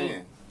fuck I'm with you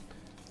saying.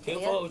 too. He'll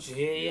fuck with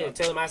you. Yeah.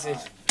 Tell him I said,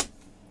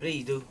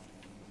 please do.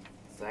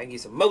 So I can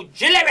get some more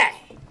jewelry.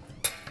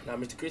 Now,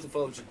 Mr.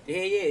 Christopher,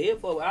 he'll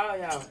fuck with all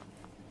y'all.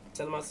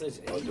 Tell him I sent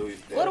you.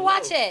 Where to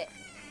watch it?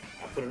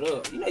 I put it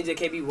up. You know you just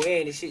can't be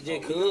wearing this shit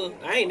just cool.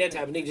 I ain't that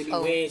type of nigga just be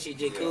wearing shit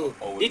just cool.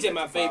 This just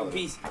my favorite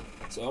piece.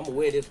 So I'm gonna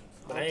wear this.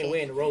 But I ain't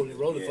wearing the roller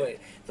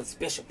for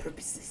special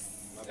purposes.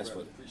 That's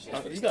what.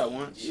 You got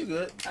one. You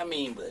good? I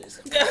mean, but it's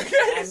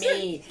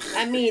the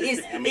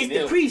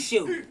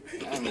pre-shoot.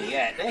 I mean,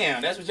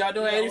 goddamn, that's what y'all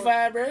doing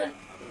 85, bro?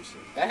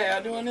 That's how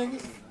y'all doing,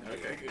 niggas?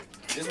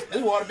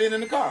 This water been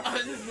in the car.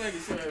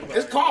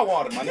 It's car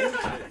water, my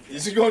nigga. You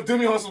just gonna do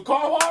me on some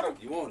car water?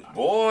 You want it?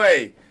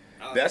 Boy,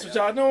 that's what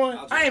y'all doing?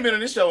 I ain't been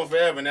on this show in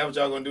forever, and that's what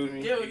y'all gonna do to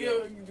me?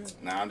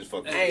 Nah, I'm just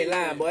fucking. I ain't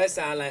lying, boy. It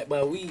sound like,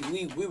 but we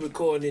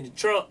recording in the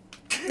trunk.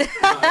 It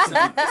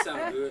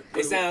sound good.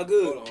 It sound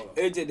good. Hold on.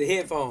 It's just the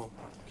headphone.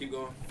 Keep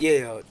going.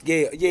 Yeah.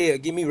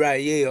 Get me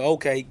right. Yeah.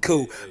 Okay.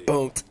 Cool.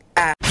 Boom.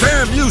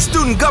 FAMU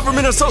Student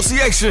Government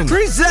Association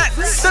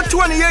presents the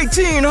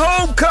 2018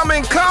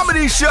 Homecoming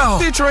Comedy Show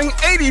featuring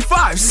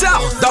 85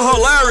 South, the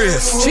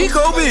hilarious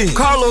Chico B,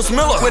 Carlos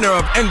Miller, winner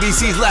of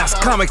NBC's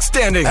Last Comic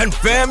Standing, and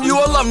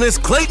FAMU alumnus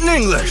Clayton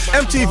English.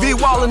 MTV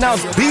will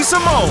announce B.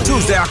 Simone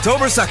Tuesday,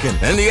 October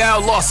 2nd in the Al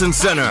Lawson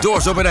Center.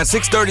 Doors open at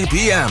 6:30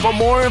 p.m. For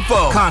more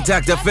info,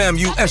 contact the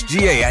FAMU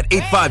SGA at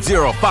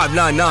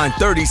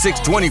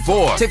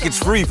 850-599-3624. Tickets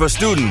free for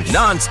students.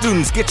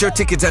 Non-students, get your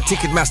tickets at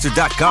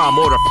Ticketmaster.com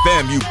or the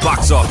FAMU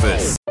box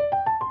office.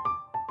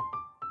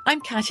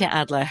 I'm Katya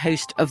Adler,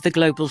 host of The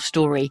Global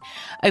Story.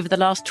 Over the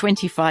last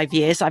 25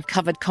 years, I've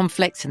covered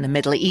conflicts in the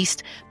Middle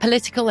East,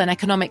 political and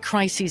economic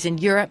crises in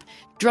Europe,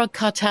 drug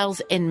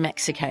cartels in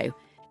Mexico.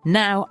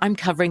 Now I'm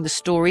covering the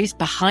stories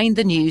behind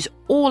the news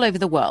all over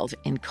the world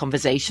in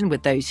conversation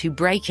with those who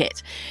break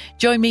it.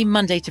 Join me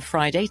Monday to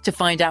Friday to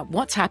find out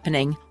what's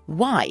happening,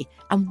 why,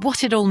 and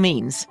what it all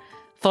means.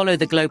 Follow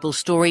The Global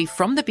Story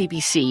from the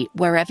BBC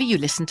wherever you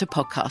listen to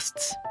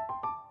podcasts.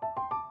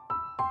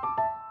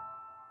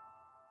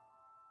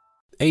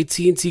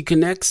 AT&T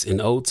connects an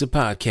ode to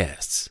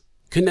podcasts.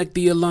 Connect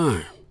the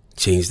alarm.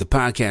 Change the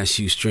podcast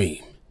you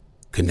stream.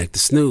 Connect the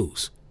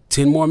snooze.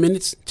 10 more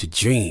minutes to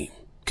dream.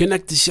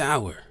 Connect the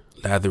shower.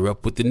 Lather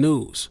up with the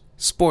news,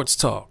 sports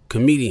talk,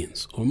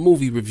 comedians, or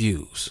movie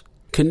reviews.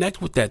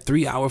 Connect with that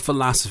 3-hour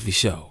philosophy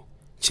show.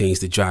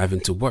 Change the drive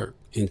into work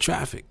in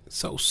traffic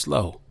so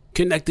slow.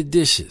 Connect the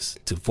dishes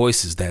to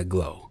voices that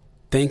glow.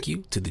 Thank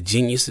you to the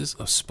geniuses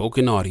of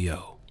spoken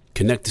audio.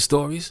 Connect the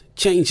stories.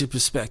 Change your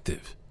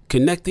perspective.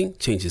 Connecting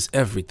changes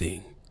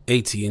everything.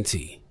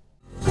 AT&T.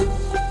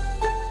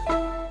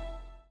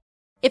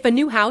 If a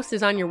new house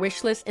is on your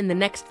wish list in the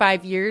next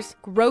 5 years,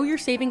 grow your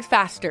savings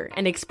faster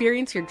and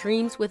experience your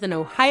dreams with an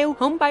Ohio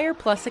Homebuyer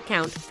Plus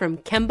account from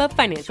Kemba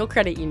Financial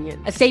Credit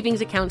Union. A savings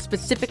account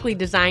specifically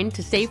designed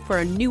to save for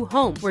a new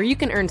home, where you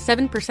can earn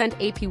 7%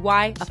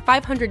 APY,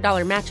 a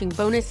 $500 matching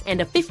bonus,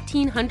 and a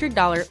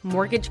 $1,500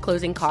 mortgage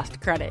closing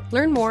cost credit.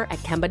 Learn more at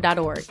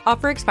Kemba.org.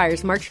 Offer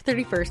expires March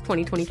 31st,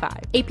 2025.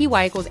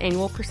 APY equals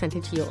annual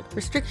percentage yield.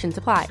 Restrictions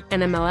apply.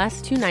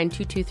 NMLS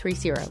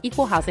 292230.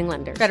 Equal housing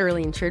lender.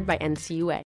 Federally insured by NCUA.